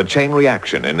set off a chain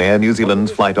reaction in Air New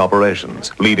Zealand's flight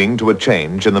operations, leading to a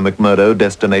change in the McMurdo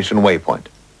destination waypoint.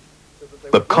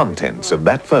 The contents of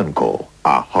that phone call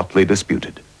are hotly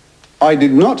disputed. I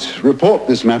did not report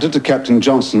this matter to Captain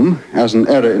Johnson as an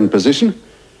error in position,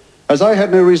 as I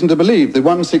had no reason to believe the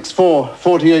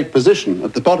 164.48 position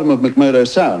at the bottom of McMurdo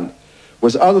Sound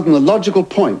was other than the logical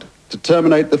point to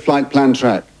terminate the flight plan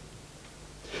track.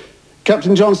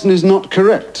 Captain Johnson is not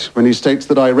correct when he states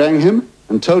that I rang him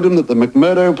and told him that the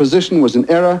McMurdo position was in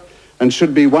error and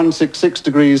should be 166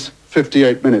 degrees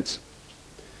 58 minutes.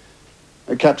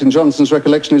 Captain Johnson's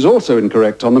recollection is also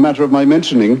incorrect on the matter of my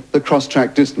mentioning the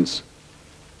cross-track distance.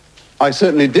 I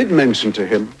certainly did mention to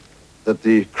him that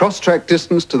the cross-track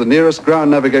distance to the nearest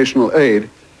ground navigational aid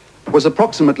was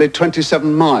approximately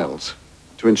 27 miles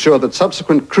to ensure that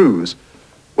subsequent crews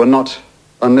were not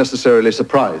unnecessarily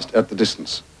surprised at the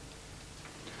distance.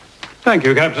 Thank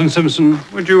you, Captain Simpson.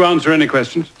 Would you answer any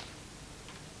questions?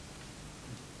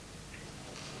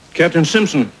 Captain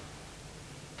Simpson,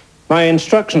 my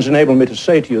instructions enable me to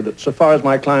say to you that so far as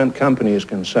my client company is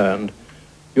concerned,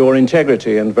 your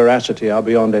integrity and veracity are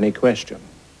beyond any question.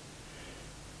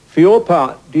 For your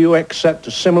part, do you accept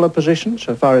a similar position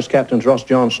so far as Captains Ross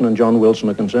Johnson and John Wilson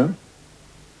are concerned?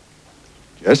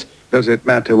 Yes. Does it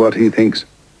matter what he thinks?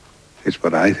 It's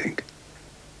what I think.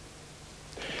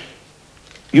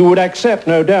 You would accept,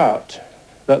 no doubt,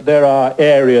 that there are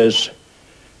areas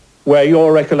where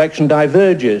your recollection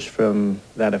diverges from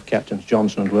that of Captains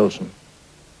Johnson and Wilson.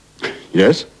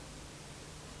 Yes.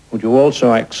 Would you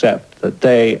also accept that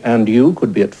they and you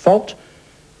could be at fault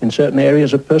in certain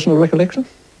areas of personal recollection?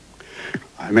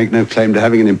 I make no claim to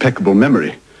having an impeccable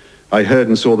memory. I heard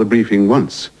and saw the briefing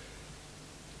once.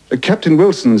 Captain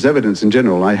Wilson's evidence in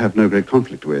general I have no great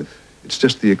conflict with. It's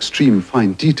just the extreme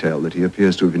fine detail that he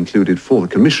appears to have included for the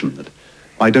commission that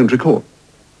I don't recall.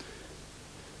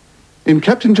 In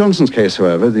Captain Johnson's case,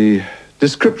 however, the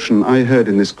description I heard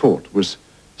in this court was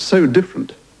so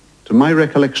different to my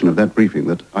recollection of that briefing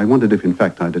that I wondered if, in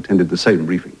fact, I'd attended the same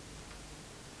briefing.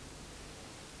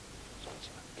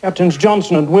 Captains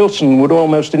Johnson and Wilson would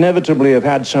almost inevitably have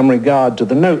had some regard to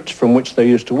the notes from which they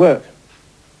used to work.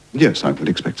 Yes, I would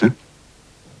expect so.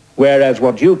 Whereas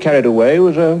what you carried away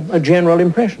was a general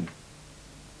impression.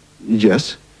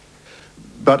 Yes,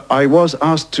 but I was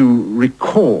asked to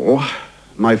recall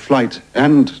my flight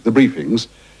and the briefings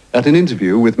at an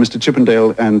interview with Mr.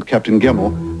 Chippendale and Captain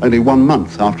Gemmell only 1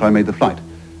 month after I made the flight.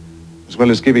 As well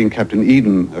as giving Captain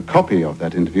Eden a copy of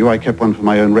that interview, I kept one for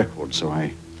my own record, so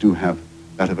I do have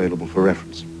that available for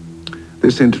reference.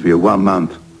 This interview 1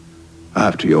 month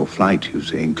after your flight, you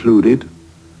say, included,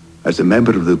 as a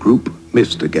member of the group,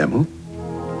 Mr. Gemmell?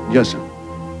 Yes, sir.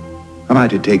 Am I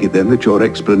to take it then that your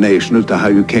explanation as to how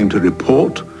you came to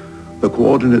report the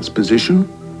coordinates position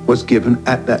was given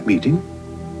at that meeting?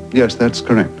 Yes, that's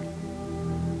correct.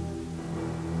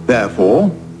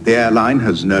 Therefore, the airline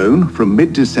has known from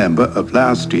mid-December of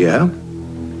last year,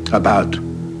 about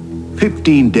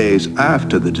 15 days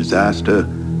after the disaster,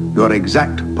 your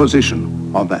exact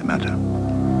position on that matter.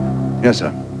 Yes,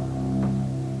 sir.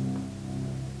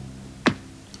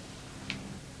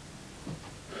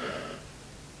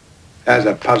 As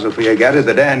a puzzle for you, Gaddy,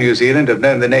 that Air New Zealand have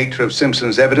known the nature of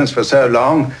Simpson's evidence for so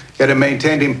long, yet have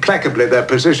maintained implacably their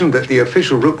position that the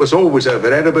official route was always over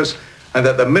Erebus and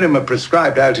that the minimum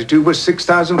prescribed altitude was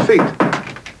 6,000 feet.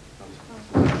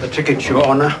 The ticket, Your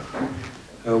Honor.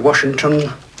 Washington,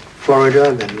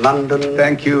 Florida, then London.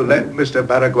 Thank you. Let Mr.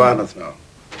 Baragwanath know.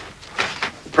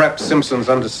 Perhaps Simpson's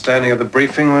understanding of the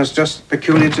briefing was just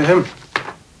peculiar to him.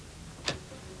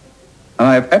 And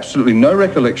I have absolutely no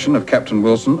recollection of Captain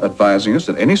Wilson advising us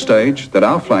at any stage that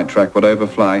our flight track would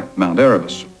overfly Mount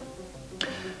Erebus.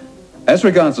 As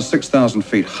regards the 6,000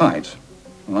 feet height,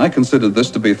 I considered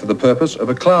this to be for the purpose of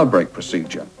a cloud break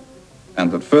procedure,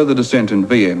 and that further descent in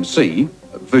VMC,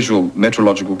 visual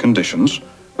meteorological conditions,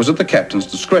 was at the captain's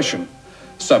discretion,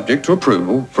 subject to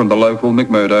approval from the local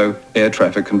McMurdo air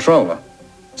traffic controller.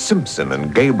 Simpson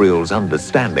and Gabriel's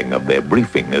understanding of their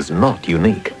briefing is not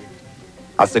unique.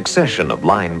 A succession of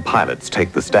line pilots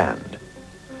take the stand.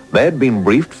 They had been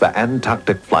briefed for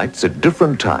Antarctic flights at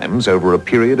different times over a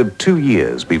period of 2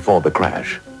 years before the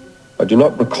crash. I do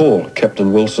not recall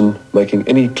Captain Wilson making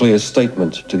any clear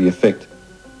statement to the effect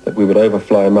that we would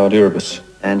overfly Mount Erebus.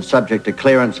 And subject to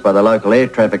clearance by the local air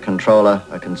traffic controller,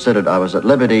 I considered I was at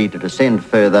liberty to descend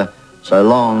further so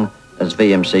long as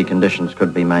VMC conditions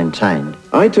could be maintained.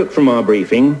 I took from our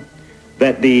briefing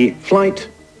that the flight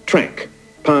track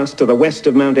passed to the west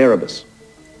of Mount Erebus,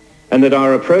 and that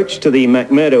our approach to the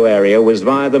McMurdo area was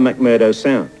via the McMurdo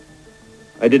Sound.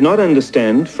 I did not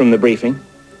understand from the briefing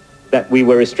that we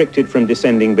were restricted from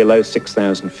descending below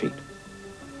 6,000 feet.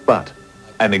 But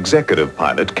an executive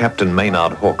pilot, Captain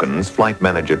Maynard Hawkins, flight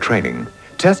manager training,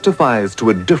 testifies to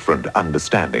a different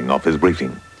understanding of his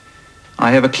briefing.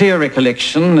 I have a clear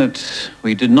recollection that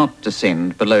we did not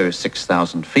descend below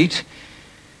 6,000 feet,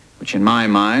 which in my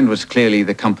mind was clearly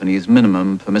the company's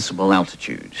minimum permissible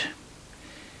altitude.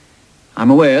 I'm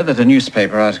aware that a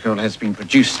newspaper article has been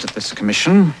produced at this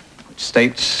commission, which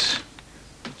states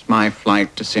that my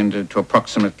flight descended to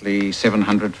approximately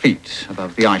 700 feet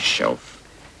above the ice shelf.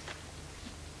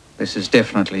 This is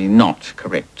definitely not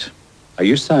correct. Are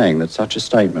you saying that such a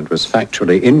statement was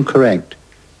factually incorrect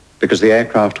because the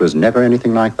aircraft was never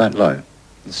anything like that low?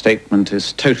 The statement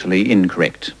is totally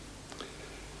incorrect.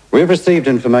 We've received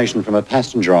information from a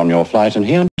passenger on your flight, and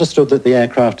he understood that the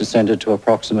aircraft descended to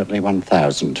approximately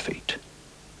 1,000 feet.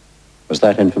 Was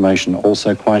that information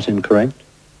also quite incorrect?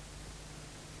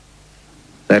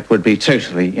 That would be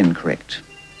totally incorrect.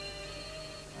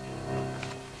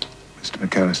 Mr.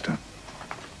 McAllister.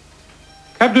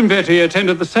 Captain Vetty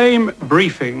attended the same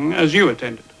briefing as you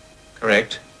attended.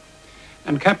 Correct.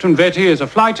 And Captain Vetty is a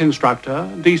flight instructor,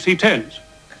 DC-10s.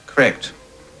 Correct.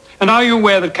 And are you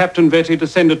aware that Captain Vetty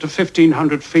descended to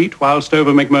 1,500 feet whilst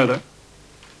over McMurdo?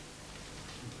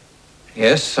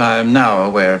 Yes, I am now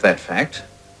aware of that fact.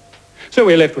 So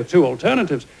we're left with two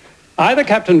alternatives. Either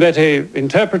Captain Vetty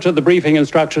interpreted the briefing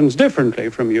instructions differently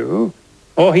from you,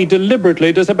 or he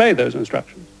deliberately disobeyed those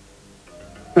instructions.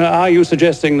 Are you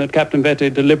suggesting that Captain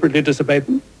Vetty deliberately disobeyed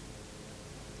them?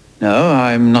 No,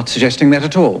 I'm not suggesting that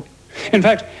at all. In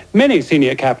fact, many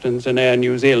senior captains in Air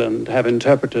New Zealand have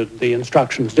interpreted the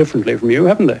instructions differently from you,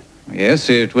 haven't they? Yes,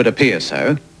 it would appear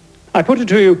so. I put it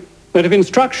to you that if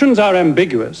instructions are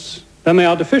ambiguous, then they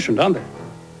are deficient, aren't they?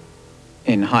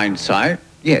 In hindsight,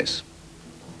 yes.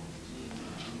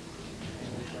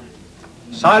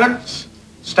 Silence.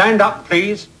 Stand up,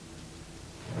 please.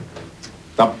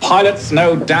 The pilots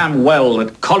know damn well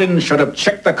that Collins should have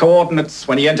checked the coordinates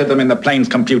when he entered them in the plane's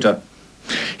computer.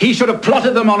 He should have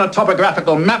plotted them on a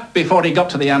topographical map before he got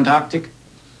to the Antarctic.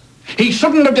 He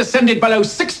shouldn't have descended below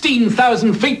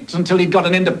 16,000 feet until he'd got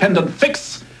an independent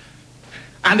fix.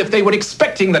 And if they were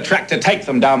expecting the track to take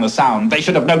them down the Sound, they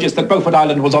should have noticed that Beaufort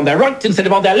Island was on their right instead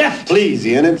of on their left. Please,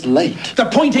 Ian, it's late. The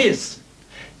point is,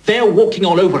 they're walking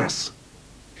all over us.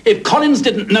 If Collins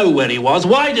didn't know where he was,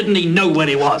 why didn't he know where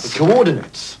he was? The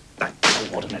coordinates. The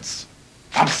coordinates.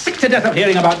 I'm sick to death of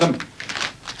hearing about them.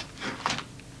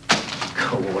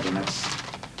 Coordinates.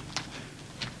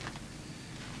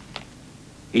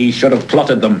 He should have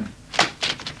plotted them.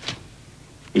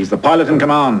 He's the pilot in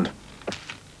command.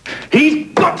 He's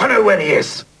got to know where he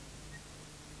is.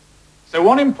 So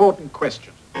one important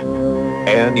question.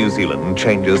 Air New Zealand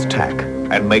changes tack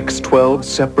and makes 12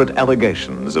 separate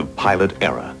allegations of pilot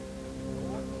error.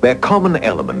 Their common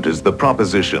element is the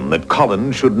proposition that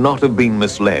Collins should not have been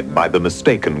misled by the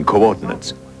mistaken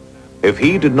coordinates. If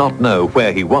he did not know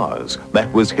where he was,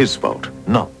 that was his fault,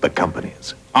 not the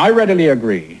company's. I readily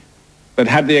agree that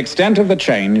had the extent of the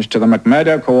change to the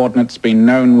McMurdo coordinates been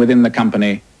known within the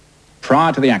company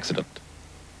prior to the accident,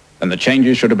 then the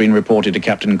changes should have been reported to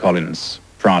Captain Collins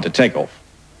prior to takeoff.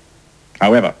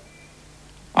 However,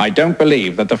 I don't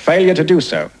believe that the failure to do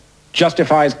so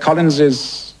justifies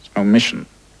Collins's omission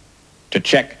to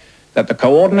check that the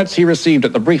coordinates he received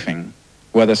at the briefing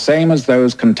were the same as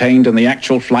those contained in the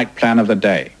actual flight plan of the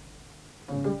day.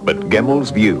 But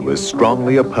Gemmel's view is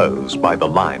strongly opposed by the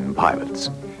line pilots.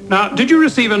 Now, did you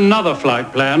receive another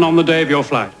flight plan on the day of your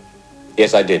flight?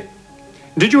 Yes, I did.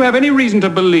 Did you have any reason to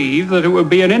believe that it would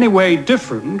be in any way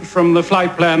different from the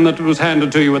flight plan that was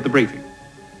handed to you at the briefing?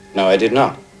 No, I did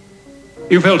not.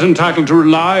 You felt entitled to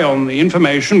rely on the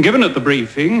information given at the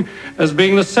briefing as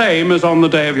being the same as on the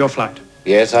day of your flight?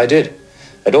 Yes, I did.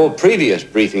 At all previous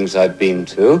briefings I've been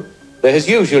to, there has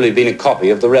usually been a copy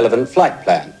of the relevant flight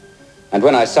plan. And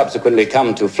when I subsequently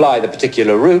come to fly the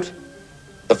particular route,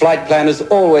 the flight plan has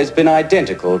always been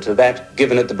identical to that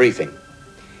given at the briefing.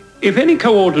 If any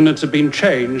coordinates have been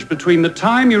changed between the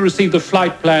time you received the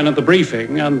flight plan at the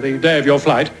briefing and the day of your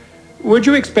flight, would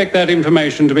you expect that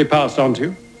information to be passed on to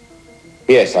you?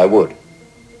 Yes, I would.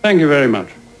 Thank you very much.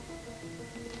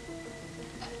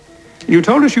 You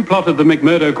told us you plotted the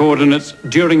McMurdo coordinates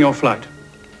during your flight.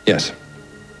 Yes.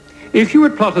 If you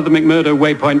had plotted the McMurdo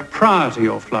waypoint prior to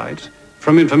your flight,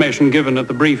 from information given at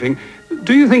the briefing,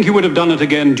 do you think you would have done it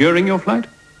again during your flight?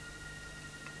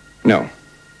 No.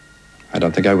 I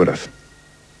don't think I would have.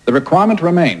 The requirement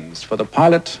remains for the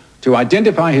pilot to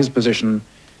identify his position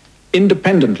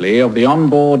independently of the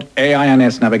onboard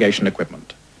AINS navigation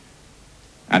equipment.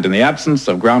 And in the absence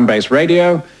of ground-based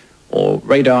radio or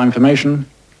radar information,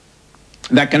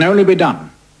 that can only be done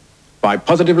by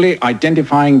positively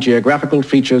identifying geographical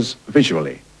features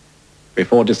visually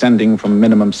before descending from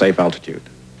minimum safe altitude.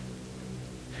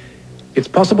 It's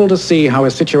possible to see how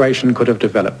a situation could have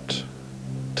developed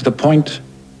to the point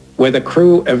where the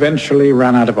crew eventually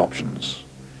ran out of options,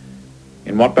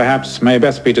 in what perhaps may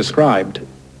best be described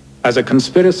as a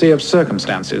conspiracy of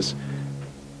circumstances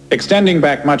extending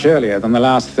back much earlier than the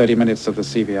last 30 minutes of the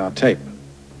CVR tape.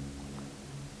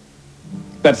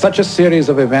 That such a series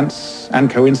of events and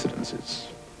coincidences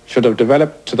should have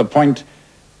developed to the point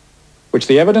which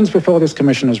the evidence before this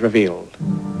commission has revealed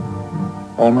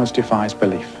almost defies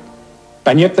belief.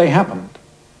 And yet they happened.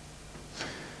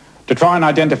 To try and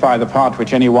identify the part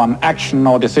which any one action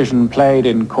or decision played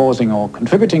in causing or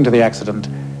contributing to the accident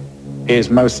is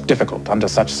most difficult under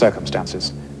such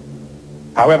circumstances.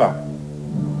 However,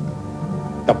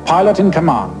 the pilot in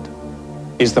command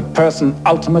is the person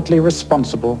ultimately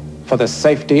responsible for the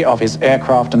safety of his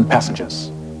aircraft and passengers.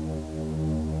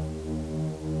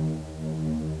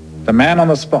 The man on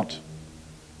the spot,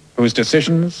 whose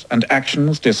decisions and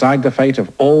actions decide the fate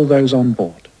of all those on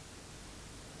board.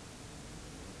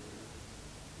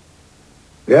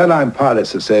 The Airline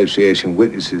Pilots Association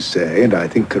witnesses say, and I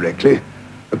think correctly,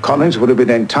 that Collins would have been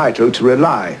entitled to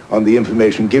rely on the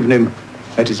information given him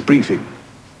at his briefing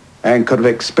and could have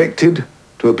expected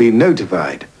to have been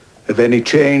notified of any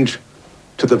change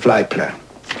to the flight plan.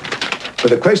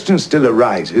 But the question still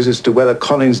arises as to whether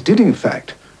Collins did in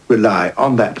fact rely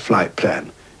on that flight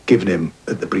plan given him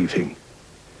at the briefing.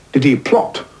 Did he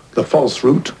plot the false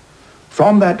route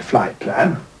from that flight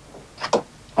plan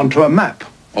onto a map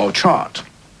or chart?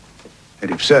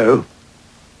 And if so,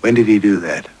 when did he do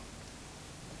that?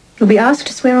 You'll be asked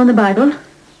to swear on the Bible,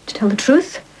 to tell the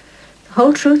truth, the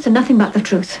whole truth and nothing but the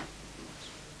truth.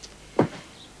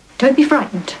 Don't be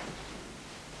frightened.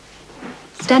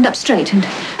 Stand up straight and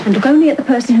look only at the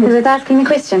person who is asking the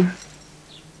question.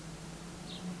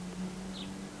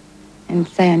 And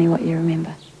say only what you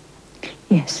remember.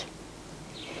 Yes.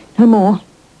 No more,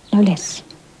 no less.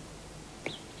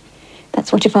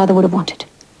 That's what your father would have wanted.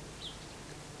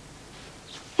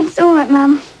 It's all right,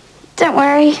 Mum. Don't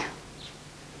worry.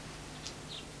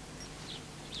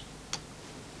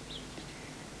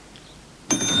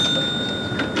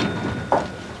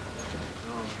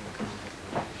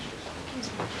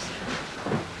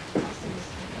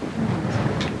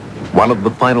 One of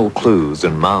the final clues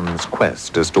in Mann's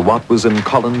quest as to what was in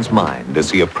Collins' mind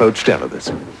as he approached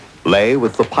Erebus lay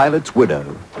with the pilot's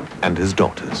widow and his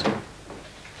daughters.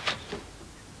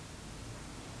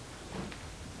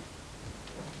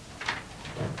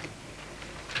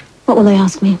 What will they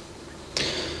ask me?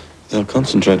 They'll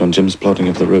concentrate on Jim's plotting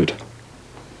of the route.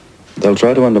 They'll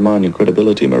try to undermine your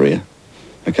credibility, Maria.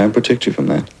 I can't protect you from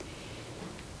that.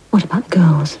 What about the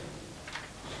girls?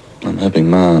 I'm hoping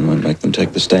Mann won't make them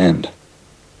take the stand.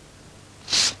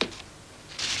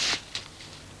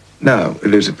 Now,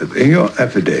 Elizabeth, in your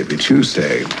affidavit you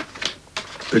say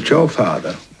that your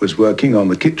father was working on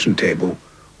the kitchen table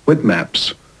with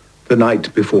maps the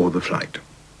night before the flight.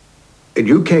 And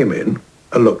you came in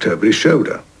and looked over his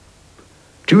shoulder.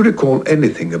 Do you recall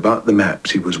anything about the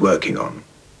maps he was working on?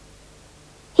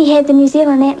 He had the New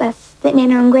Zealand atlas that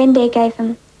Nana and Grandad gave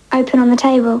him, open on the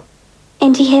table.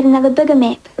 And he had another bigger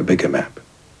map. A bigger map?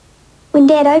 When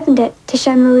Dad opened it to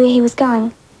show me where he was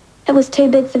going, it was too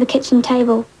big for the kitchen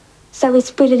table, so we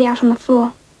spread it out on the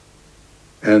floor.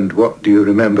 And what do you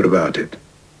remember about it?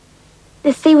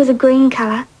 The sea was a green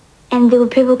colour, and there were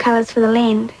purple colours for the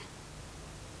land.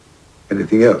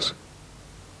 Anything else?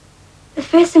 The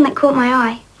first thing that caught my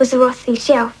eye was the Ross Sea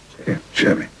shelf. Yeah,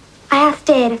 show me. I asked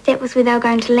Dad if that was where they were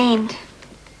going to land.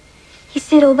 He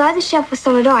said although the shelf was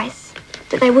solid ice,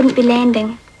 that they wouldn't be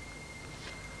landing.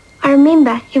 I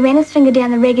remember he ran his finger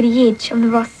down the raggedy edge of the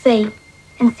Ross Sea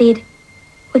and said,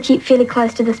 "We keep fairly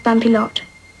close to this bumpy lot."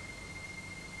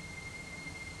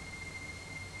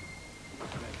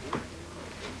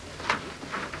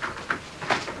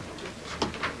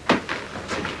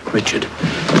 Richard,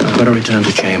 I've got to return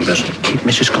to chambers. Keep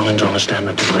Mrs. Collins on the stand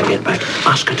until I get back.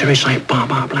 Ask her to recite Bar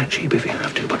Bar Black Sheep if you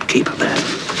have to, but keep her there.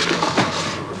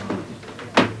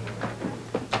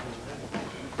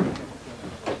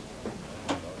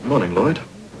 Morning, Lloyd.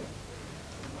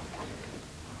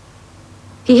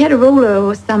 He had a ruler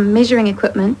or some measuring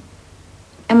equipment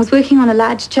and was working on a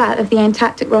large chart of the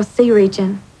Antarctic Ross Sea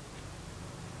region.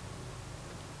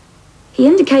 He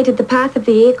indicated the path of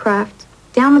the aircraft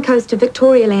down the coast of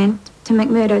Victoria Land to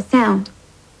McMurdo Sound.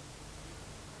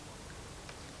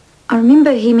 I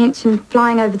remember he mentioned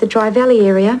flying over the Dry Valley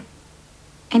area,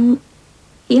 and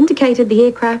he indicated the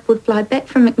aircraft would fly back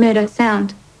from McMurdo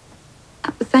Sound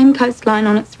up the same coastline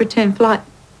on its return flight.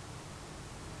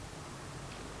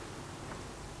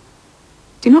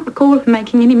 Do not recall him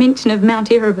making any mention of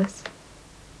Mount Erebus.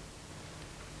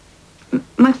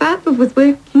 My father was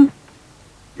working...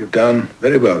 You've done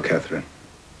very well, Catherine.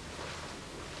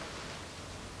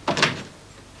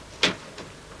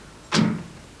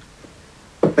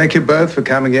 Thank you both for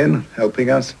coming in, helping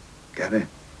us. Gary.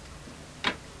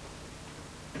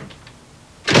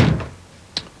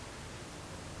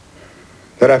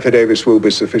 That affidavits will be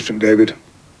sufficient, David.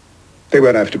 They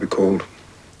won't have to be called.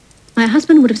 My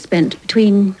husband would have spent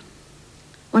between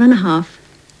 1.5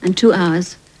 and 2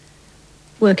 hours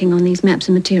working on these maps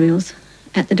and materials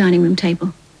at the dining room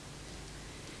table.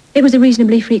 It was a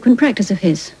reasonably frequent practice of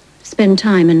his to spend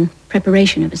time in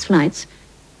preparation of his flights,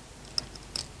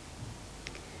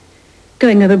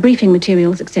 going over briefing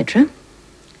materials, etc.,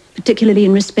 particularly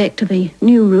in respect of a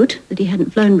new route that he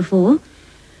hadn't flown before,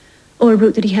 or a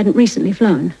route that he hadn't recently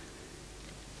flown.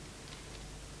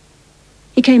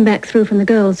 He came back through from the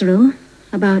girls' room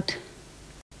about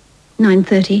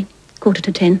 9:30,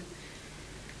 9:45,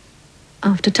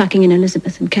 after tucking in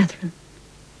Elizabeth and Catherine.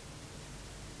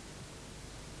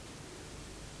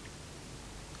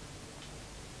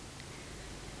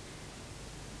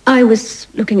 I was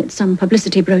looking at some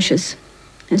publicity brochures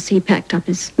as he packed up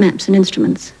his maps and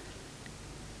instruments.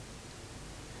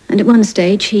 And at one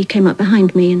stage, he came up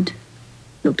behind me and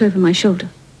looked over my shoulder.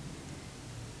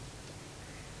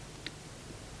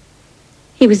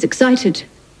 He was excited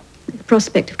at the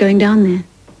prospect of going down there.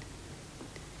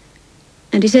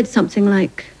 And he said something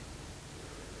like,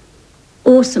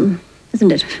 "Awesome,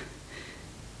 isn't it?"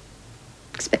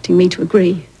 Expecting me to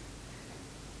agree.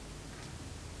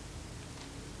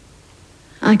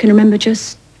 I can remember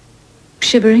just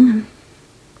shivering and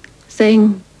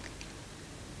saying,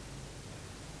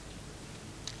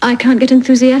 "I can't get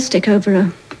enthusiastic over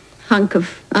a hunk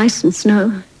of ice and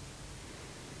snow.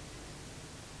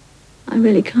 I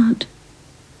really can't."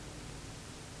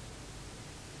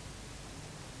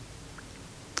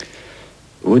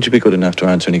 Would you be good enough to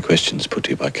answer any questions put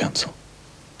to you by counsel?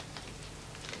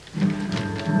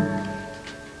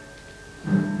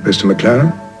 Mr.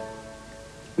 McLaren?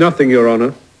 Nothing, Your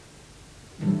Honour.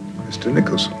 Mr.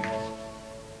 Nicholson?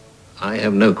 I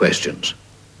have no questions.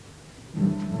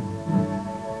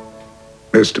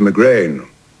 Mr. McGrain?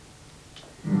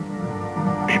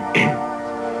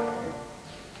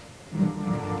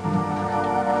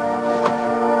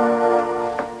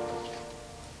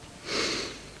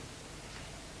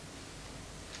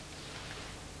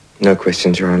 No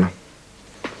questions, Your Honour.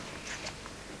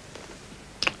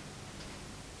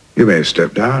 You may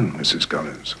step down, Mrs.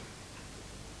 Collins.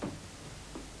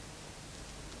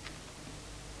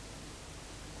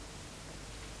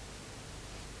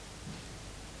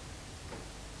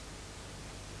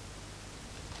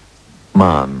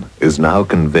 Mann is now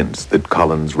convinced that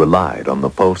Collins relied on the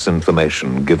false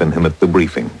information given him at the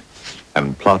briefing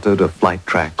and plotted a flight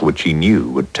track which he knew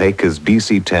would take his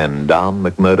DC-10 down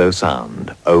McMurdo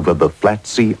Sound over the flat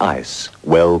sea ice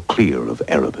well clear of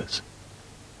Erebus.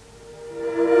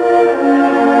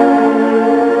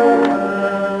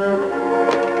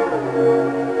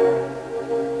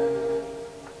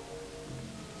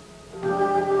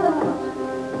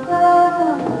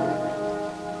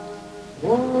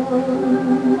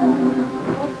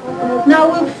 Now,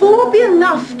 will 4 be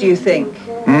enough, do you think?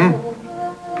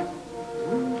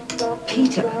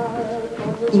 Peter,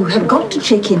 you have got to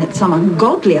check in at some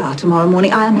ungodly hour tomorrow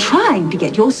morning. I am trying to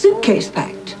get your suitcase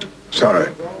packed. Sorry.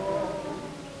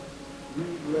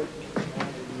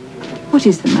 What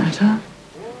is the matter?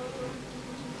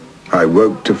 I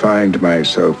woke to find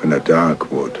myself in a dark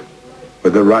wood,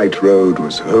 where the right road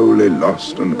was wholly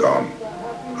lost and gone.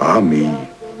 Ah me,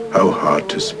 how hard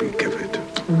to speak of it.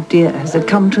 Oh dear, has it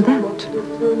come to that?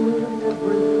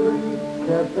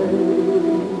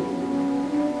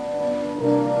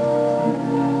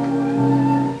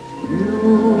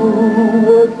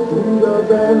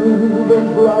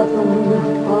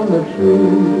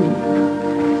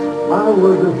 I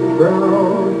was as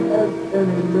proud as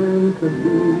any man could be,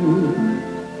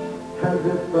 as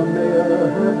if the mayor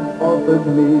had offered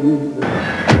me.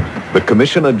 The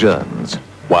commission adjourns,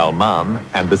 while Mann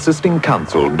and assisting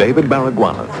counsel David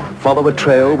Baragwanath follow a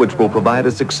trail which will provide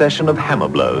a succession of hammer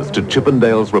blows to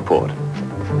Chippendale's report.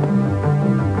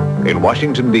 In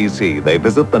Washington, D.C., they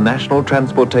visit the National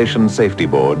Transportation Safety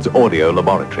Board's audio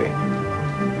laboratory.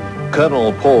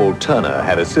 Colonel Paul Turner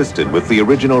had assisted with the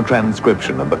original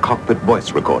transcription of the cockpit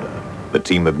voice recorder. The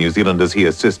team of New Zealanders he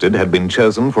assisted had been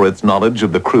chosen for its knowledge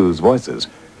of the crew's voices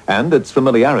and its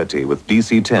familiarity with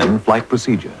DC-10 flight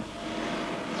procedure.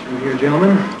 Through here,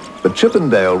 gentlemen. But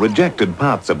Chippendale rejected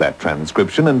parts of that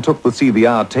transcription and took the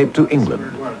CVR tape to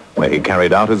England, where he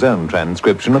carried out his own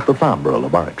transcription at the Farnborough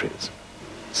laboratories.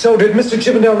 So, did Mr.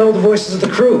 Chippendale know the voices of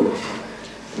the crew?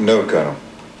 No, Colonel.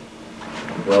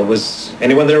 Well, was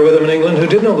anyone there with him in England who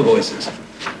did know the voices?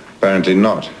 Apparently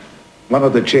not. One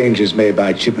of the changes made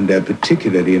by Chippendale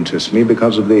particularly interests me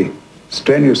because of the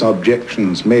strenuous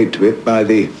objections made to it by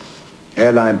the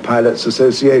Airline Pilots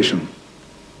Association.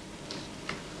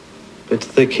 It's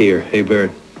thick here, hey,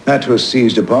 Bird. That was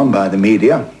seized upon by the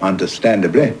media,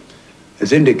 understandably,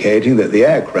 as indicating that the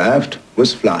aircraft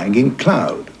was flying in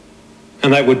cloud.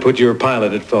 And that would put your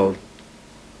pilot at fault?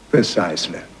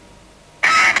 Precisely.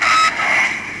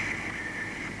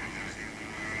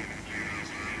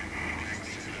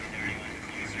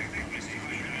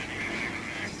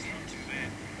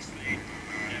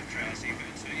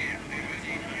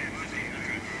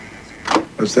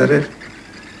 Was that it?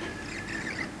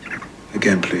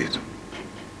 Again, please.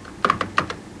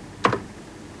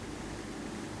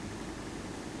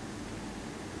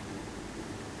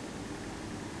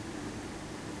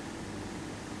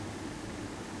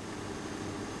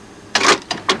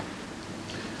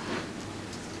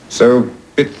 So,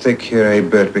 bit thick here, eh,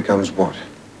 Bert, becomes what?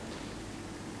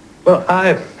 Well,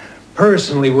 I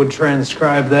personally would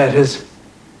transcribe that as,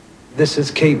 this is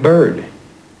Cape Bird.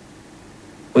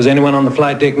 Was anyone on the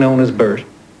flight deck known as Bert?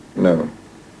 No.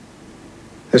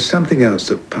 There's something else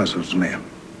that puzzles me.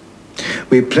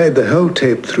 We played the whole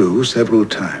tape through several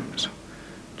times.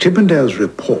 Chippendale's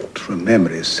report from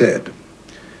memory said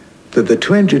that the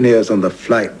two engineers on the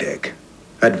flight deck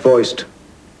had voiced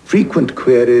frequent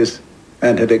queries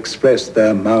and had expressed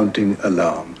their mounting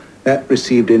alarm. That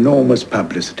received enormous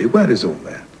publicity. Where is all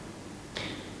that?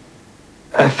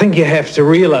 I think you have to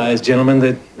realize, gentlemen,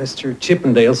 that Mr.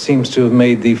 Chippendale seems to have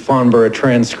made the Farnborough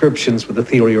transcriptions with the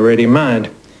theory already in mind.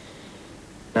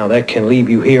 Now, that can leave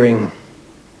you hearing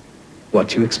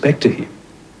what you expect to hear.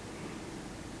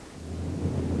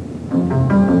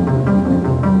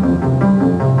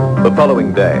 The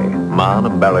following day, Mann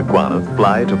and Baragwanath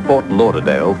fly to Fort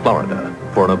Lauderdale, Florida,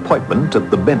 for an appointment at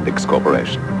the Bendix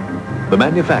Corporation, the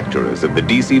manufacturers of the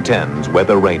DC-10's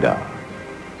weather radar.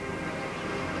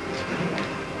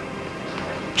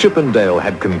 Chippendale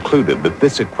had concluded that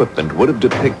this equipment would have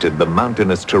depicted the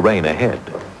mountainous terrain ahead.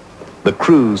 The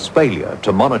crew's failure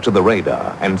to monitor the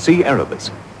radar and see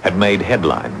Erebus had made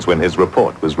headlines when his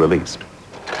report was released.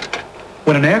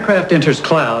 When an aircraft enters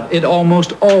cloud, it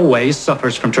almost always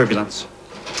suffers from turbulence.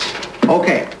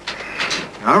 Okay.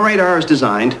 Our radar is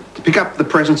designed to pick up the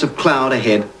presence of cloud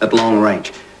ahead at long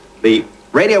range. The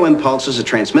radio impulses are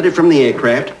transmitted from the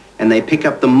aircraft, and they pick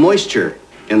up the moisture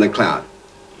in the cloud.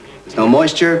 There's no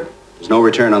moisture, there's no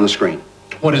return on the screen.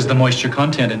 What is the moisture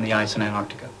content in the ice in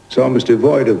Antarctica? It's almost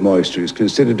devoid of moisture. It's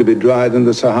considered to be drier than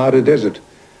the Sahara Desert.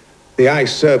 The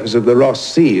ice surface of the Ross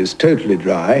Sea is totally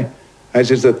dry,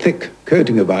 as is the thick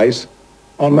coating of ice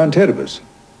on Mount Erebus.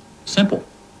 Simple.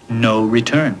 No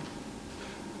return.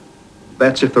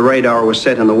 That's if the radar was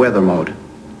set in the weather mode.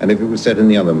 And if it was set in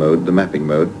the other mode, the mapping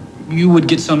mode? You would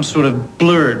get some sort of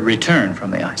blurred return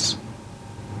from the ice.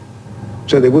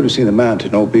 So they would have seen the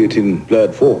mountain, albeit in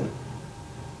blurred form?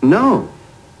 No.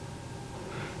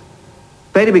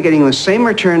 They'd be getting the same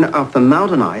return off the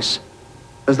mountain ice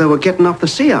as they were getting off the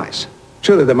sea ice.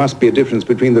 Surely there must be a difference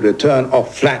between the return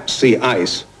of flat sea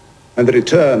ice and the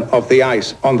return of the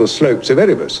ice on the slopes of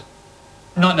Erebus.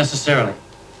 Not necessarily.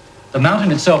 The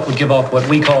mountain itself would give off what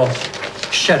we call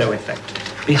shadow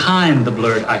effect behind the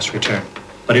blurred ice return,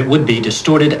 but it would be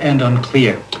distorted and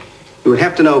unclear. You would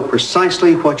have to know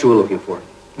precisely what you were looking for.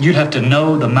 You'd have to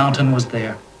know the mountain was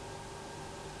there.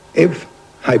 If,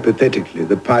 hypothetically,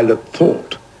 the pilot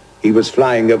thought he was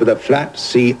flying over the flat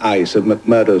sea ice of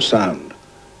McMurdo Sound,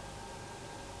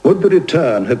 Would the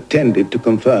return have tended to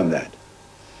confirm that?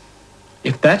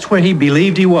 If that's where he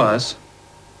believed he was,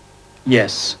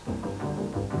 yes.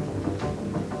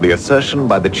 The assertion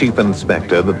by the chief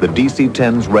inspector that the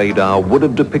DC-10's radar would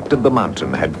have depicted the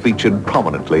mountain had featured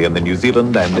prominently in the New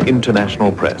Zealand and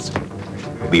international press.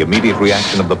 The immediate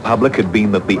reaction of the public had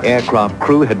been that the aircraft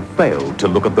crew had failed to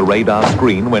look at the radar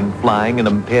screen when flying in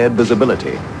impaired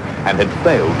visibility, and had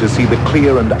failed to see the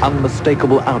clear and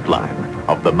unmistakable outline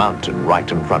of the mountain right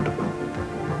in front of them.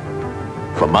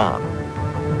 For Mahon,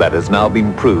 that has now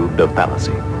been proved a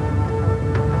fallacy.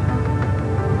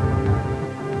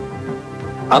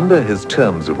 Under his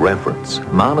terms of reference,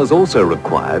 Mahon is also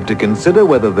required to consider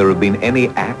whether there have been any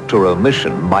act or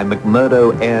omission by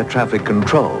McMurdo Air Traffic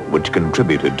Control which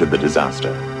contributed to the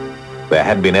disaster. There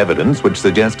had been evidence which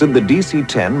suggested the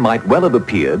DC-10 might well have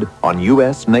appeared on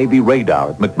US Navy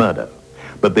radar at McMurdo,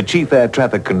 but the Chief Air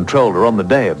Traffic Controller on the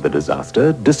day of the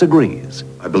disaster disagrees.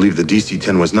 I believe the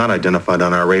DC-10 was not identified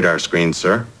on our radar screen,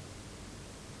 sir.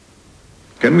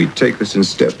 Can we take this in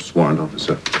steps, Warrant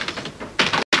Officer?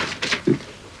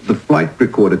 The flight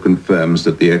recorder confirms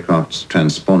that the aircraft's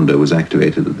transponder was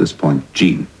activated at this point,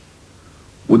 G.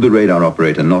 Would the radar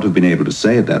operator not have been able to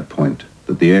say at that point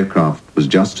that the aircraft was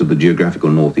just to the geographical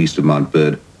northeast of Mount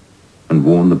Bird and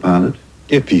warn the pilot?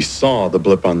 If he saw the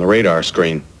blip on the radar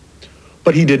screen.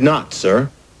 But he did not, sir.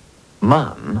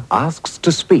 Mahon asks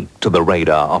to speak to the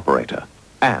radar operator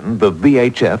and the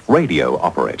VHF radio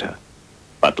operator.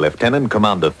 But Lieutenant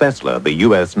Commander Fessler, the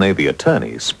U.S. Navy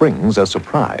attorney, springs a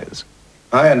surprise.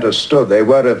 I understood they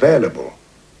were available.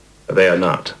 They are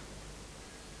not.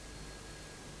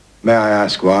 May I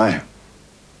ask why?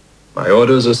 My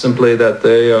orders are simply that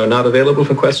they are not available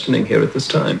for questioning here at this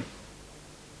time.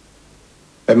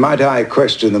 Then might I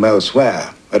question them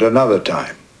elsewhere at another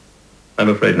time? I'm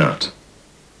afraid not.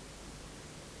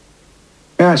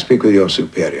 May I speak with your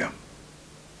superior?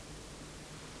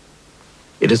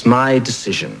 It is my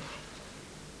decision.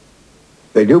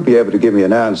 Then you'll be able to give me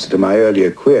an answer to my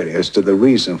earlier query as to the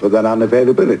reason for that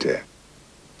unavailability.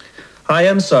 I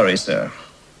am sorry, sir.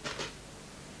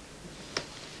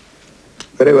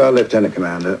 Very well, Lieutenant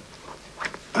Commander.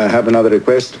 I have another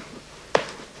request.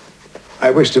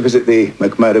 I wish to visit the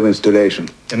McMurdo installation.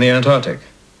 In the Antarctic?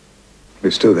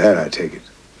 You're still there, I take it.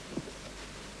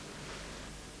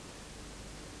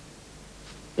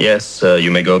 Yes, you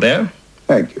may go there.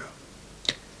 Thank you.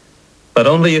 But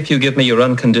only if you give me your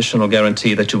unconditional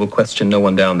guarantee that you will question no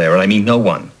one down there, and I mean no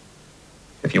one.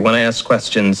 If you want to ask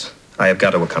questions, I have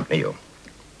got to accompany you.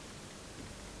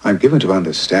 I'm given to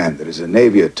understand there is a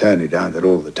Navy attorney down there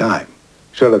all the time.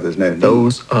 Surely there's no need.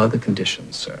 Those are the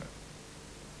conditions, sir.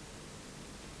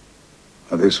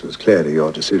 Well, this was clearly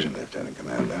your decision, Lieutenant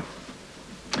Commander.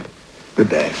 Good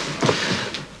day.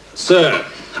 Sir,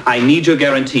 I need your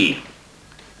guarantee.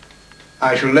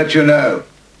 I shall let you know.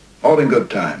 All in good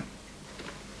time.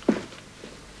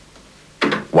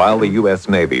 While the US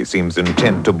Navy seems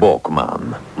intent to balk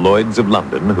Mahon, Lloyd's of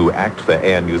London, who act for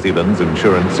Air New Zealand's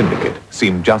insurance syndicate,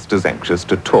 seem just as anxious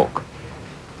to talk.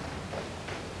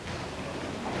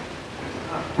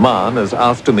 Mahon is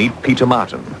asked to meet Peter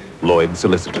Martin, Lloyd's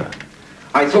solicitor.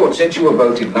 I thought since you were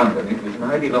both in London, it was an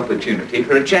ideal opportunity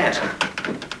for a chat.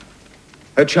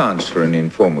 A chance for an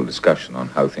informal discussion on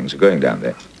how things are going down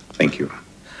there. Thank you.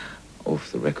 Off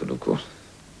the record, of course.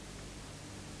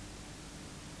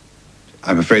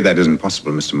 I'm afraid that isn't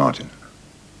possible, Mr. Martin.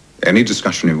 Any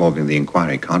discussion involving the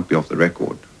inquiry can't be off the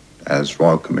record. As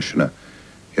Royal Commissioner,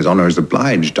 His Honour is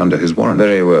obliged under his warrant.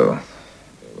 Very well.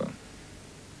 Very well.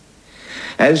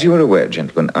 As you are aware,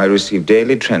 gentlemen, I receive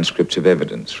daily transcripts of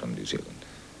evidence from New Zealand.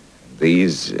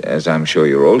 These, as I'm sure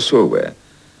you're also aware,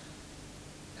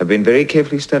 have been very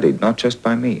carefully studied, not just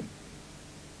by me.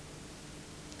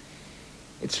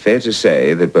 It's fair to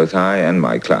say that both I and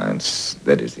my clients,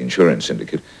 that is the insurance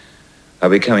syndicate, are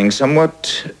becoming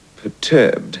somewhat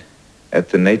perturbed at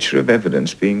the nature of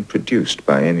evidence being produced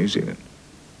by Air New Zealand.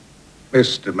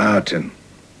 Mr. Martin,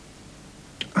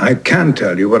 I can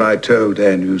tell you what I told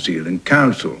Air New Zealand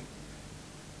Council,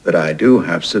 that I do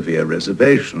have severe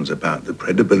reservations about the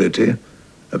credibility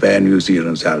of Air New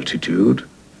Zealand's altitude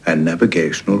and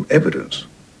navigational evidence,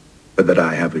 but that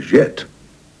I have as yet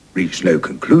reached no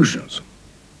conclusions.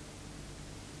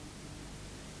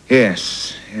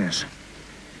 Yes, yes.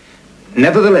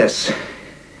 Nevertheless,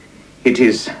 it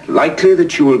is likely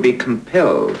that you will be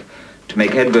compelled to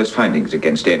make adverse findings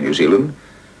against Air New Zealand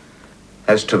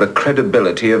as to the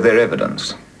credibility of their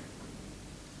evidence.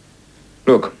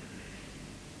 Look,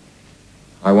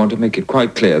 I want to make it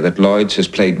quite clear that Lloyd's has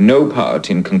played no part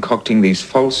in concocting these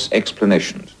false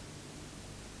explanations.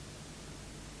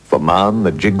 For Mann,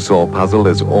 the jigsaw puzzle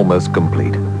is almost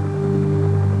complete.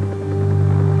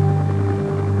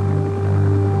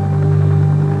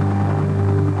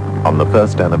 On the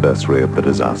first anniversary of the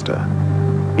disaster,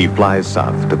 he flies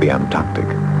south to the Antarctic.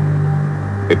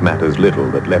 It matters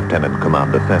little that Lieutenant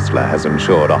Commander Fessler has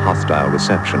ensured a hostile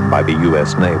reception by the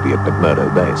U.S. Navy at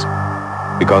McMurdo Base,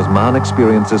 because Mann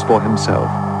experiences for himself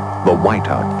the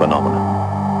whiteout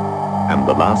phenomenon, and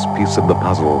the last piece of the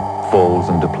puzzle falls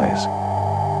into place.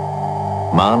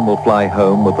 Mann will fly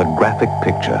home with a graphic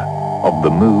picture of the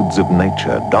moods of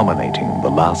nature dominating the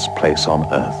last place on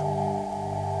Earth.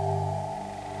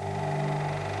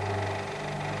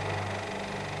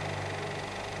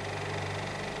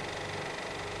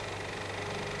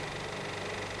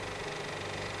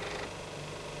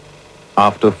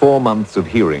 After 4 months of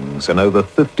hearings and over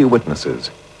 50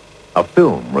 witnesses, a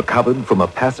film recovered from a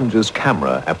passenger's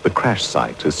camera at the crash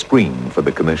site is screened for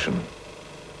the commission.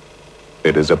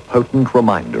 It is a potent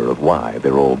reminder of why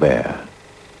they're all there.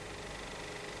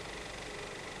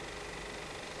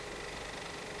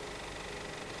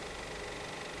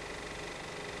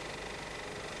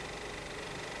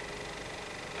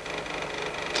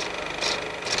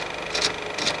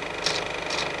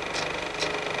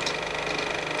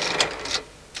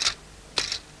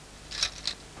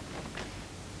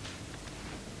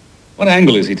 What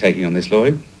angle is he taking on this,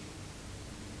 Lloyd?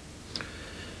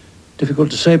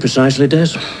 Difficult to say precisely, Des.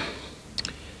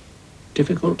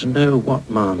 Difficult to know what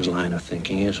Mann's line of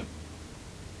thinking is.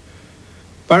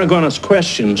 Baragwanath's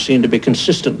questions seem to be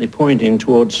consistently pointing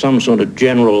towards some sort of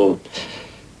general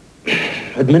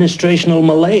administrational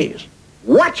malaise.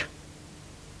 What?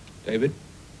 David?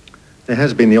 There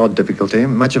has been the odd difficulty,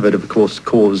 much of it, of course,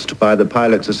 caused by the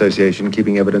Pilots Association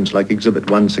keeping evidence like Exhibit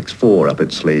 164 up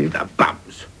its sleeve. The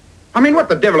bums. I mean, what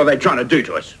the devil are they trying to do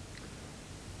to us?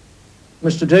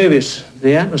 Mr. Davis,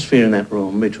 the atmosphere in that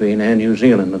room between Air New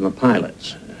Zealand and the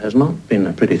pilots has not been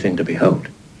a pretty thing to behold.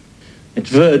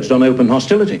 It's verged on open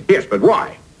hostility. Yes, but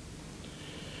why?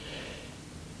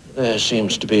 There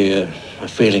seems to be a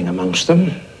feeling amongst them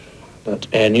that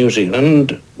Air New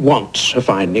Zealand wants a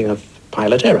finding of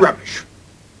pilot error. Rubbish.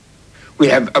 We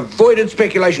have avoided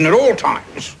speculation at all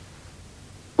times.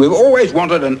 We've always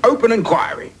wanted an open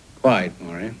inquiry. Quite,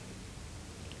 Maury.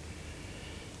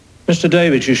 Mr.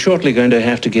 David, you're shortly going to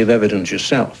have to give evidence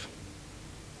yourself.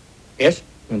 Yes?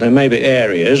 And there may be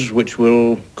areas which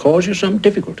will cause you some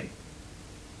difficulty.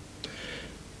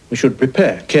 We should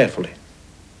prepare carefully.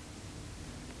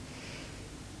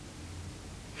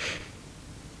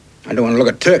 I don't want to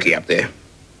look at Turkey up there.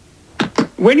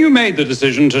 When you made the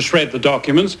decision to shred the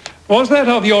documents, was that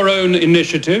of your own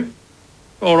initiative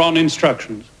or on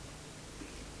instructions?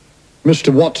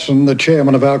 Mr. Watson, the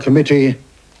chairman of our committee,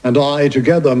 and I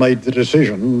together made the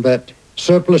decision that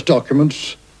surplus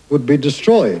documents would be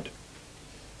destroyed.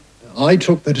 I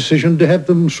took the decision to have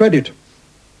them shredded.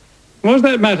 Was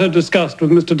that matter discussed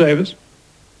with Mr. Davis?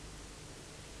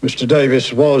 Mr.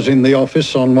 Davis was in the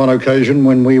office on one occasion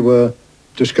when we were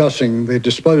discussing the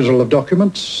disposal of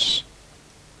documents.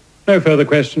 No further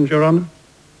questions, Your Honour.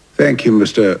 Thank you,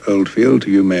 Mr. Oldfield.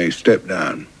 You may step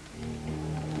down.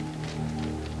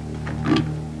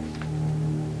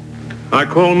 I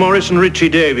call Morris and Ritchie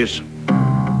Davis.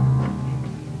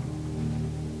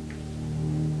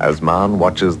 As Mann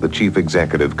watches the chief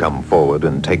executive come forward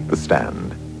and take the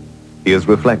stand, he is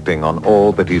reflecting on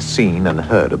all that he's seen and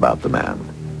heard about the man.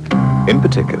 In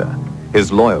particular,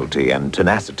 his loyalty and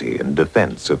tenacity in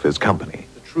defense of his company.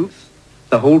 The truth,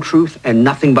 the whole truth, and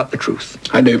nothing but the truth.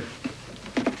 I do.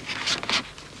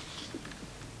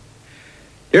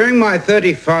 During my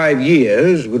 35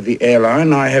 years with the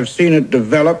airline, I have seen it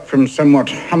develop from somewhat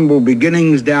humble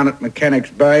beginnings down at Mechanics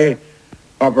Bay,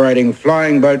 operating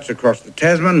flying boats across the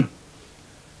Tasman,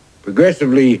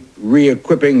 progressively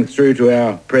re-equipping through to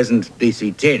our present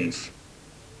DC-10s.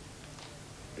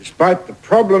 Despite the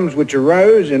problems which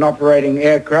arose in operating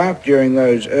aircraft during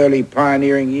those early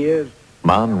pioneering years,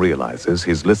 Mann realizes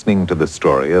he's listening to the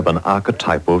story of an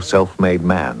archetypal self-made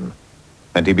man,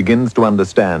 and he begins to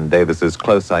understand Davis's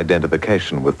close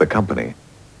identification with the company,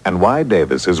 and why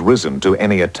Davis has risen to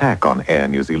any attack on Air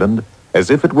New Zealand as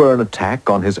if it were an attack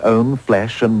on his own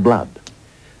flesh and blood.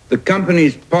 the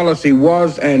company's policy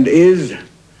was and is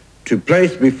to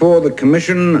place before the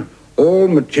Commission all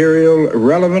material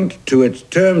relevant to its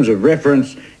terms of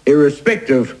reference,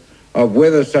 irrespective of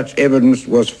whether such evidence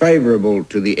was favourable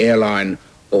to the airline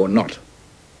or not.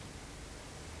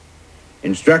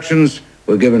 Instructions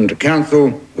were given to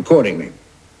Council accordingly.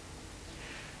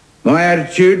 My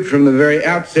attitude from the very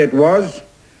outset was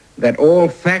that all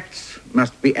facts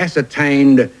must be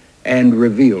ascertained and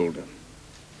revealed.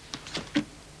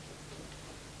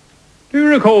 Do you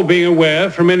recall being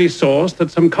aware from any source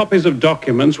that some copies of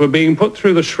documents were being put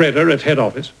through the shredder at head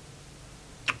office?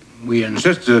 We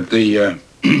insisted at the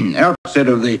outset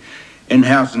of the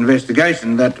in-house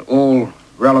investigation that all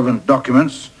relevant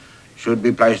documents should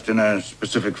be placed in a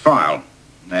specific file,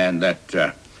 and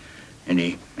that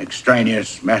any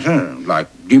extraneous matter, like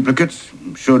duplicates,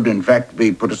 should in fact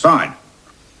be put aside.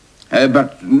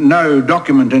 But no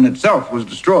document in itself was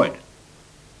destroyed.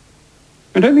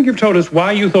 I don't think you've told us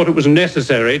why you thought it was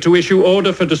necessary to issue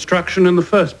order for destruction in the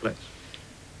first place.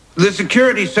 The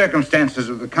security circumstances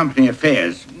of the company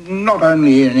affairs, not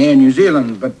only in Air New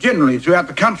Zealand, but generally throughout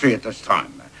the country at this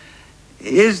time,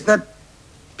 is that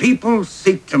people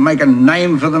seek to make a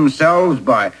name for themselves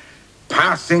by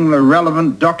passing the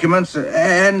relevant documents,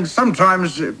 and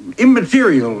sometimes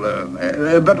immaterial,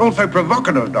 but also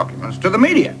provocative documents, to the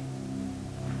media.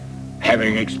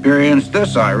 Having experienced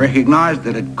this, I recognized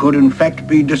that it could in fact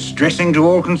be distressing to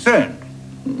all concerned.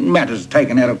 Matters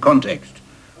taken out of context.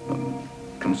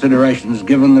 Considerations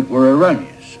given that were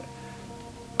erroneous.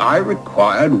 I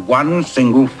required one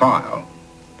single file,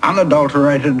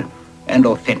 unadulterated and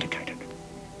authenticated.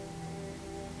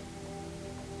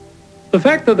 The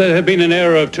fact that there had been an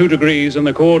error of 2 degrees in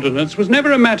the coordinates was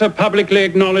never a matter publicly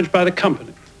acknowledged by the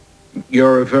company.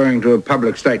 You're referring to a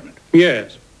public statement?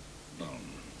 Yes.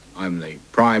 I'm the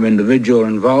prime individual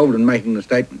involved in making the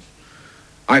statements.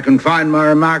 I confined my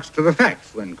remarks to the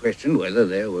facts when questioned whether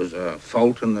there was a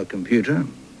fault in the computer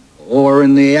or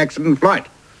in the accident flight.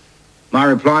 My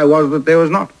reply was that there was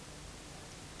not.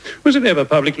 Was it ever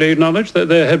publicly acknowledged that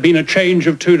there had been a change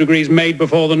of 2 degrees made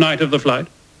before the night of the flight?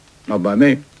 Not by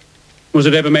me. Was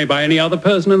it ever made by any other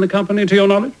person in the company, to your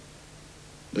knowledge?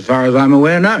 As far as I'm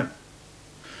aware, no.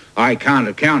 I can't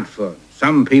account for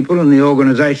some people in the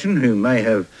organization who may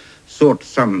have sought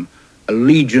some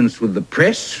allegiance with the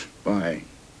press by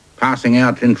passing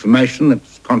out information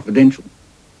that's confidential.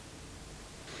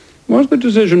 Was the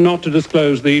decision not to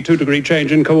disclose the 2 degree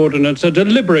change in coordinates a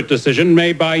deliberate decision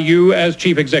made by you as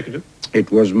chief executive?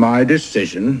 It was my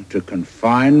decision to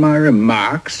confine my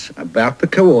remarks about the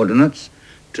coordinates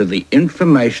to the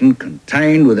information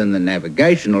contained within the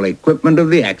navigational equipment of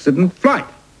the accident flight.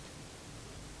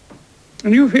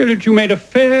 And you feel that you made a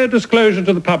fair disclosure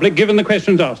to the public, given the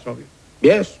questions asked of you?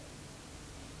 Yes.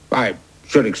 I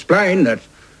should explain that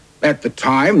at the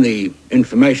time the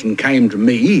information came to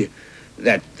me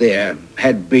that there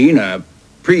had been a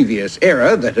previous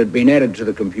error that had been added to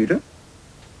the computer.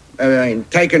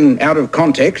 Taken out of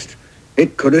context,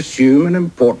 it could assume an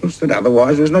importance that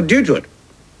otherwise was not due to it.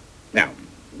 Now,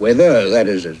 whether that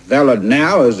is as valid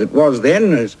now as it was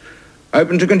then is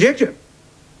open to conjecture.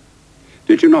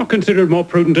 Did you not consider it more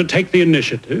prudent to take the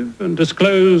initiative and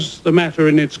disclose the matter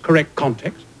in its correct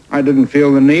context? I didn't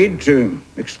feel the need to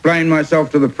explain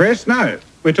myself to the press, no.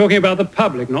 We're talking about the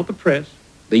public, not the press.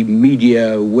 The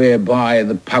media whereby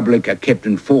the public are kept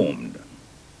informed.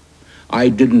 I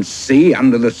didn't see,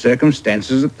 under the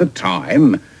circumstances at the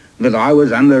time, that I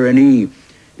was under any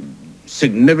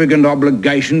significant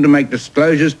obligation to make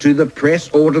disclosures to the press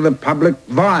or to the public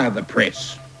via the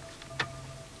press.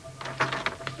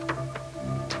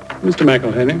 Mr.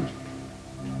 McElhenney.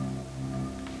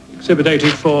 Exhibit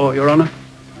 84, Your Honour.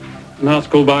 An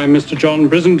article by Mr. John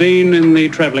Brizendine in the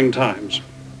Travelling Times.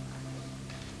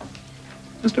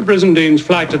 Mr. Brizendine's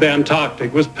flight to the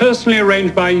Antarctic was personally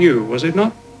arranged by you, was it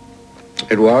not?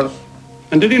 It was.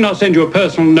 And did he not send you a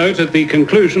personal note at the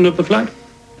conclusion of the flight?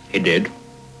 He did.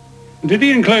 Did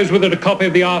he enclose with it a copy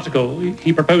of the article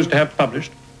he proposed to have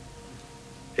published?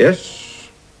 Yes.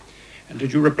 And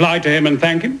did you reply to him and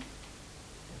thank him?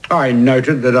 I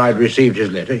noted that I'd received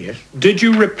his letter, yes. Did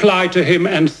you reply to him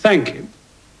and thank him?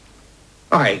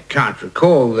 I can't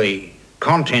recall the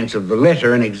contents of the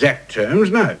letter in exact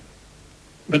terms, no.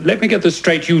 But let me get this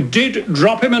straight. You did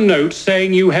drop him a note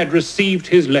saying you had received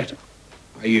his letter.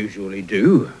 I usually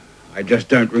do. I just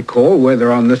don't recall whether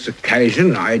on this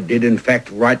occasion I did in fact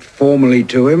write formally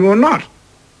to him or not.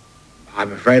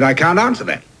 I'm afraid I can't answer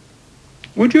that.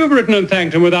 Would you have written and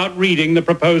thanked him without reading the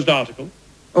proposed article?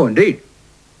 Oh, indeed.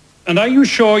 And are you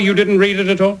sure you didn't read it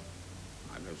at all?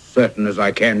 I'm as certain as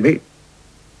I can be.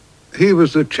 He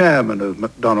was the chairman of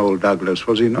McDonnell Douglas,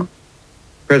 was he not?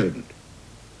 President.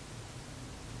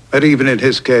 But even in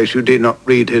his case, you did not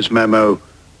read his memo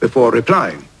before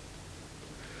replying.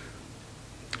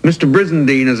 Mr.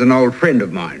 Brizendine is an old friend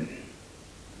of mine.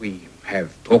 We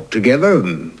have talked together,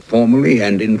 formally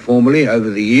and informally,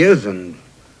 over the years, and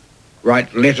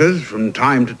write letters from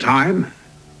time to time.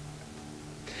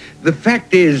 The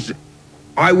fact is,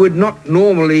 I would not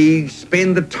normally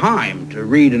spend the time to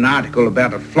read an article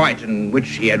about a flight in which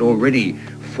he had already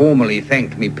formally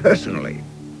thanked me personally.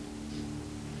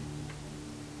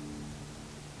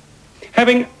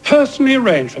 Having personally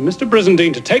arranged for Mr.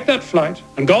 Brizendine to take that flight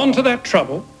and gone to that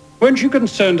trouble, weren't you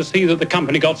concerned to see that the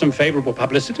company got some favourable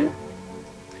publicity?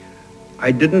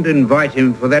 I didn't invite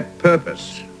him for that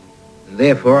purpose.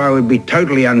 Therefore, I would be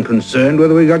totally unconcerned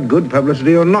whether we got good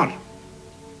publicity or not.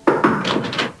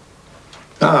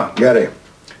 Ah, Gary.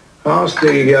 Ask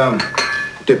the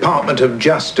Department of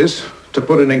Justice to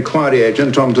put an inquiry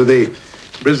agent onto the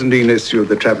Brizendine issue of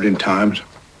the Travelling Times.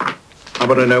 I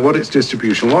want to know what its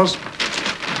distribution was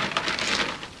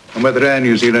and whether Air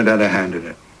New Zealand had a hand in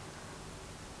it.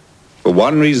 For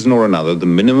one reason or another, the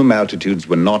minimum altitudes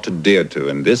were not adhered to,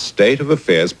 and this state of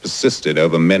affairs persisted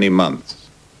over many months.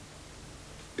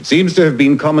 It seems to have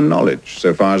been common knowledge,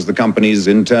 so far as the company's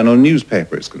internal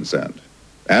newspaper is concerned,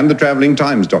 and the Travelling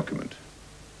Times document,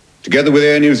 together with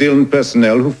Air New Zealand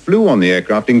personnel who flew on the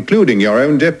aircraft, including your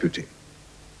own deputy.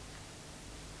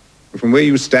 From where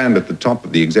you stand at the top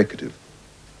of the executive,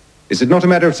 is it not a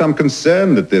matter of some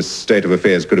concern that this state of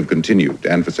affairs could have continued,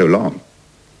 and for so long?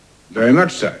 Very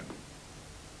much so.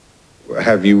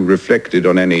 Have you reflected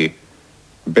on any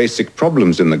basic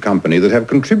problems in the company that have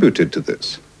contributed to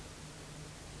this?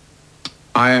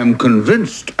 I am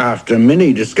convinced, after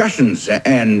many discussions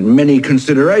and many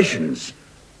considerations,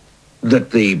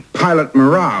 that the pilot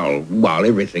morale, while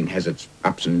everything has its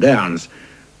ups and downs,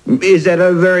 is at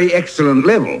a very excellent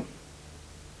level.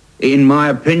 In my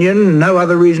opinion, no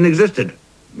other reason existed,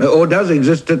 or does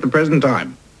exist at the present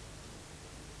time.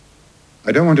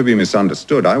 I don't want to be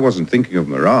misunderstood. I wasn't thinking of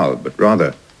morale, but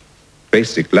rather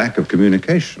basic lack of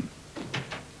communication.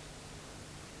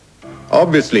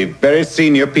 Obviously, very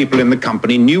senior people in the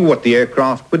company knew what the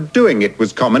aircraft were doing. It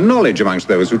was common knowledge amongst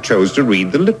those who chose to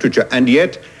read the literature, and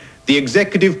yet the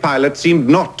executive pilot seemed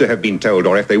not to have been told,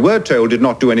 or if they were told, did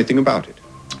not do anything about it.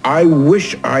 I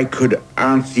wish I could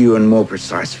answer you in more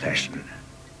precise fashion.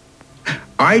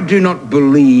 I do not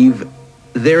believe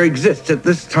there exists at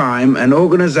this time an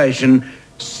organization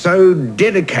so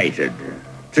dedicated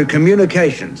to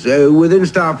communications within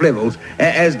staff levels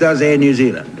as does Air New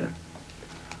Zealand.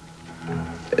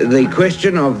 The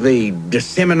question of the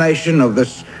dissemination of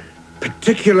this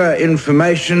particular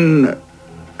information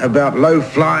about low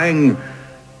flying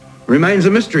remains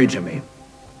a mystery to me.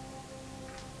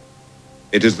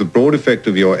 It is the broad effect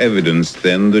of your evidence,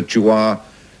 then, that you are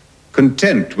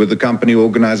content with the company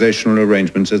organizational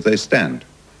arrangements as they stand.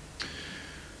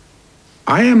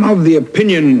 I am of the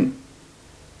opinion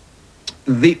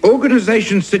the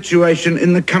organization situation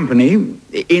in the company,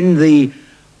 in the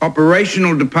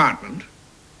operational department,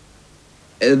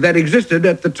 that existed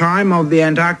at the time of the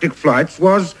Antarctic flights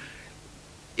was,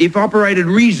 if operated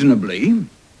reasonably,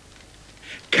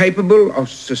 capable of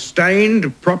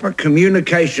sustained, proper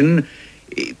communication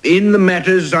in the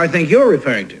matters I think you're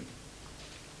referring to.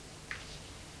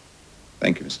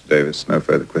 Thank you, Mr. Davis. No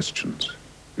further questions.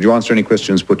 Would you answer any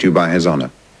questions put to you by His Honor?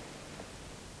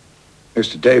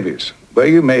 Mr. Davis, were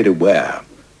you made aware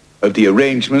of the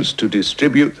arrangements to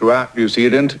distribute throughout New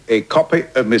Zealand a copy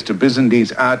of Mr.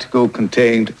 Brizendine's article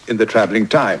contained in the Travelling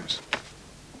Times?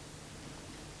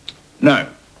 No.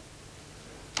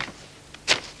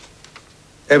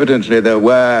 Evidently, there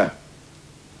were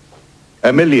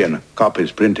 1 million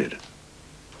copies printed,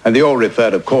 and they all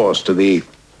referred, of course, to the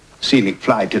scenic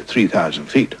flight at 3,000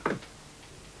 feet.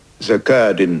 This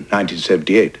occurred in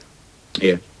 1978.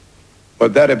 Yeah.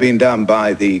 Would that have been done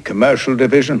by the commercial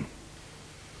division?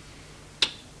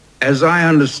 As I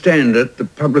understand it, the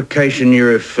publication you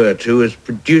refer to is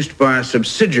produced by a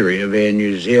subsidiary of Air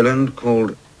New Zealand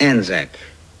called ANZAC.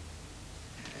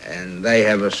 And they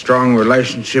have a strong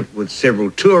relationship with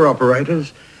several tour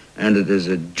operators, and it is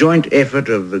a joint effort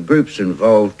of the groups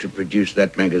involved to produce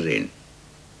that magazine.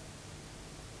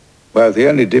 Well, the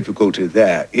only difficulty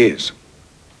there is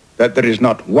that there is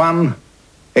not one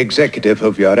executive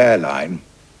of your airline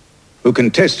who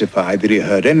can testify that he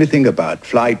heard anything about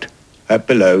flight at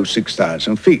below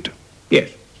 6,000 feet.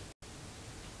 Yes.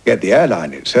 Yet the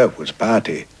airline itself was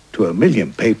party to 1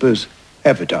 million papers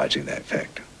advertising that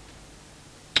fact.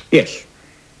 Yes.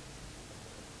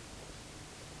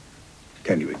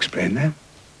 Can you explain that?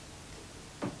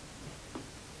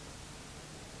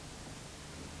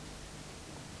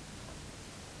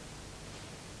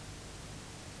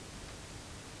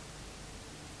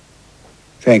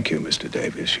 Thank you, Mr.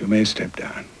 Davis. You may step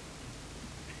down.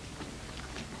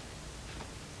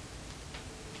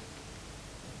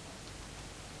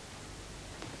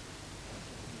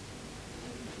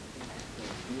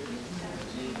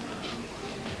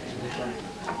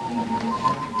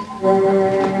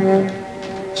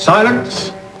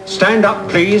 Silence. Stand up,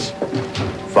 please.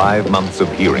 5 months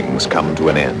of hearings come to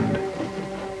an end.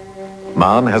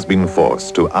 Mann has been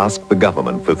forced to ask the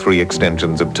government for 3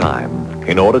 extensions of time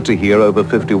in order to hear over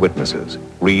 50 witnesses,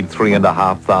 read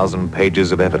 3,500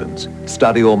 pages of evidence,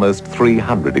 study almost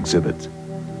 300 exhibits.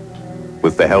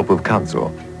 With the help of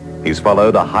counsel, he's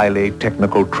followed a highly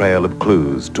technical trail of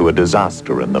clues to a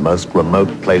disaster in the most remote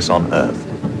place on Earth.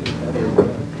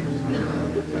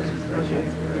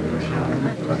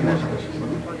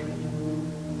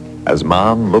 As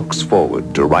Mann looks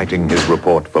forward to writing his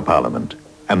report for Parliament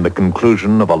and the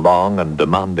conclusion of a long and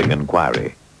demanding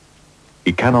inquiry,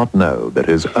 he cannot know that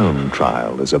his own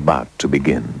trial is about to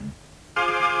begin.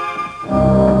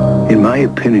 In my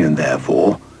opinion,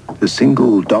 therefore, the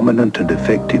single dominant and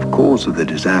effective cause of the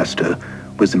disaster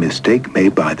was the mistake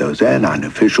made by those airline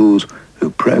officials who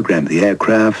programmed the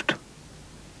aircraft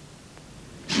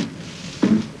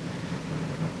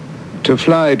to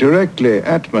fly directly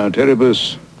at Mount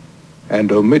Erebus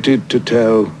and omitted to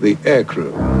tell the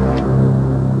aircrew.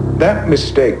 That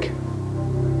mistake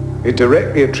is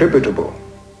directly attributable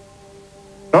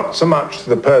not so much to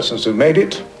the persons who made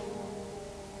it,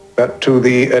 but to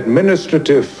the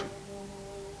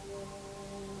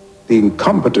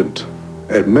incompetent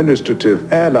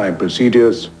administrative airline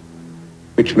procedures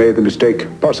which made the mistake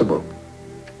possible.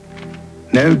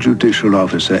 No judicial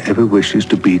officer ever wishes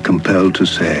to be compelled to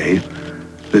say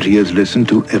that he has listened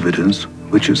to evidence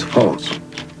which is false.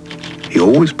 He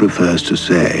always prefers to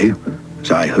say, as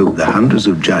I hope the hundreds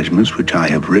of judgments which I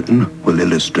have written will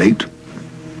illustrate,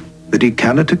 that he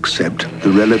cannot accept the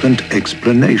relevant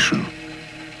explanation,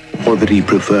 or that he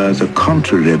prefers a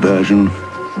contrary version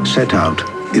set out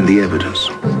in the evidence.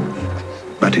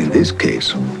 But in this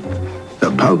case,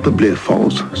 the palpably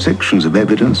false sections of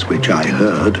evidence which I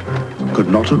heard could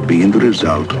not have been the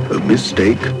result of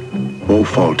mistake or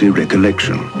faulty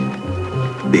recollection.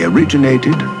 They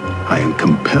originated, I am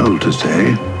compelled to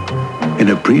say, in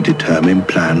a predetermined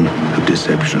plan of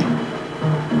deception.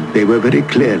 They were very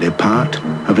clearly part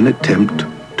of an attempt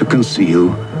to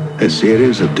conceal a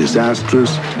series of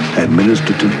disastrous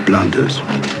administrative blunders.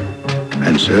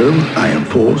 And so I am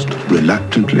forced,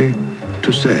 reluctantly,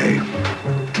 to say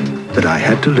that I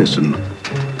had to listen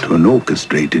to an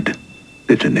orchestrated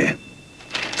litany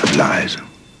of lies.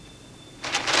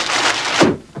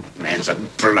 Man's a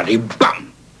bloody bum.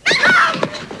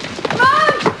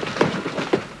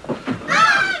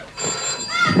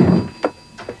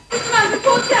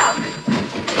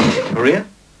 Maria?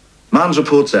 Mann's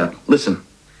report's out. Listen.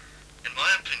 In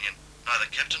my opinion, neither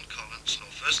Captain Collins nor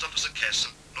First Officer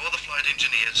Casson nor the flight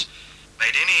engineers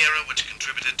made any error which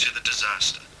contributed to the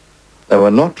disaster. They were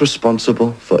not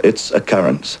responsible for its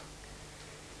occurrence.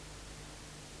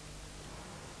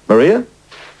 Maria?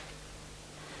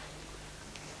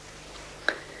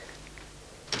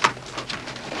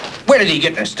 Where did he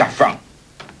get this stuff from?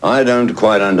 I don't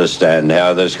quite understand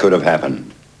how this could have happened.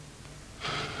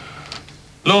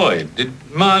 Lloyd, did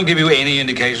Mann give you any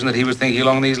indication that he was thinking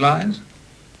along these lines?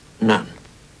 None.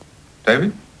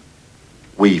 David?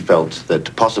 We felt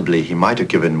that possibly he might have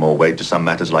given more weight to some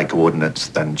matters like coordinates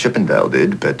than Chippendale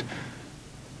did, but...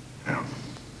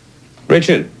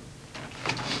 Richard?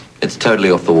 It's totally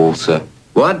off the wall, sir.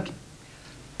 What?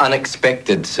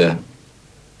 Unexpected, sir.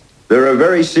 There are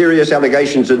very serious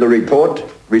allegations in the report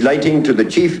relating to the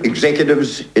Chief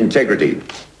Executive's integrity.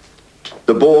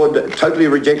 The board totally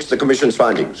rejects the Commission's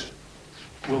findings.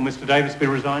 Will Mr. Davis be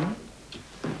resigning?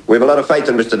 We have a lot of faith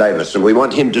in Mr. Davis, and we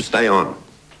want him to stay on.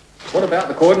 What about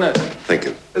the coordinates? Thank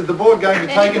you. Is the board going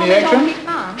to take any action?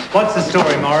 What's the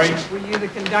story, Maury? Were you the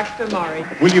conductor, Maury?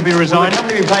 Will you be resigning?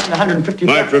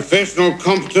 My professional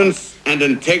competence and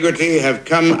integrity have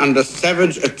come under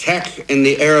savage attack in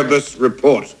the Erebus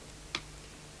report.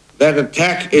 That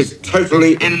attack is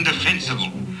totally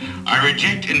indefensible. I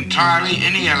reject entirely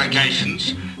any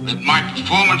allegations that my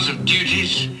performance of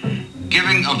duties,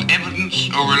 giving of evidence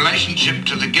or relationship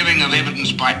to the giving of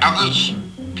evidence by others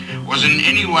was in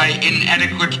any way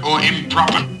inadequate or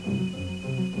improper.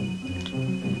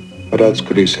 What else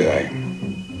could he say?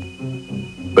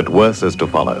 But worse is to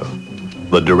follow.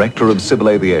 The director of civil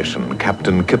aviation,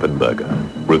 Captain Kippenberger,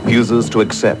 refuses to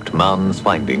accept Mann's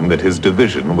finding that his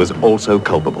division was also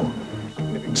culpable.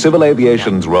 Civil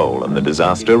aviation's role in the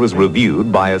disaster was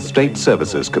reviewed by a State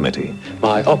Services Committee.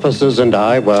 My officers and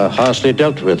I were harshly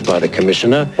dealt with by the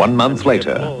Commissioner. 1 month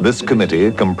later, this committee,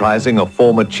 comprising a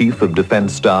former Chief of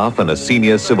Defense Staff and a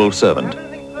senior civil servant,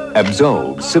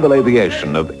 absolved civil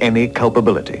aviation of any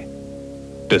culpability,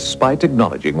 despite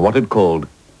acknowledging what it called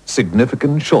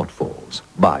significant shortfalls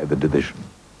by the division.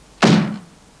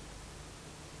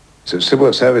 So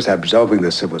civil service absolving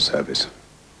the civil service.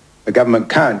 The government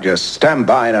can't just stand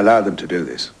by and allow them to do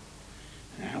this.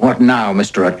 What now,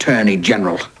 Mr. Attorney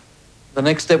General? The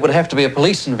next step would have to be a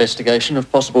police investigation of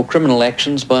possible criminal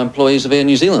actions by employees of Air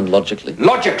New Zealand, logically.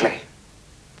 Logically?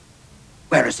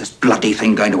 Where is this bloody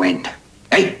thing going to end?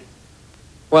 Eh?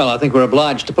 Well, I think we're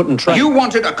obliged to put in track... You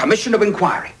wanted a commission of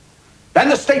inquiry. Then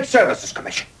the State Services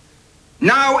Commission.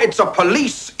 Now it's a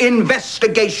police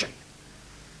investigation.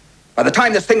 By the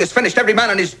time this thing is finished, every man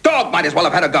and his dog might as well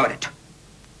have had a go at it.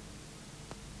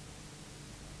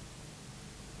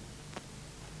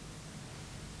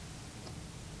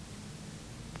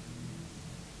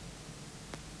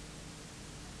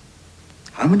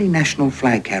 How many national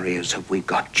flag carriers have we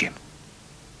got, Jim?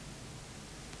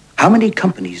 How many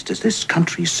companies does this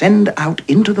country send out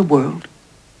into the world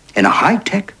in a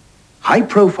high-tech,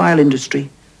 high-profile industry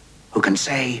who can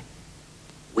say,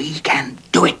 we can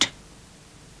do it,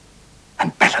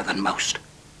 and better than most?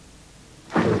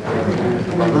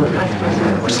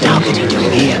 What's Dalgety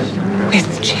doing here? Where's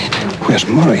the chairman? Where's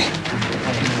Murray?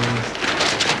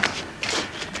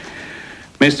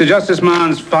 Mr. Justice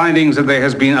Mann's findings that there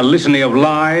has been a litany of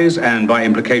lies and, by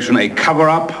implication, a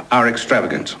cover-up are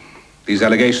extravagant. These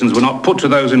allegations were not put to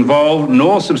those involved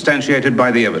nor substantiated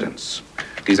by the evidence.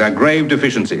 These are grave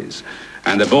deficiencies,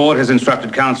 and the board has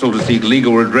instructed counsel to seek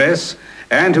legal redress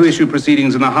and to issue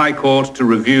proceedings in the High Court to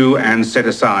review and set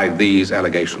aside these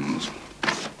allegations.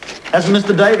 Has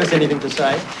Mr. Davis anything to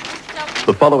say?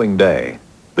 The following day,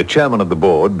 the chairman of the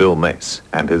board, Bill Mace,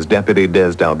 and his deputy,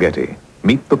 Des Dalgety,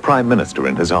 meet the Prime Minister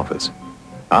in his office,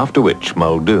 after which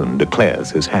Muldoon declares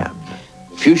his hand.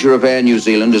 The future of Air New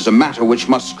Zealand is a matter which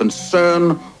must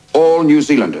concern all New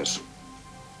Zealanders.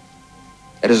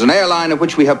 It is an airline of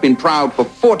which we have been proud for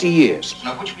 40 years, and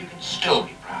of which we can still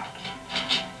be proud.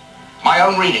 My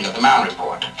own reading of the Mann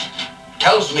report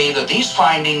tells me that these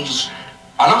findings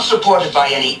are not supported by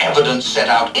any evidence set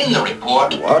out in the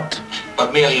report. What?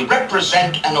 But merely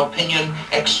represent an opinion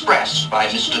expressed by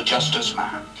Mr. Justice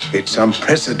Mann. It's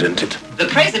unprecedented. The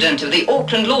president of the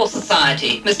Auckland Law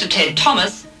Society, Mr. Ted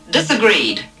Thomas,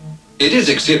 disagreed. It is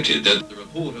accepted that the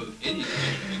report of any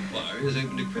inquiry is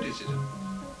open to criticism.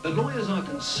 But lawyers are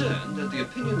concerned that the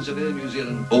opinions of Air New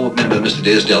Zealand board member Mr.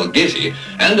 Des Dalgety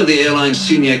and of the airline's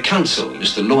senior counsel,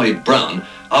 Mr. Lloyd Brown,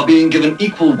 are being given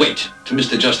equal weight to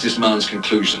Mr. Justice Mann's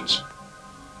conclusions.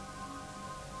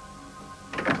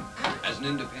 As an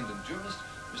independent jurist,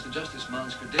 Mr. Justice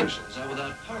Mann's credentials are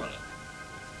without parallel.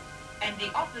 And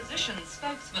the opposition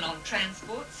spokesman on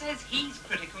transport says he's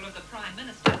critical of the Prime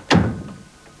Minister.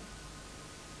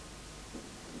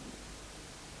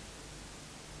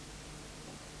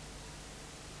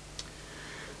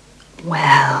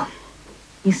 Well,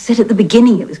 you said at the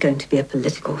beginning it was going to be a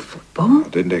political football. I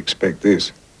didn't expect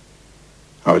this.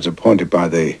 I was appointed by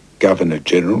the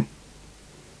Governor-General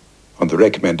on the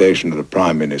recommendation of the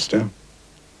Prime Minister,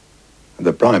 and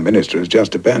the Prime Minister has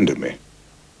just abandoned me.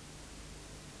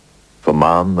 For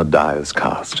Mann, the die is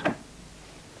cast.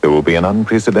 There will be an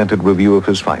unprecedented review of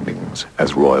his findings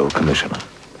as Royal Commissioner.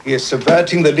 He is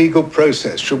subverting the legal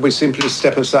process. Should we simply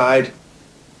step aside?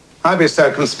 I'll be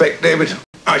circumspect, David.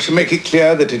 I shall make it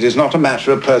clear that it is not a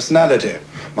matter of personality.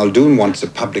 Muldoon wants a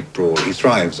public brawl. He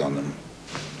thrives on them.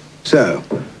 So,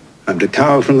 I'm to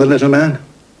cower from the little man?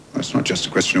 Well, it's not just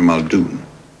a question of Muldoon.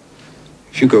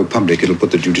 If you go public, it'll put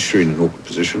the judiciary in an awkward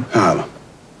position. How?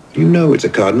 You know it's a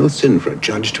cardinal sin for a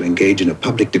judge to engage in a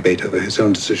public debate over his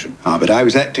own decision. But I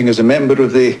was acting as a member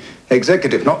of the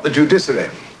executive, not the judiciary.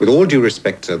 With all due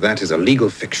respect, sir, that is a legal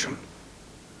fiction.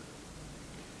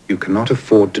 You cannot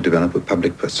afford to develop a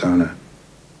public persona.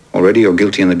 Already you're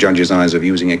guilty in the judge's eyes of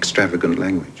using extravagant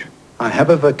language. I have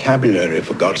a vocabulary,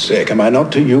 for God's sake. Am I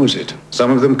not to use it? Some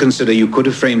of them consider you could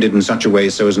have framed it in such a way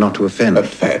so as not to offend.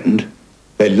 Offend?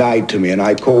 They lied to me, and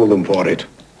I called them for it.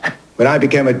 When I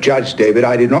became a judge, David,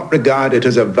 I did not regard it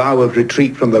as a vow of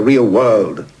retreat from the real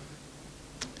world.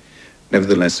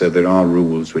 Nevertheless, sir, there are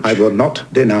rules which... I will not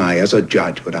deny as a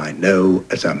judge what I know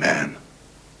as a man.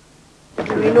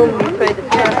 We normally pray the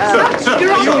prayer. Sir,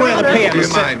 are you aware of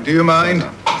the PM? Do you mind?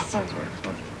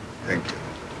 Thank you.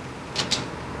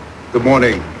 Good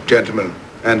morning, gentlemen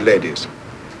and ladies.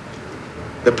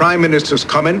 The Prime Minister's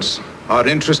comments are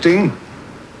interesting,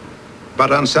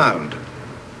 but unsound.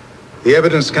 The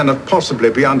evidence cannot possibly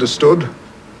be understood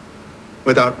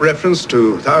without reference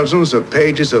to thousands of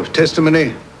pages of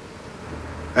testimony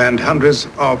and hundreds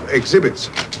of exhibits.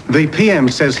 The PM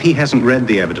says he hasn't read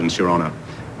the evidence, Your Honor,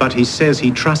 but he says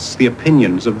he trusts the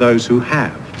opinions of those who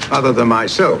have. Other than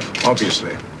myself,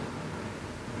 obviously.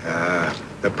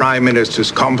 The Prime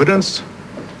Minister's confidence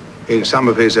in some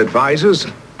of his advisors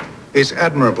is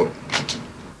admirable.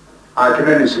 I can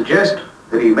only suggest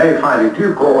that he may find in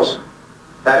due course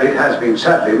that it has been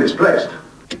sadly misplaced.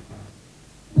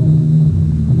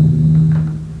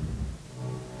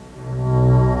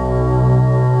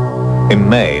 In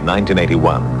May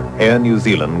 1981, Air New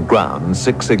Zealand grounds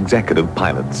 6 executive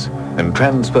pilots and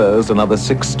transfers another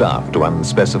 6 staff to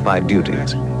unspecified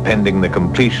duties, pending the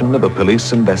completion of a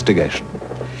police investigation.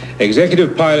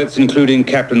 Executive pilots including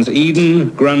Captains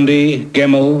Eden, Grundy,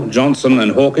 Gemmell, Johnson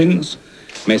and Hawkins,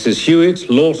 Messrs Hewitt,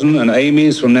 Lawton and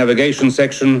Ames from Navigation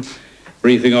Section,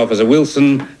 Briefing Officer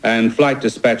Wilson and Flight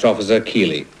Dispatch Officer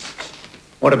Keeley.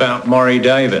 What about Maury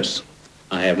Davis?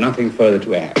 I have nothing further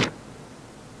to add.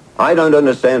 I don't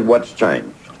understand what's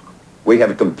changed. We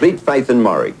have complete faith in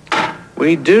Maury.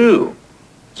 We do.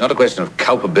 It's not a question of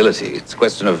culpability, it's a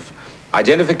question of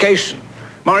identification.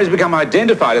 Maury's become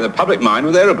identified in the public mind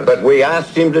with Erebus. But we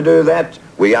asked him to do that.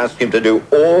 We asked him to do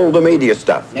all the media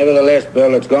stuff. Nevertheless,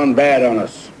 Bill, it's gone bad on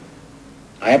us.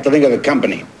 I have to think of the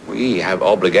company. We have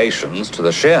obligations to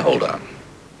the shareholder.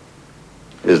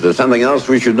 Is there something else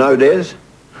we should know, Des?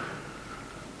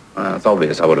 It's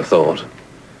obvious, I would have thought.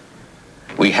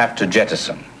 We have to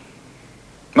jettison.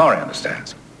 Maury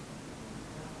understands.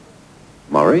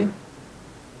 Maury?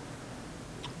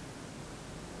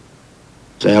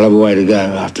 It's a hell of a way to go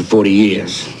after 40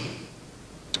 years.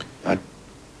 But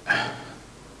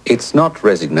it's not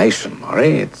resignation,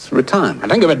 Maury. It's retirement. I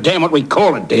don't give a damn what we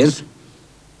call it, Des. It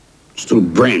still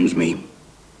brands me.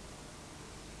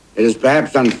 It is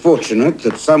perhaps unfortunate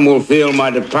that some will feel my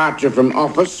departure from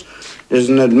office is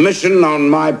an admission on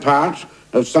my part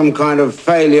of some kind of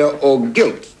failure or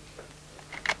guilt.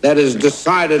 That is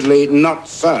decidedly not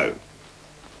so.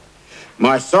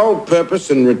 My sole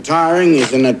purpose in retiring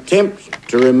is an attempt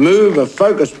to remove a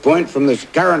focus point from this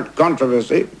current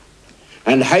controversy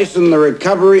and hasten the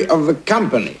recovery of the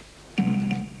company.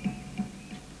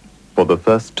 For the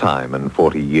first time in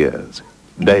 40 years,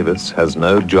 Davis has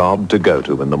no job to go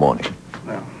to in the morning.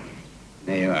 Well,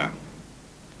 there you are.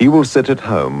 He will sit at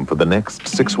home for the next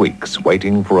 6 weeks,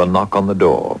 waiting for a knock on the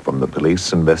door from the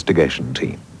police investigation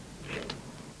team.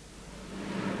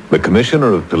 The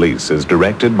Commissioner of Police is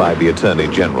directed by the Attorney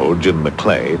General, Jim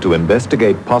McClay, to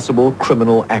investigate possible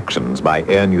criminal actions by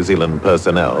Air New Zealand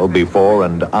personnel before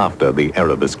and after the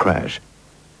Erebus crash.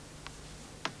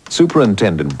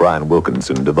 Superintendent Brian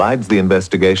Wilkinson divides the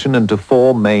investigation into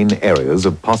 4 main areas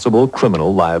of possible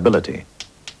criminal liability: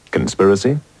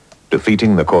 conspiracy,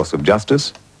 defeating the course of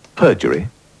justice, perjury,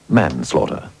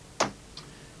 manslaughter.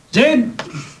 Zed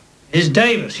is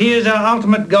Davis. He is our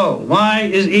ultimate goal. Y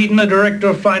is Eden, the Director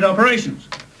of Flight Operations.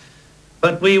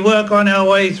 But we work on our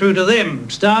way through to them,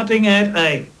 starting at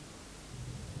A.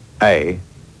 A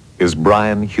is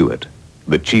Brian Hewitt,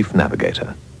 the Chief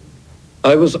Navigator.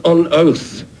 I was on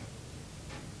oath.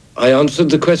 I answered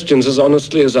the questions as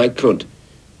honestly as I could.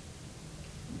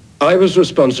 I was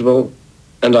responsible,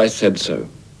 and I said so.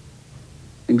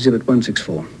 Exhibit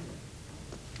 164.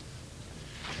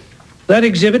 That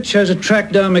exhibit shows a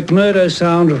track down McMurdo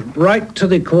Sound right to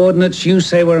the coordinates you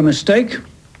say were a mistake.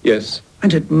 Yes.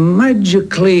 And it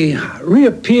magically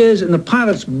reappears in the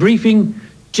pilot's briefing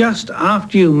just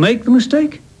after you make the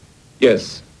mistake?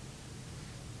 Yes.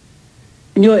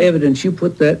 In your evidence, you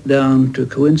put that down to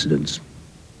coincidence.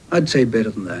 I'd say better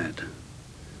than that.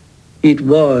 It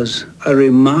was a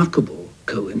remarkable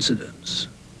coincidence.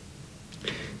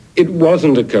 It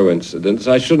wasn't a coincidence.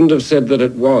 I shouldn't have said that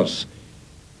it was.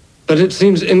 But it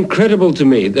seems incredible to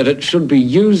me that it should be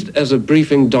used as a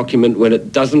briefing document when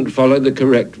it doesn't follow the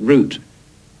correct route.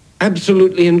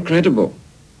 Absolutely incredible.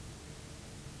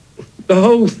 The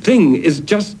whole thing is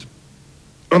just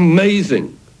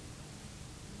amazing.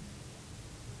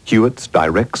 Hewitt's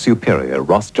direct superior,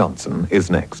 Ross Johnson, is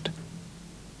next.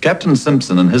 Captain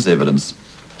Simpson, in his evidence,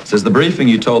 says the briefing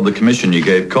you told the commission you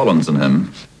gave Collins and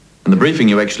him, and the briefing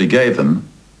you actually gave him,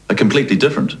 are completely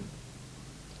different.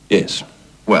 Yes.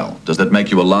 Well, does that make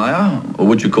you a liar, or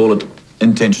would you call it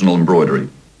intentional embroidery?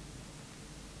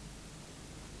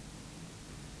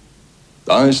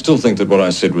 I still think that what I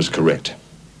said was correct.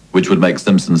 Which would make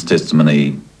Simpson's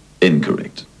testimony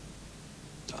incorrect.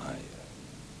 I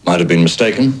might have been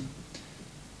mistaken.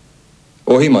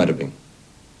 Or he might have been.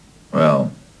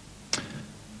 Well,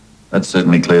 that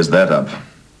certainly clears that up.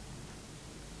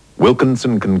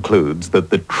 Wilkinson concludes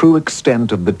that the true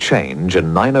extent of the change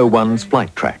in 901's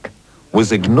flight track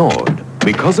was ignored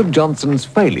because of Johnson's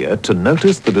failure to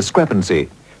notice the discrepancy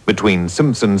between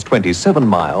Simpson's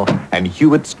 27-mile and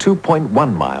Hewitt's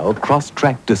 2.1-mile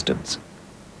cross-track distance.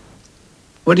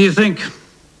 What do you think?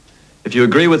 If you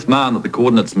agree with Mann that the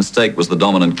coordinates mistake was the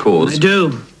dominant cause... I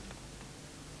do.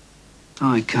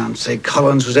 I can't say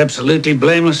Collins was absolutely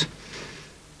blameless,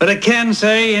 but I can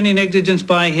say any negligence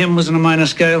by him was on a minor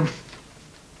scale.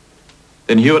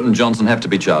 Then Hewitt and Johnson have to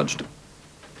be charged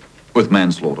with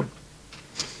manslaughter.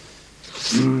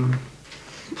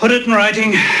 Put it in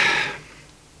writing.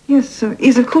 Yes,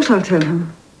 yes, of course I'll tell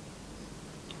him.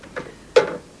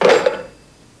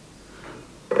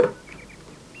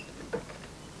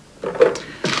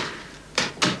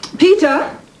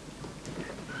 Peter?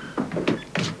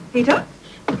 Peter?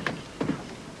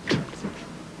 Do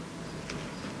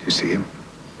you see him?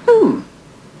 Who?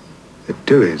 The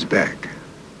Dewey's back.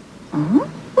 Oh,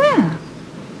 where?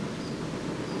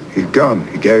 He's gone.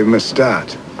 He gave him a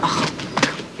start.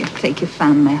 Here, take your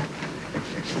fan mail.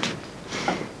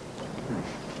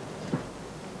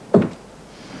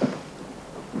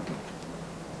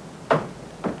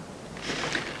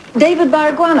 David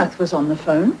Baragwanath was on the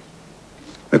phone.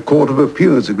 The Court of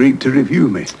Appeals agreed to review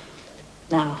me.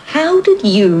 Now, how did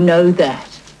you know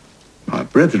that? My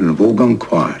brethren have all gone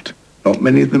quiet. Not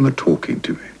many of them are talking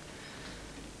to me.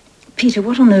 Peter,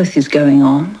 what on earth is going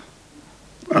on?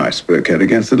 I spoke out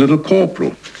against the little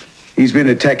corporal. He's been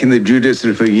attacking the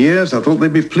judiciary for years. I thought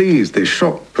they'd be pleased. They're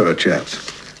shocked, poor chaps.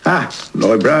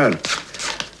 Lloyd Brown.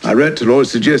 I wrote to Lloyd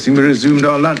suggesting we resumed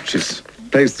our lunches.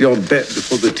 Placed the odd bet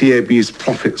before the TAB's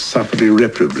profits suffered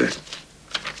irreparably.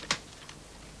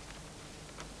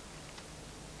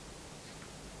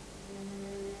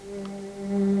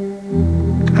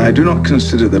 I do not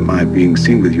consider that my being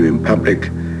seen with you in public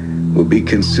will be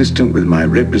consistent with my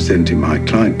representing my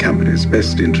client company's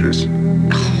best interests,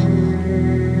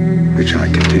 which I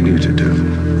continue to do.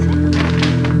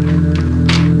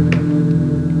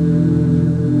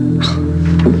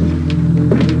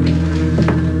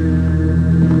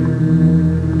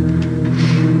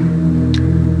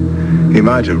 He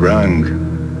might have rung.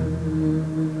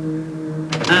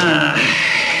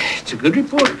 It's a good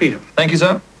report, Peter. Thank you,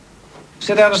 sir.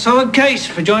 Set out a solid case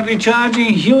for jointly charging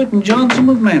Hewitt and Johnson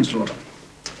with manslaughter.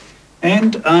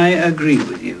 And I agree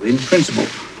with you, in principle.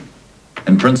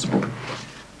 In principle?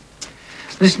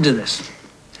 Listen to this.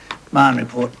 Mine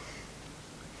report.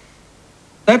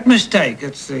 That mistake,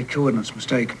 that's the coordinates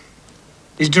mistake,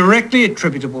 is directly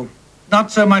attributable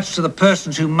not so much to the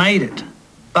persons who made it,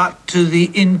 but to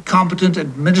the incompetent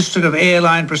administrative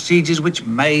airline procedures which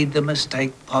made the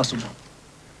mistake possible.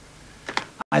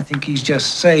 I think he's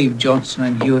just saved Johnson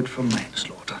and Hewitt from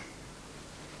manslaughter.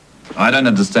 I don't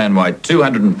understand why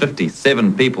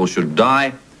 257 people should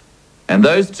die and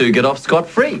those two get off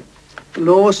scot-free. The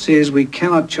law says we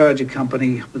cannot charge a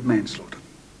company with manslaughter.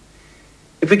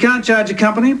 If we can't charge a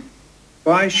company,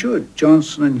 why should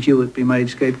Johnson and Hewitt be made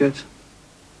scapegoats?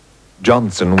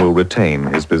 Johnson will retain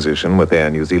his position with Air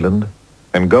New Zealand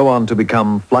and go on to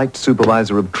become Flight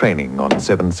Supervisor of Training on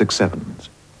 767s.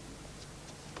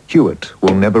 Hewitt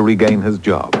will never regain his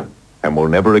job and will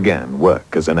never again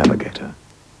work as a navigator.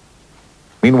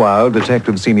 Meanwhile,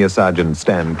 Detective Senior Sergeant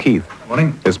Stan Keith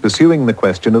is pursuing the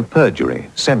question of perjury,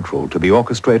 central to the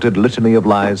orchestrated litany of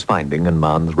lies finding in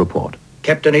Mann's report.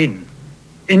 Captain Eden,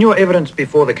 in your evidence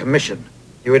before the Commission,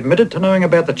 you admitted to knowing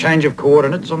about the change of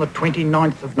coordinates on the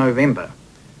 29th of November,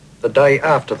 the day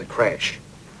after the crash.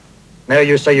 Now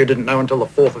you say you didn't know until the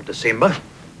 4th of December?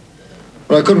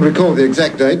 Well, I couldn't recall the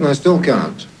exact date, and I still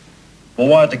can't. Well,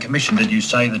 why at the Commission did you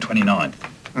say the 29th?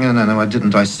 No, I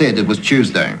didn't. I said it was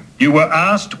Tuesday. You were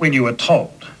asked when you were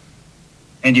told,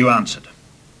 and you answered.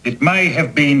 It may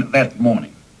have been that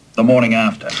morning, the morning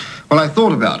after. Well, I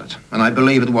thought about it, and I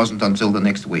believe it wasn't until the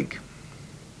next week.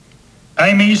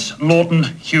 Ames, Lawton,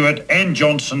 Hewitt, and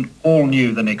Johnson all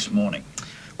knew the next morning.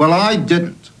 Well, I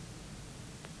didn't.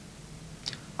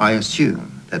 I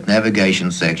assume that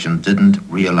navigation section didn't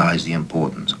realize the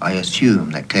importance. I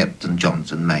assume that Captain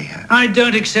Johnson may have. I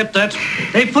don't accept that.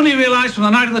 They fully realized from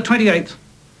the night of the 28th.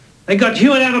 They got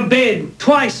Hewitt out of bed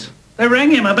twice. They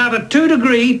rang him about a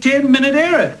 2-degree, 10-minute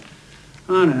error.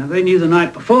 Oh, no, they knew the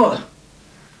night before.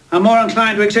 I'm more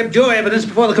inclined to accept your evidence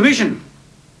before the Commission.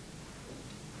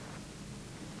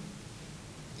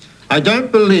 I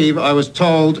don't believe I was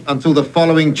told until the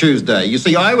following Tuesday. You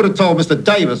see, I would have told Mr.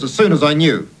 Davis as soon as I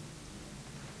knew.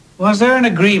 Was there an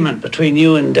agreement between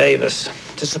you and Davis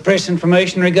to suppress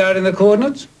information regarding the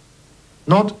coordinates?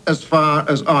 Not as far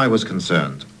as I was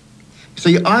concerned. You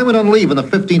see, I went on leave on the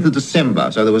 15th of December,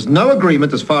 so there was no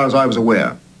agreement as far as I was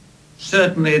aware.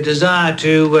 Certainly a desire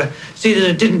to see that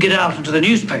it didn't get out into the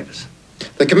newspapers.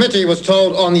 The committee was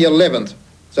told on the 11th,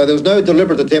 so there was no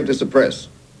deliberate attempt to suppress.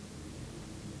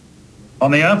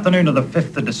 On the afternoon of the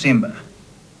 5th of December,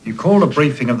 you called a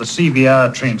briefing of the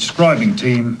CVR transcribing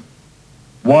team,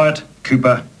 Wyatt,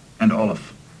 Cooper, and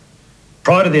Olive,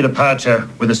 prior to their departure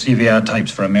with the CVR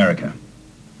tapes for America.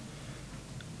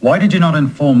 Why did you not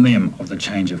inform them of the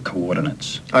change of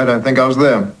coordinates? I don't think I was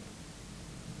there.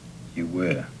 You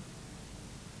were.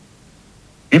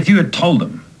 If you had told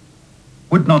them,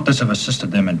 would not this have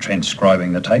assisted them in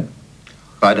transcribing the tape?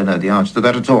 I don't know the answer to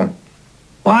that at all.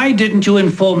 Why didn't you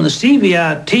inform the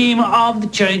CVR team of the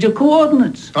change of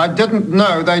coordinates? I didn't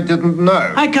know they didn't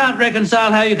know. I can't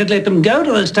reconcile how you could let them go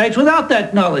to the States without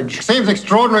that knowledge. Seems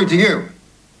extraordinary to you,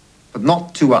 but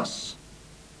not to us.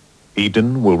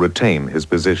 Eden will retain his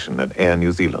position at Air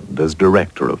New Zealand as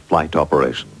Director of Flight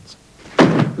Operations.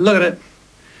 Look at it.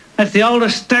 That's the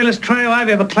oldest, stalest trail I've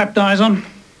ever clapped eyes on.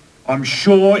 I'm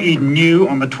sure Eden knew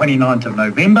on the 29th of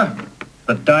November,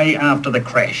 the day after the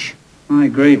crash. I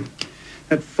agree.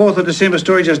 That 4th of December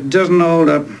story just doesn't hold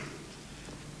up.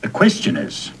 The question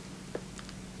is,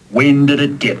 when did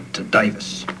it get to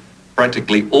Davis?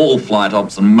 Practically all flight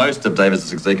ops and most of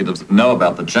Davis's executives know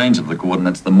about the change of the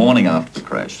coordinates the morning after the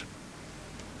crash.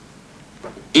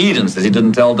 Eden says he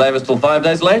didn't tell Davis till 5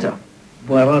 days later.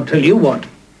 Well, I'll tell you what.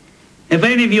 If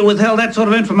any of you withheld that sort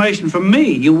of information from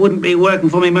me, you wouldn't be working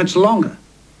for me much longer.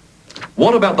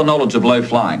 What about the knowledge of low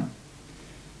flying?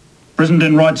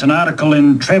 Brissenden writes an article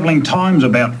in Travelling Times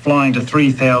about flying to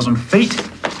 3,000 feet.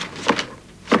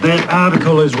 That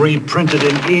article is reprinted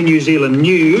in Air New Zealand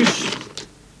News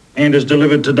and is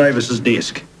delivered to Davis's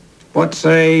desk. What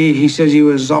say he says he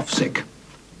was off sick?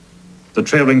 The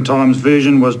Travelling Times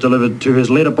version was delivered to his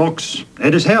letterbox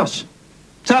at his house.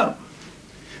 So,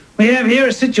 we have here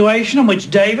a situation in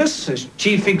which Davis, as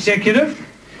chief executive,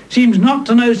 seems not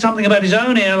to know something about his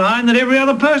own airline that every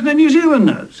other person in New Zealand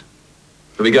knows.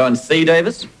 Shall we go and see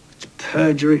Davis? It's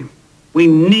perjury. We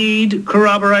need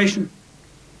corroboration.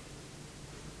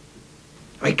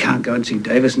 I can't go and see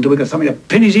Davis until we've got something to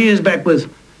pin his ears back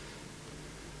with.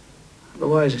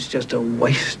 Otherwise, it's just a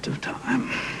waste of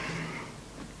time.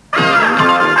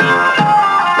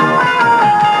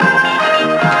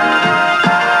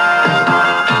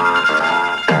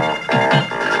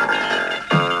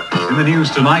 In the news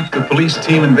tonight, the police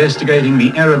team investigating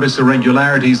the Erebus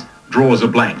irregularities draws a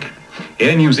blank.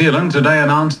 Air New Zealand today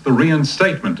announced the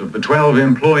reinstatement of the 12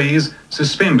 employees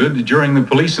suspended during the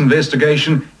police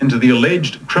investigation into the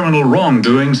alleged criminal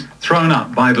wrongdoings thrown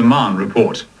up by the Mann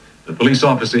report. The police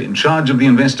officer in charge of the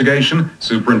investigation,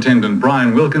 Superintendent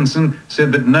Brian Wilkinson,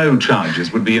 said that no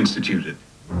charges would be instituted.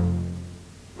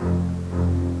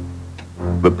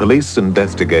 The police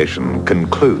investigation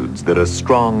concludes that a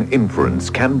strong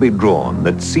inference can be drawn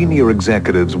that senior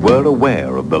executives were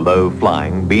aware of the low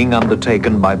flying being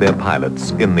undertaken by their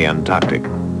pilots in the Antarctic,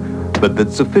 but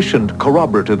that sufficient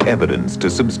corroborative evidence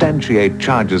to substantiate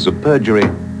charges of perjury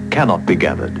cannot be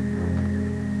gathered.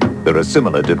 There are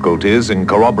similar difficulties in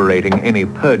corroborating any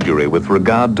perjury with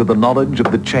regard to the knowledge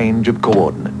of the change of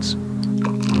coordinates.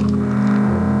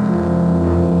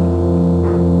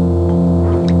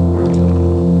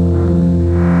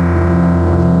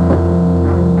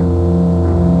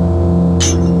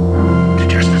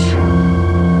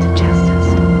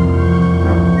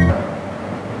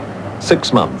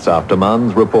 Six months after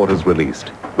Mann's report is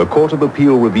released, the Court of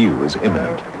Appeal review is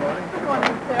imminent.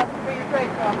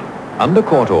 Under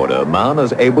court order, Mann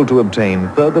is able to obtain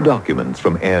further documents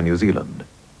from Air New Zealand.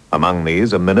 Among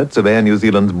these are minutes of Air New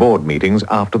Zealand's board meetings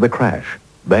after the crash.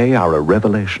 They are a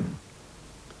revelation.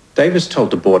 Davis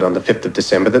told the board on the 5th of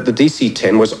December that the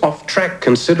DC-10 was off track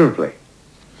considerably.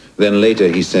 Then later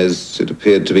he says it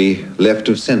appeared to be left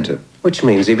of center. Which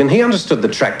means even he understood the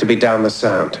track to be down the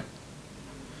sound.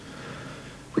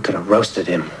 We could have roasted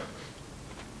him.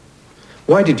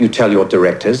 Why did you tell your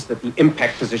directors that the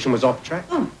impact position was off track?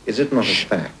 Is it not a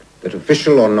fact that,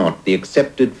 official or not, the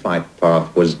accepted flight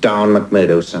path was down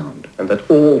McMurdo Sound? And that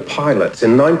all pilots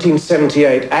in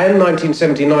 1978 and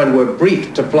 1979 were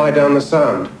briefed to fly down the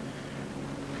sound?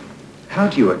 How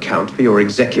do you account for your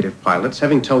executive pilots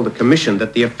having told the Commission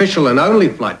that the official and only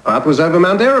flight path was over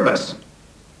Mount Erebus?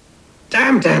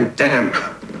 Damn, damn, damn.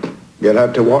 You'll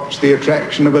have to watch the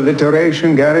attraction of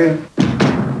alliteration, Gary.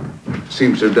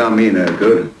 Seems to have done me no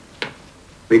good.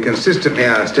 We consistently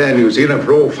asked Air New Zealand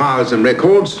for all files and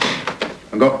records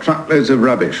and got truckloads of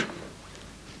rubbish.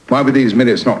 Why were these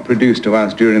minutes not produced to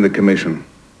us during the commission?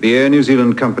 The Air New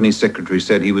Zealand Company Secretary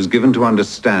said he was given to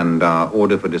understand our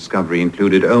order for discovery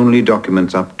included only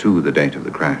documents up to the date of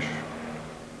the crash.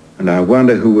 And I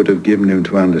wonder who would have given him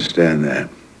to understand that.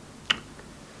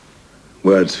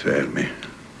 Words fail me.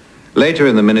 Later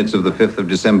in the minutes of the 5th of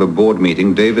December board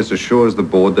meeting, Davis assures the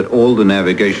board that all the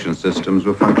navigation systems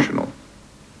were functional.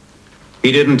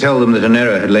 He didn't tell them that an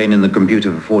error had lain in the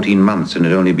computer for 14 months and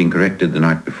had only been corrected the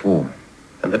night before.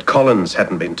 And that Collins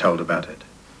hadn't been told about it.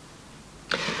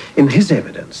 In his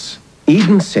evidence,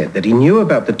 Eden said that he knew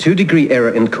about the 2-degree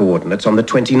error in coordinates on the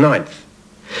 29th.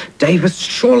 Davis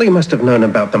surely must have known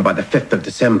about them by the 5th of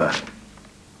December.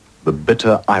 The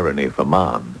bitter irony for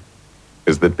Mann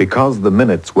is that because the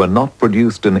minutes were not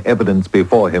produced in evidence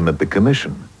before him at the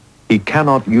commission, he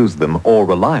cannot use them or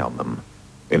rely on them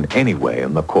in any way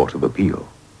in the Court of Appeal.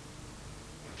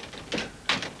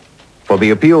 For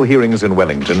the appeal hearings in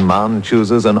Wellington, Mann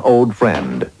chooses an old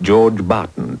friend, George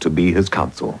Barton, to be his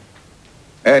counsel.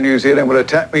 Air New Zealand will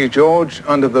attack me, George,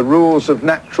 under the rules of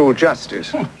natural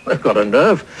justice. They've got a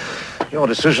nerve. Your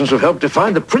decisions have helped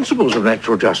define the principles of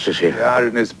natural justice here. The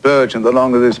ironies burgeon the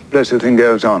longer this blessed thing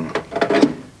goes on.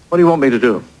 What do you want me to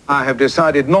do? I have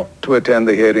decided not to attend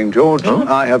the hearing, George. Oh?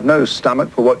 I have no stomach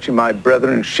for watching my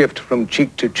brethren shift from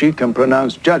cheek to cheek and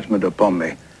pronounce judgment upon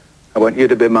me. I want you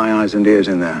to be my eyes and ears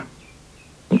in there.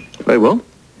 Very well.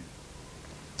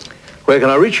 Where can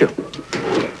I reach you?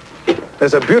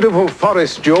 There's a beautiful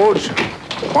forest, George,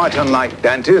 quite unlike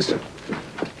Dante's.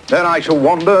 There I shall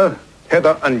wander,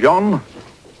 hither and yon,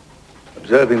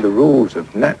 observing the rules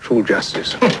of natural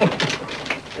justice.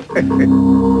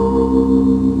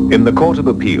 In the Court of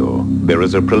Appeal, there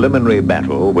is a preliminary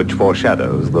battle which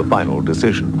foreshadows the final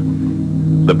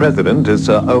decision. The president is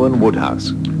Sir Owen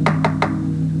Woodhouse.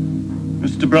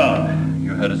 Mr. Brown,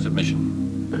 you heard a submission.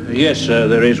 Yes, sir,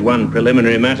 there is one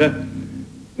preliminary matter.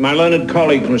 My learned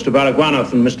colleagues, Mr.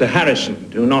 Baragwanath and Mr. Harrison,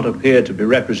 do not appear to be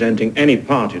representing any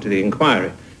party to the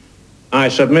inquiry. I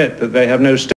submit that they have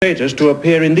no status to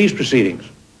appear in these proceedings.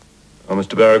 Oh,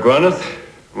 Mr. Baragwanath,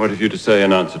 what have you to say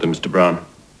in answer to Mr. Brown?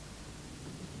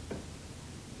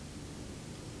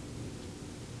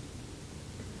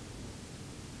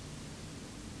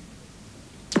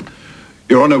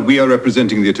 Your Honor, we are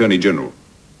representing the Attorney General.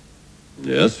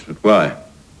 Yes, but why?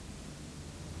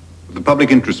 The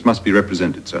public interest must be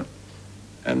represented, sir.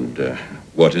 And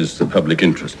what is the public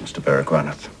interest, Mr.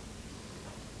 Baragwanath?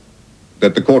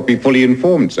 That the court be fully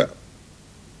informed, sir.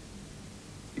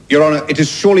 Your Honor, it is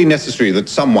surely necessary that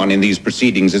someone in these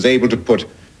proceedings is able to put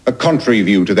a contrary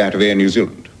view to that of Air New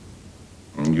Zealand.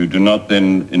 And you do not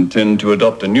then intend to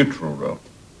adopt a neutral role?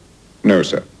 No,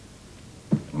 sir.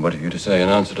 And what have you to say in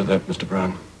answer to that, Mr.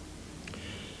 Brown?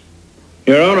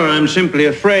 Your Honor, I'm simply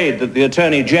afraid that the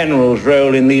Attorney General's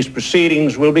role in these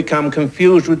proceedings will become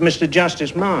confused with Mr.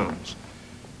 Justice Man's.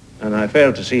 And I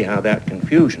fail to see how that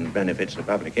confusion benefits the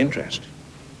public interest.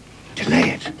 Delay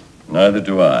it. Neither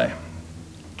do I.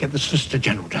 Get the Solicitor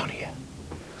General down here.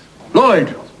 Lloyd!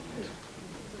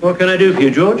 What can I do for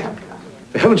you, George?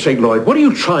 For heaven's sake, Lloyd, what are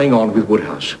you trying on with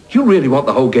Woodhouse? Do you really want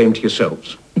the whole game to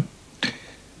yourselves?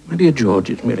 My dear George,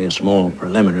 it's merely a small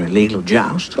preliminary legal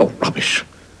joust. Oh, rubbish.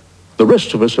 The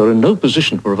rest of us are in no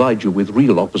position to provide you with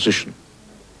real opposition.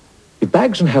 If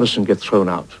Baggs and Harrison get thrown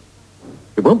out,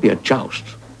 it won't be a joust.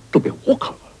 It'll be a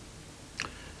walkover.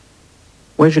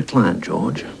 Where's your client,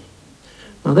 George?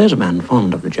 Now, there's a man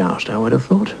fond of the joust, I would have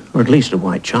thought. Or at least of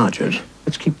white chargers.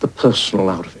 Let's keep the personal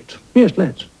out of it. Yes,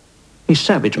 let's. He's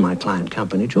savaged my client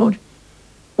company, George.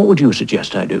 What would you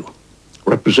suggest I do?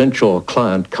 Represent your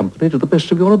client company to the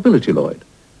best of your ability, Lloyd,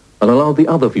 and allow the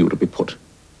other view to be put.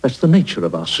 That's the nature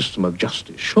of our system of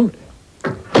justice, surely.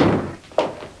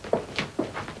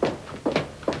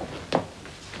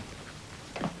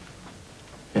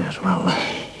 Yes, well,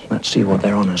 let's see what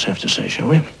their honours have to say, shall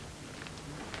we?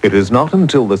 It is not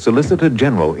until the Solicitor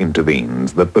General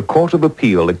intervenes that the Court of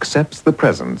Appeal accepts the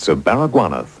presence of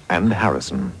Baragwanath and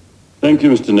Harrison. Thank you,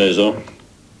 Mr. Nazar.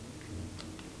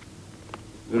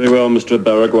 Very well, Mr.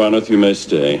 Baragwanath, you may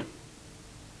stay.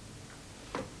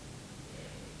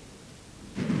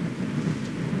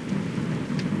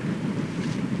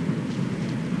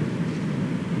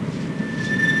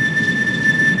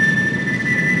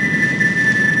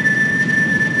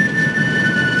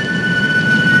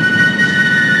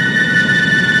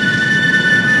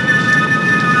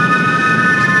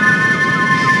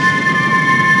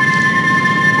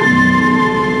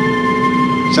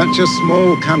 Such a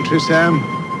small country, Sam.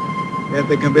 Yet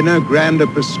there can be no grander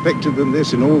perspective than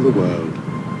this in all the world.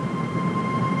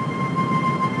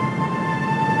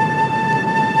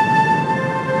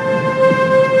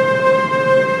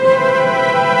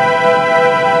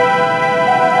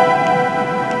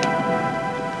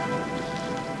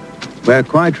 We're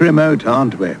quite remote,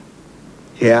 aren't we?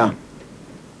 Here,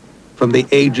 from the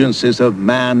agencies of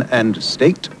man and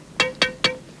state.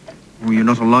 Well, you're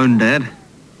not alone, Dad.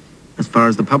 As far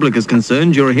as the public is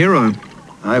concerned, you're a hero.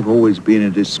 I've always been a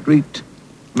discreet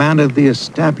man of the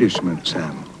establishment,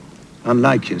 Sam.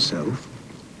 Unlike yourself.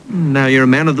 Now you're a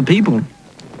man of the people.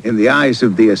 In the eyes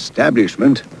of the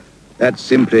establishment, that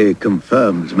simply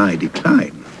confirms my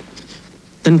decline.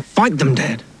 Then fight them,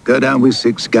 Dad. Go down with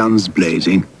 6 guns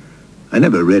blazing. I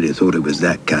never really thought it was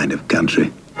that kind of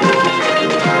country.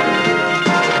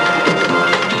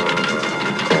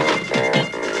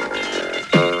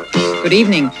 Good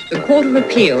evening. The Court of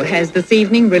Appeal has this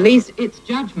evening released its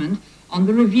judgment on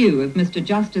the review of Mr.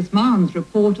 Justice Maughan's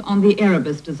report on the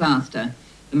Erebus disaster.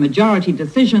 The majority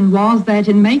decision was that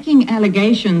in making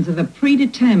allegations of a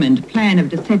predetermined plan of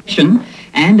deception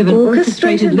and of an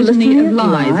orchestrated litany of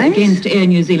lies against Air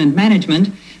New Zealand management,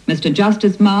 Mr.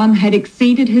 Justice Maughan had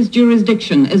exceeded his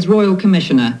jurisdiction as Royal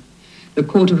Commissioner. The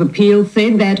Court of Appeal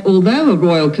said that although a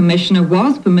Royal Commissioner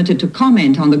was permitted to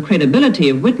comment on the credibility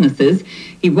of witnesses,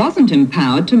 he wasn't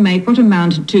empowered to make what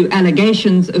amounted to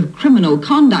allegations of criminal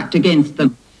conduct against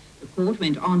them. The Court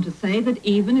went on to say that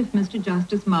even if Mr.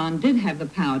 Justice Maughan did have the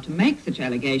power to make such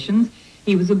allegations,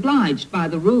 he was obliged by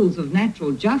the rules of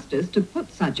natural justice to put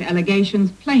such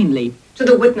allegations plainly to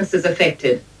the witnesses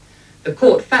affected. The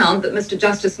Court found that Mr.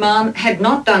 Justice Maughan had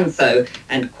not done so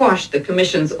and quashed the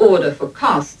Commission's order for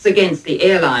costs against the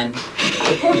airline.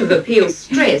 The Court of Appeal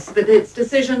stressed that its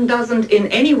decision doesn't in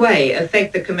any way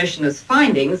affect the Commissioner's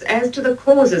findings as to the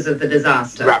causes of the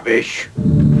disaster. Rubbish.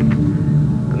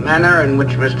 The manner in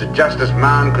which Mr. Justice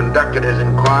Maughan conducted his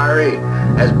inquiry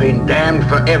has been damned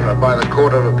forever by the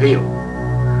Court of Appeal.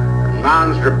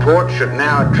 Maughan's report should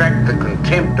now attract the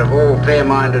contempt of all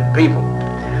fair-minded people.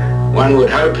 One would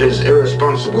hope his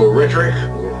irresponsible rhetoric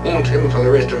will haunt him for the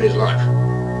rest of his life.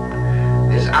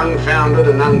 His unfounded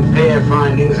and unfair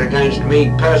findings against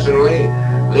me personally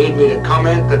lead me to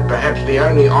comment that perhaps the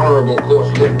only honourable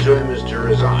course left to him is to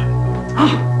resign.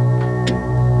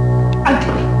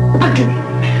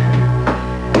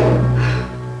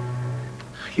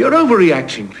 You're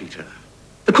overreacting, Peter.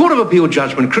 The Court of Appeal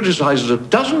judgment criticises a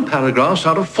dozen paragraphs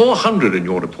out of 400 in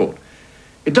your report.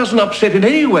 It doesn't upset in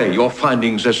any way your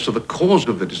findings as to the cause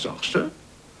of the disaster.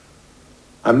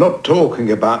 I'm not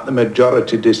talking about the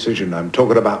majority decision. I'm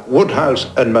talking about Woodhouse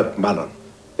and McMullen.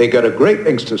 They go to great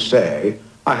lengths to say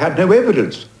I had no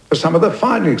evidence for some of the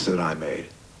findings that I made.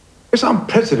 It's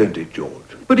unprecedented,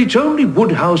 George. But it's only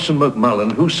Woodhouse and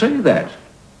McMullen who say that.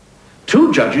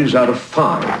 2 judges out of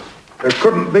 5. There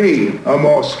couldn't be a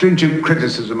more stringent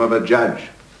criticism of a judge.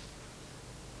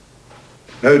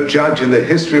 No judge in the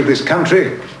history of this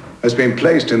country has been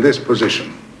placed in this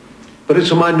position. But it's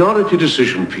a minority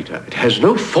decision, Peter. It has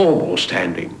no formal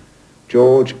standing.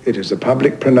 George, it is a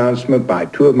public pronouncement by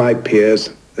 2 of my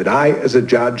peers that I, as a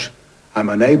judge, am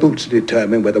unable to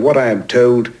determine whether what I am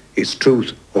told is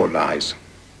truth or lies.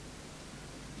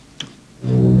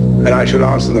 And I shall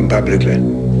answer them publicly.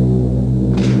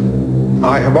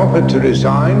 I have offered to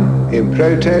resign in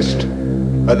protest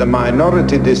at the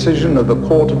minority decision of the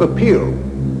Court of Appeal.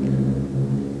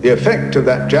 The effect of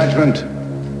that judgment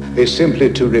is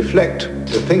simply to reflect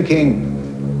the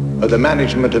thinking of the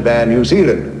management of Air New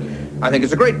Zealand. I think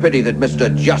it's a great pity that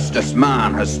Mr. Justice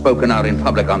Maughan has spoken out in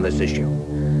public on this issue.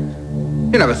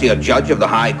 You never see a judge of the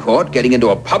High Court getting into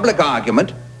a public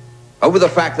argument over the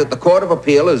fact that the Court of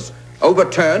Appeal has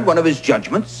overturned one of his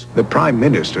judgments. The Prime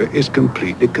Minister is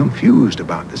completely confused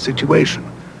about the situation.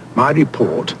 My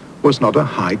report was not a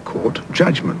High Court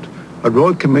judgment. A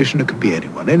Royal Commissioner could be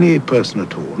anyone, any person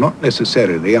at all, not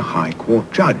necessarily a High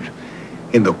Court judge.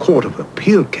 In the Court of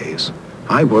Appeal case,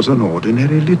 I was an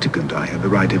ordinary litigant. I had the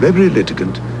right of every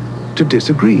litigant to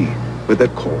disagree with the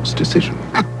court's decision.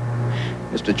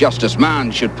 Mr. Justice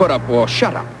Maughan should put up or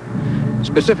shut up.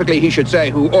 Specifically, he should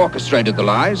say who orchestrated the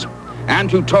lies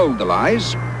and who told the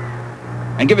lies,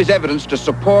 and give his evidence to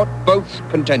support both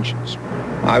contentions.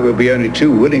 I will be only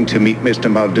too willing to meet Mr.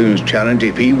 Muldoon's challenge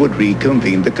if he would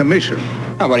reconvene the commission.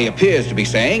 Now, what he appears to be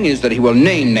saying is that he will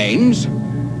name names,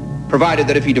 provided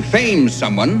that if he defames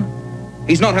someone,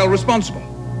 he's not held responsible.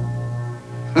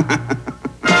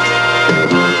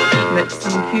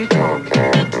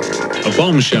 A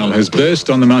bombshell has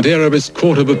burst on the Mount Erebus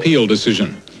Court of Appeal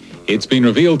decision. It's been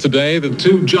revealed today that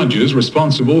 2 judges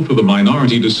responsible for the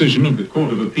minority decision of the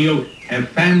Court of Appeal have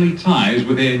family ties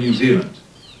with Air New Zealand.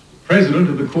 President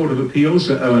of the Court of Appeal,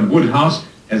 Sir Owen Woodhouse,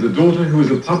 has a daughter who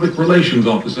is a public relations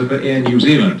officer for Air New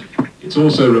Zealand. It's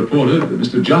also reported that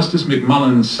Mr. Justice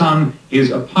McMullen's son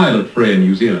is a pilot for Air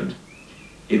New Zealand.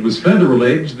 It was further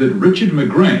alleged that Richard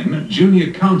McGrain,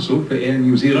 junior counsel for Air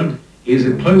New Zealand, is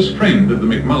a close friend of the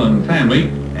McMullen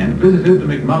family and visited the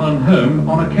McMullen home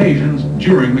on occasions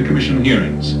during the Commission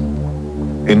hearings.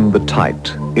 In the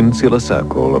tight, insular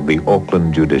circle of the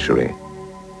Auckland judiciary,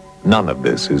 none of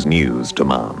this is news to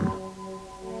Maughan.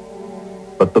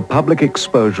 But the public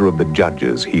exposure of the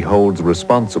judges he holds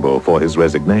responsible for his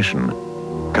resignation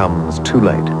comes too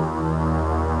late.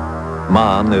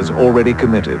 Maughan is already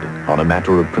committed, on a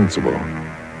matter of principle,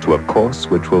 to a course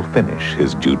which will finish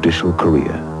his judicial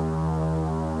career.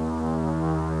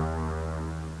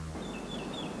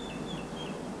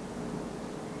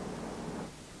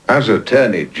 As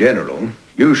Attorney General,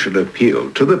 you shall appeal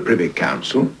to the Privy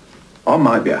Council on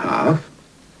my behalf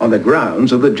on the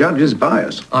grounds of the judge's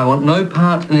bias. I want no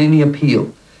part in any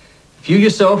appeal. If you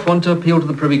yourself want to appeal to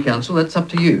the Privy Council, that's up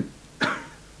to you.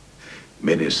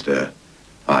 Minister,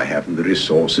 I haven't the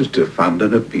resources to fund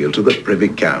an appeal to the Privy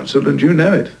Council, and you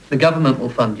know it. The government will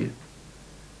fund you,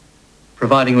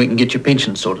 providing we can get your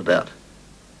pension sorted out.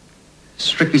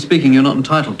 Strictly speaking, you're not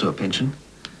entitled to a pension.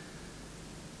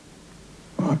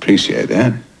 I appreciate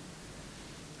that.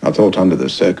 I thought under the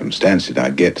circumstances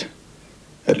I'd get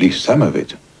at least some of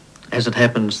it. As it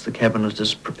happens, the Cabinet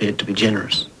is prepared to be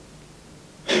generous.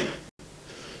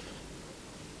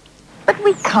 But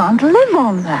we can't live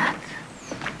on that.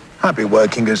 I'd be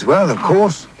working as well, of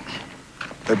course.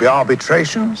 There'd be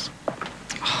arbitrations.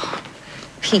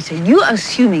 Peter, you are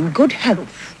assuming good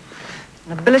health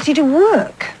and ability to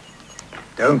work.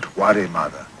 Don't worry,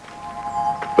 Mother.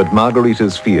 But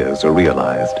Margarita's fears are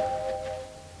realized.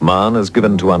 Mahon is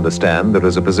given to understand there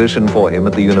is a position for him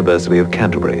at the University of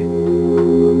Canterbury.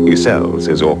 He sells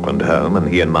his Auckland home and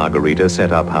he and Margarita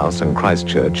set up house in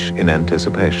Christchurch in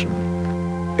anticipation.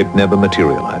 It never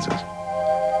materializes.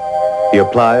 He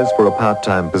applies for a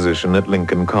part-time position at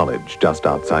Lincoln College, just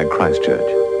outside Christchurch.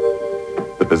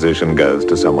 The position goes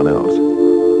to someone else.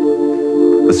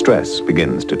 The stress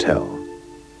begins to tell.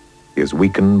 He is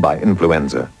weakened by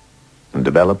influenza and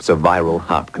develops a viral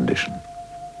heart condition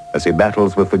as he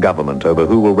battles with the government over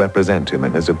who will represent him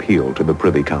in his appeal to the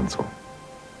Privy Council.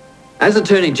 As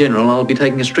Attorney General, I'll be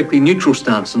taking a strictly neutral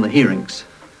stance in the hearings.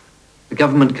 The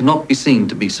government cannot be seen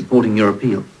to be supporting your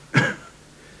appeal.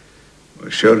 Well,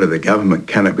 surely the government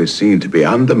cannot be seen to be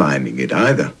undermining it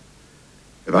either.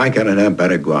 If I cannot have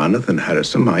Baragwanath and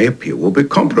Harrison, my appeal will be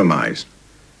compromised.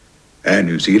 Air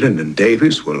New Zealand and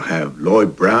Davis will have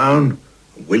Lloyd Brown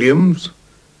and Williams,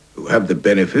 who have the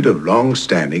benefit of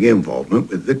long-standing involvement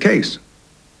with the case.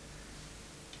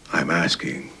 I'm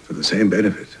asking for the same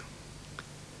benefit.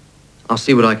 I'll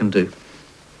see what I can do.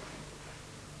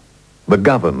 The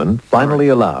government finally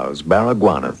allows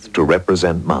Baragwanath to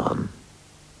represent Mahon.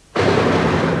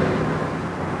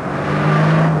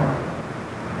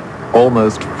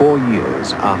 Almost 4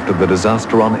 years after the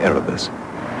disaster on Erebus,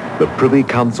 the Privy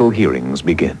Council hearings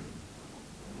begin.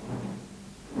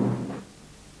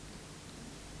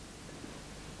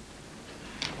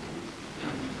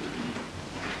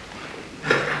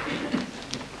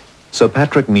 Sir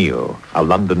Patrick Neale, a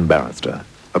London barrister,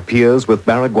 appears with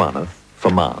Baragwanath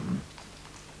for Mahon.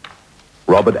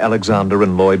 Robert Alexander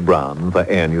and Lloyd Brown for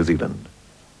Air New Zealand.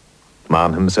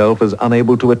 Mahon himself is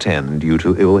unable to attend due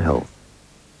to ill health.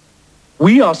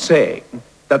 We are saying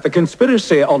that the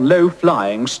conspiracy on low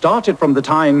flying started from the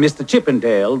time Mr.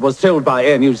 Chippendale was told by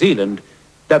Air New Zealand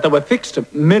that there were fixed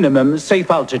minimum safe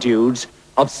altitudes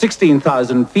of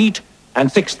 16,000 feet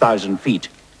and 6,000 feet,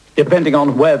 depending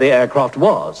on where the aircraft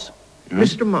was.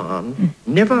 Mr. Mahon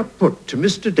never put to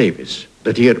Mr. Davis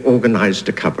that he had organized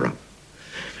a cover-up,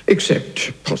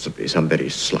 except possibly some very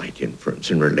slight inference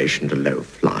in relation to low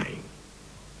flying.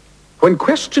 When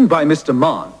questioned by Mr.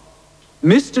 Mahon,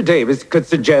 Mr. Davis could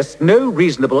suggest no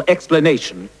reasonable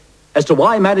explanation as to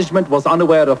why management was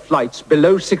unaware of flights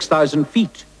below 6,000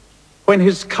 feet, when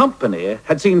his company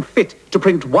had seen fit to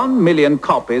print 1 million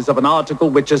copies of an article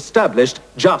which established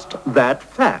just that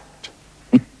fact.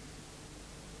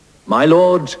 My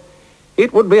lord,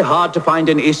 it would be hard to find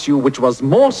an issue which was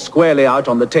more squarely out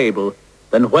on the table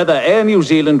than whether Air New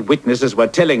Zealand witnesses were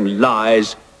telling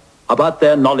lies about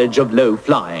their knowledge of low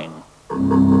flying.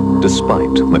 Despite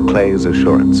Macleigh's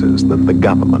assurances that the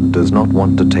government does not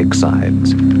want to take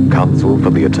sides, counsel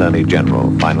for the Attorney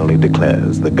General finally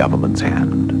declares the government's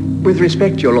hand. With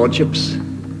respect, your lordships,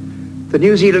 the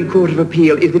New Zealand Court of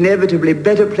Appeal is inevitably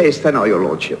better placed than are your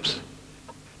lordships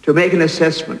to make an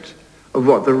assessment of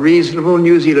what the reasonable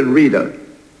New Zealand reader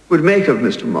would make of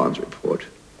Mr. Mahon's report.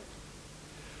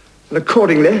 And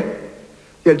accordingly,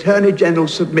 the Attorney General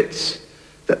submits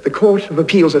that the Court of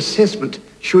Appeal's assessment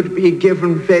should be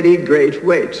given very great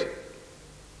weight.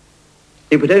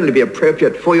 It would only be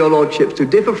appropriate for your lordships to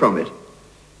differ from it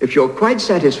if you're quite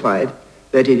satisfied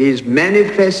that it is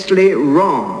manifestly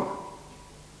wrong.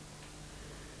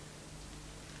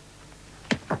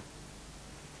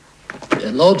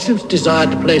 Their lordships desire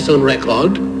to place on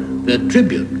record their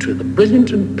tribute to the brilliant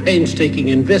and painstaking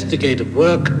investigative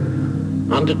work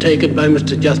undertaken by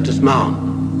Mr. Justice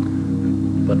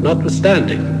Mahon. But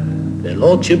notwithstanding, their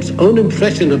lordships' own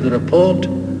impression of the report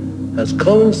has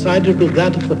coincided with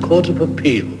that of the Court of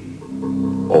Appeal.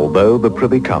 Although the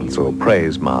Privy Council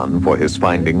praise Mahon for his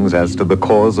findings as to the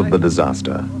cause of the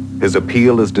disaster, his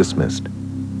appeal is dismissed.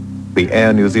 The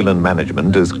Air New Zealand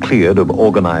management is cleared of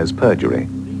organized perjury,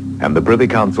 and the Privy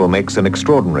Council makes an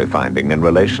extraordinary finding in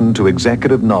relation to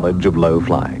executive knowledge of low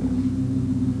flying.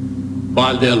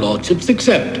 while their lordships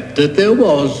accept that there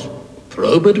was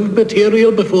probative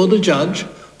material before the judge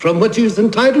from which he is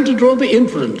entitled to draw the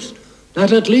inference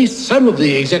that at least some of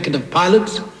the executive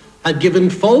pilots had given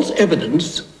false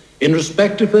evidence in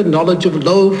respect of their knowledge of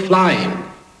low flying.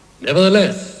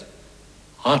 Nevertheless,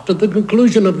 after the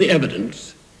conclusion of the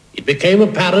evidence, it became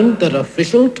apparent that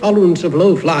official tolerance of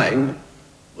low flying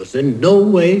was in no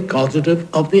way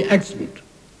causative of the accident.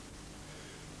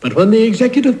 But when the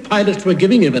executive pilots were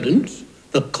giving evidence,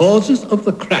 the causes of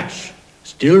the crash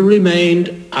still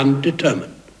remained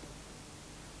undetermined.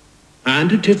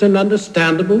 And it is an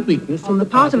understandable weakness on the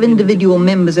part of individual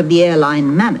members of the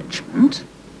airline management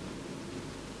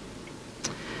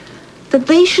that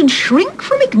they should shrink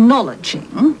from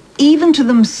acknowledging, even to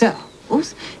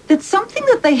themselves, that something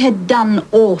that they had done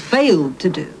or failed to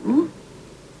do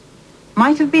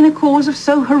might have been a cause of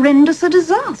so horrendous a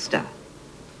disaster.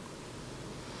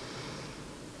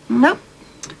 Nope.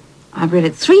 I've read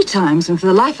it 3 times, and for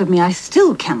the life of me, I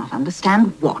still cannot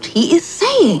understand what he is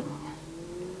saying.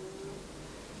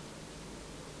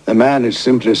 The man is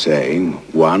simply saying,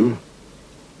 1,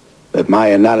 that my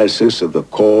analysis of the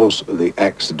cause of the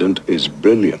accident is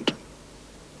brilliant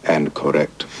and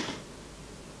correct.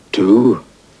 2,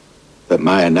 that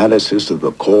my analysis of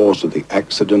the cause of the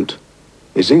accident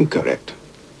is incorrect,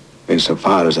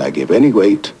 insofar as I give any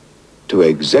weight to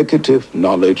executive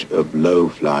knowledge of low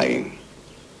flying.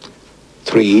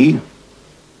 3,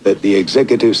 that the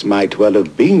executives might well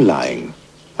have been lying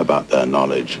about their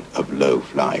knowledge of low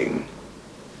flying.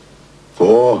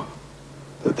 4,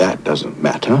 that doesn't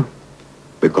matter,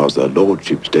 because their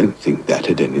lordships don't think that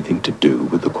had anything to do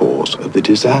with the cause of the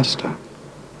disaster.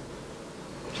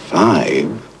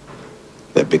 5,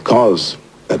 that because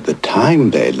at the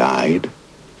time they lied,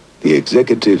 the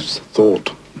executives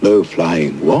thought low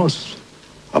flying was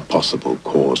a possible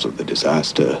cause of the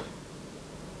disaster,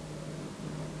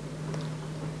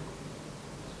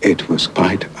 it was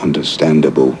quite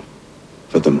understandable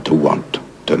for them to want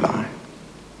to lie.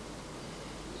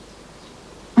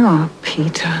 Oh,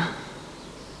 Peter.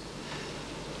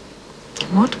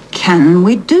 What can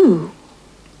we do?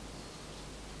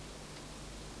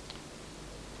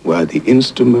 Where the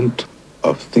instrument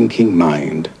of thinking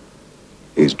mind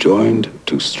is joined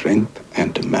to strength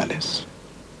and to malice,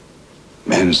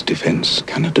 man's defense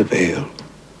cannot avail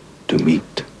to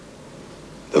meet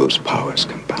those powers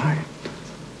combined.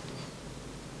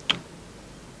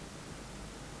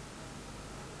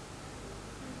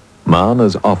 Mann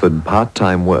has offered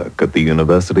part-time work at the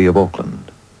University of Auckland.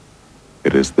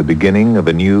 It is the beginning of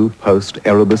a new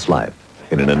post-Erebus life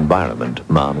in an environment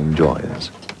Mann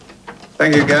enjoys.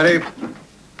 Thank you, Gary.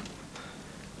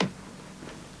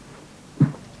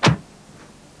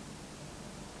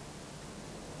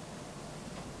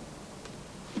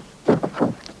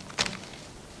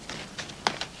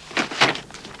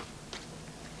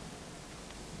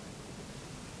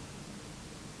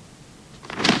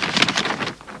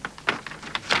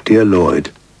 Dear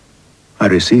Lloyd, I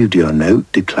received your note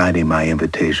declining my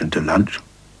invitation to lunch.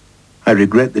 I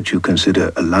regret that you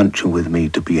consider a luncheon with me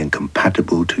to be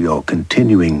incompatible to your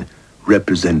continuing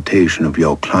representation of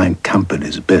your client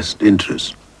company's best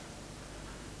interests.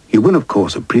 You will, of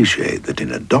course, appreciate that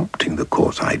in adopting the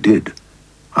course I did,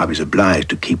 I was obliged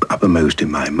to keep uppermost in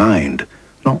my mind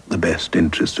not the best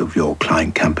interests of your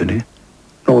client company,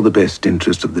 nor the best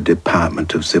interests of the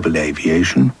Department of Civil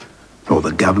Aviation, nor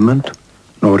the government,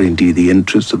 nor indeed the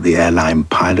interests of the Airline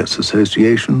Pilots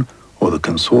Association, or the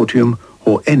consortium,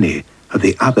 or any of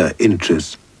the other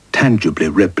interests tangibly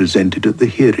represented at the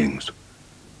hearings.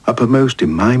 Uppermost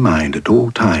in my mind at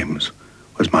all times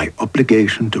was my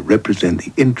obligation to represent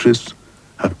the interests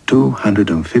of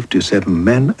 257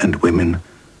 men and women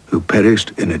who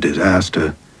perished in a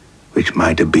disaster which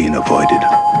might have been avoided.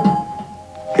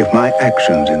 If my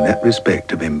actions in that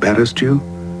respect have embarrassed you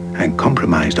and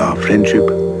compromised our friendship,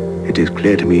 it is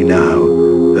clear to me now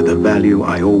that the value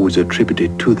I always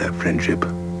attributed to that friendship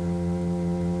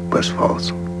was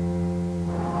false.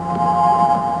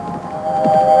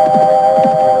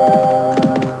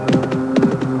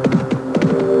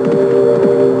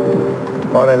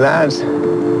 Morning, lads.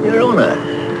 Your Honour.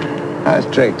 How's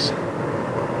tricks?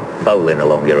 Bowling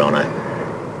along, Your Honour.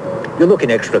 You're looking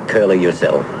extra curly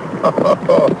yourself.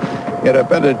 You're a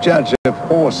better judge of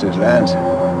horses, Lance.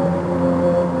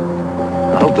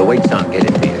 I hope the weights aren't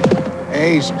getting to you.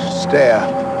 Aged stare.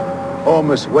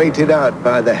 Almost weighted out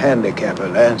by the handicapper,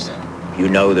 Lance. You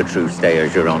know the true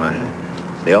stayers, Your Honour.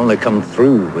 They only come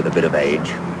through with a bit of age.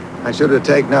 I should have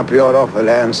taken up your offer,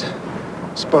 Lance.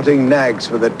 Spotting nags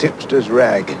for the tipster's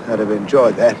rag. I'd have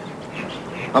enjoyed that.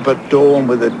 Up at dawn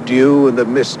with the dew and the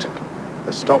mist,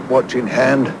 a stopwatch in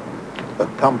hand, The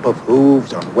thump of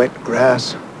hooves on wet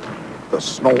grass, the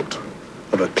snort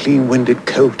of a clean-winded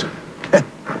colt.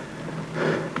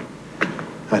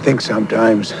 I think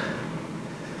sometimes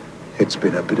it's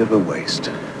been a bit of a waste.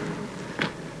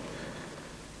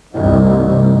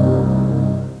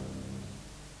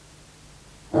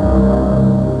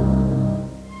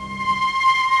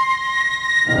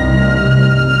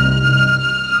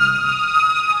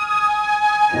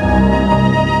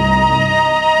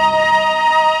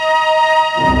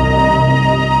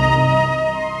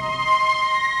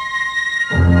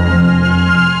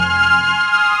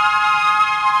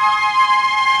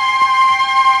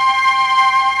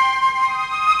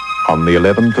 On the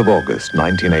 11th of August,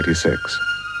 1986,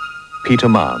 Peter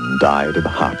Mann died of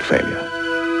heart failure.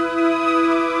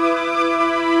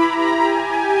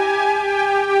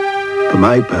 For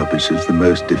my purposes, the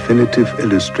most definitive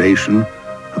illustration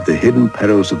of the hidden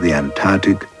perils of the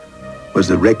Antarctic was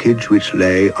the wreckage which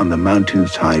lay on the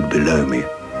mountainside below me,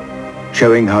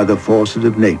 showing how the forces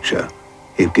of nature,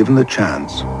 if given the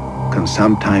chance, can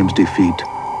sometimes defeat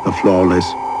the flawless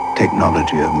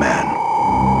technology of man.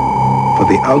 For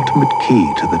the ultimate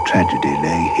key to the tragedy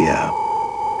lay here,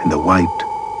 in the white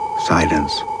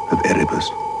silence of Erebus,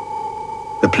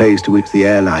 the place to which the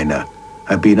airliner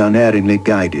had been unerringly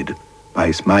guided by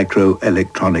its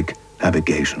micro-electronic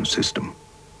navigation system,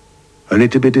 only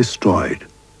to be destroyed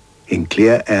in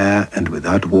clear air and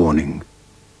without warning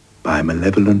by a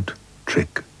malevolent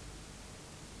trick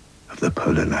of the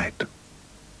polar light.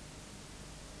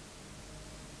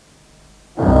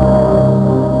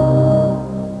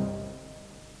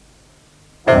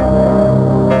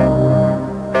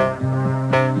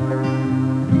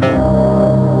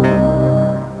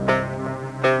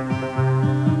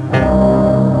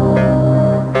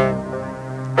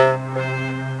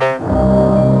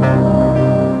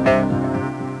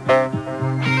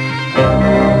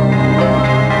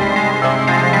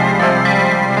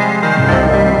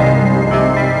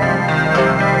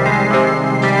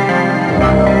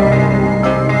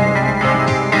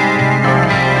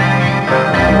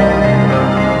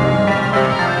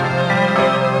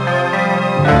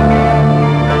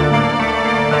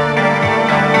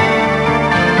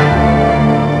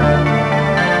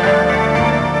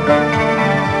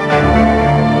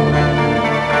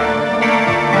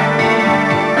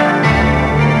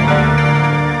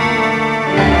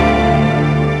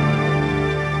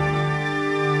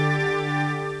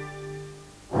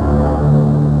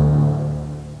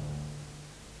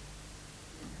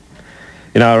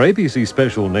 In our ABC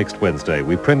special next Wednesday,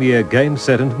 we premiere Game,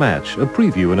 Set and Match, a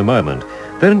preview in a moment,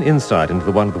 then an insight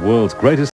into one of the world's greatest